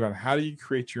be thinking about. How do you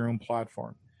create your own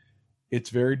platform? It's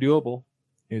very doable.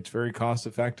 It's very cost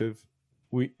effective.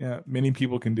 Many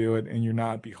people can do it, and you're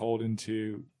not beholden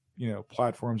to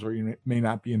platforms where you may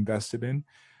not be invested in.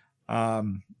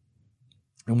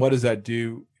 And what does that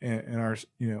do in our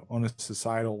on a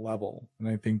societal level? And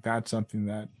I think that's something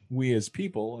that we as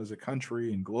people, as a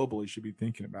country and globally, should be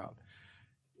thinking about.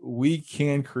 We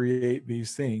can create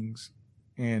these things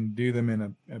and do them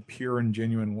in a pure and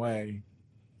genuine way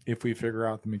if we figure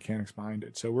out the mechanics behind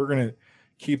it. So we're going to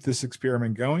keep this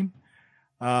experiment going.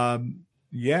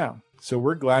 So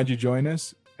we're glad you joined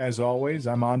us. As always,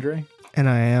 I'm Andre. And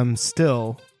I am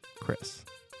still Chris.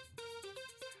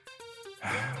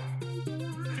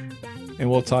 And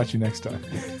we'll talk to you next time.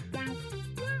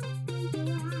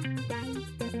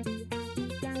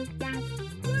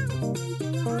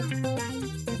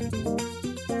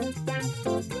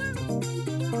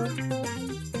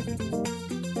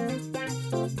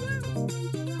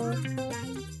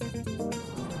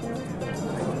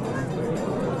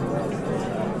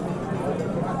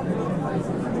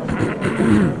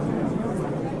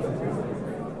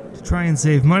 To try and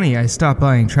save money, I stopped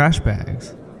buying trash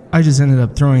bags. I just ended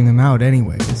up throwing them out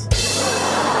anyways.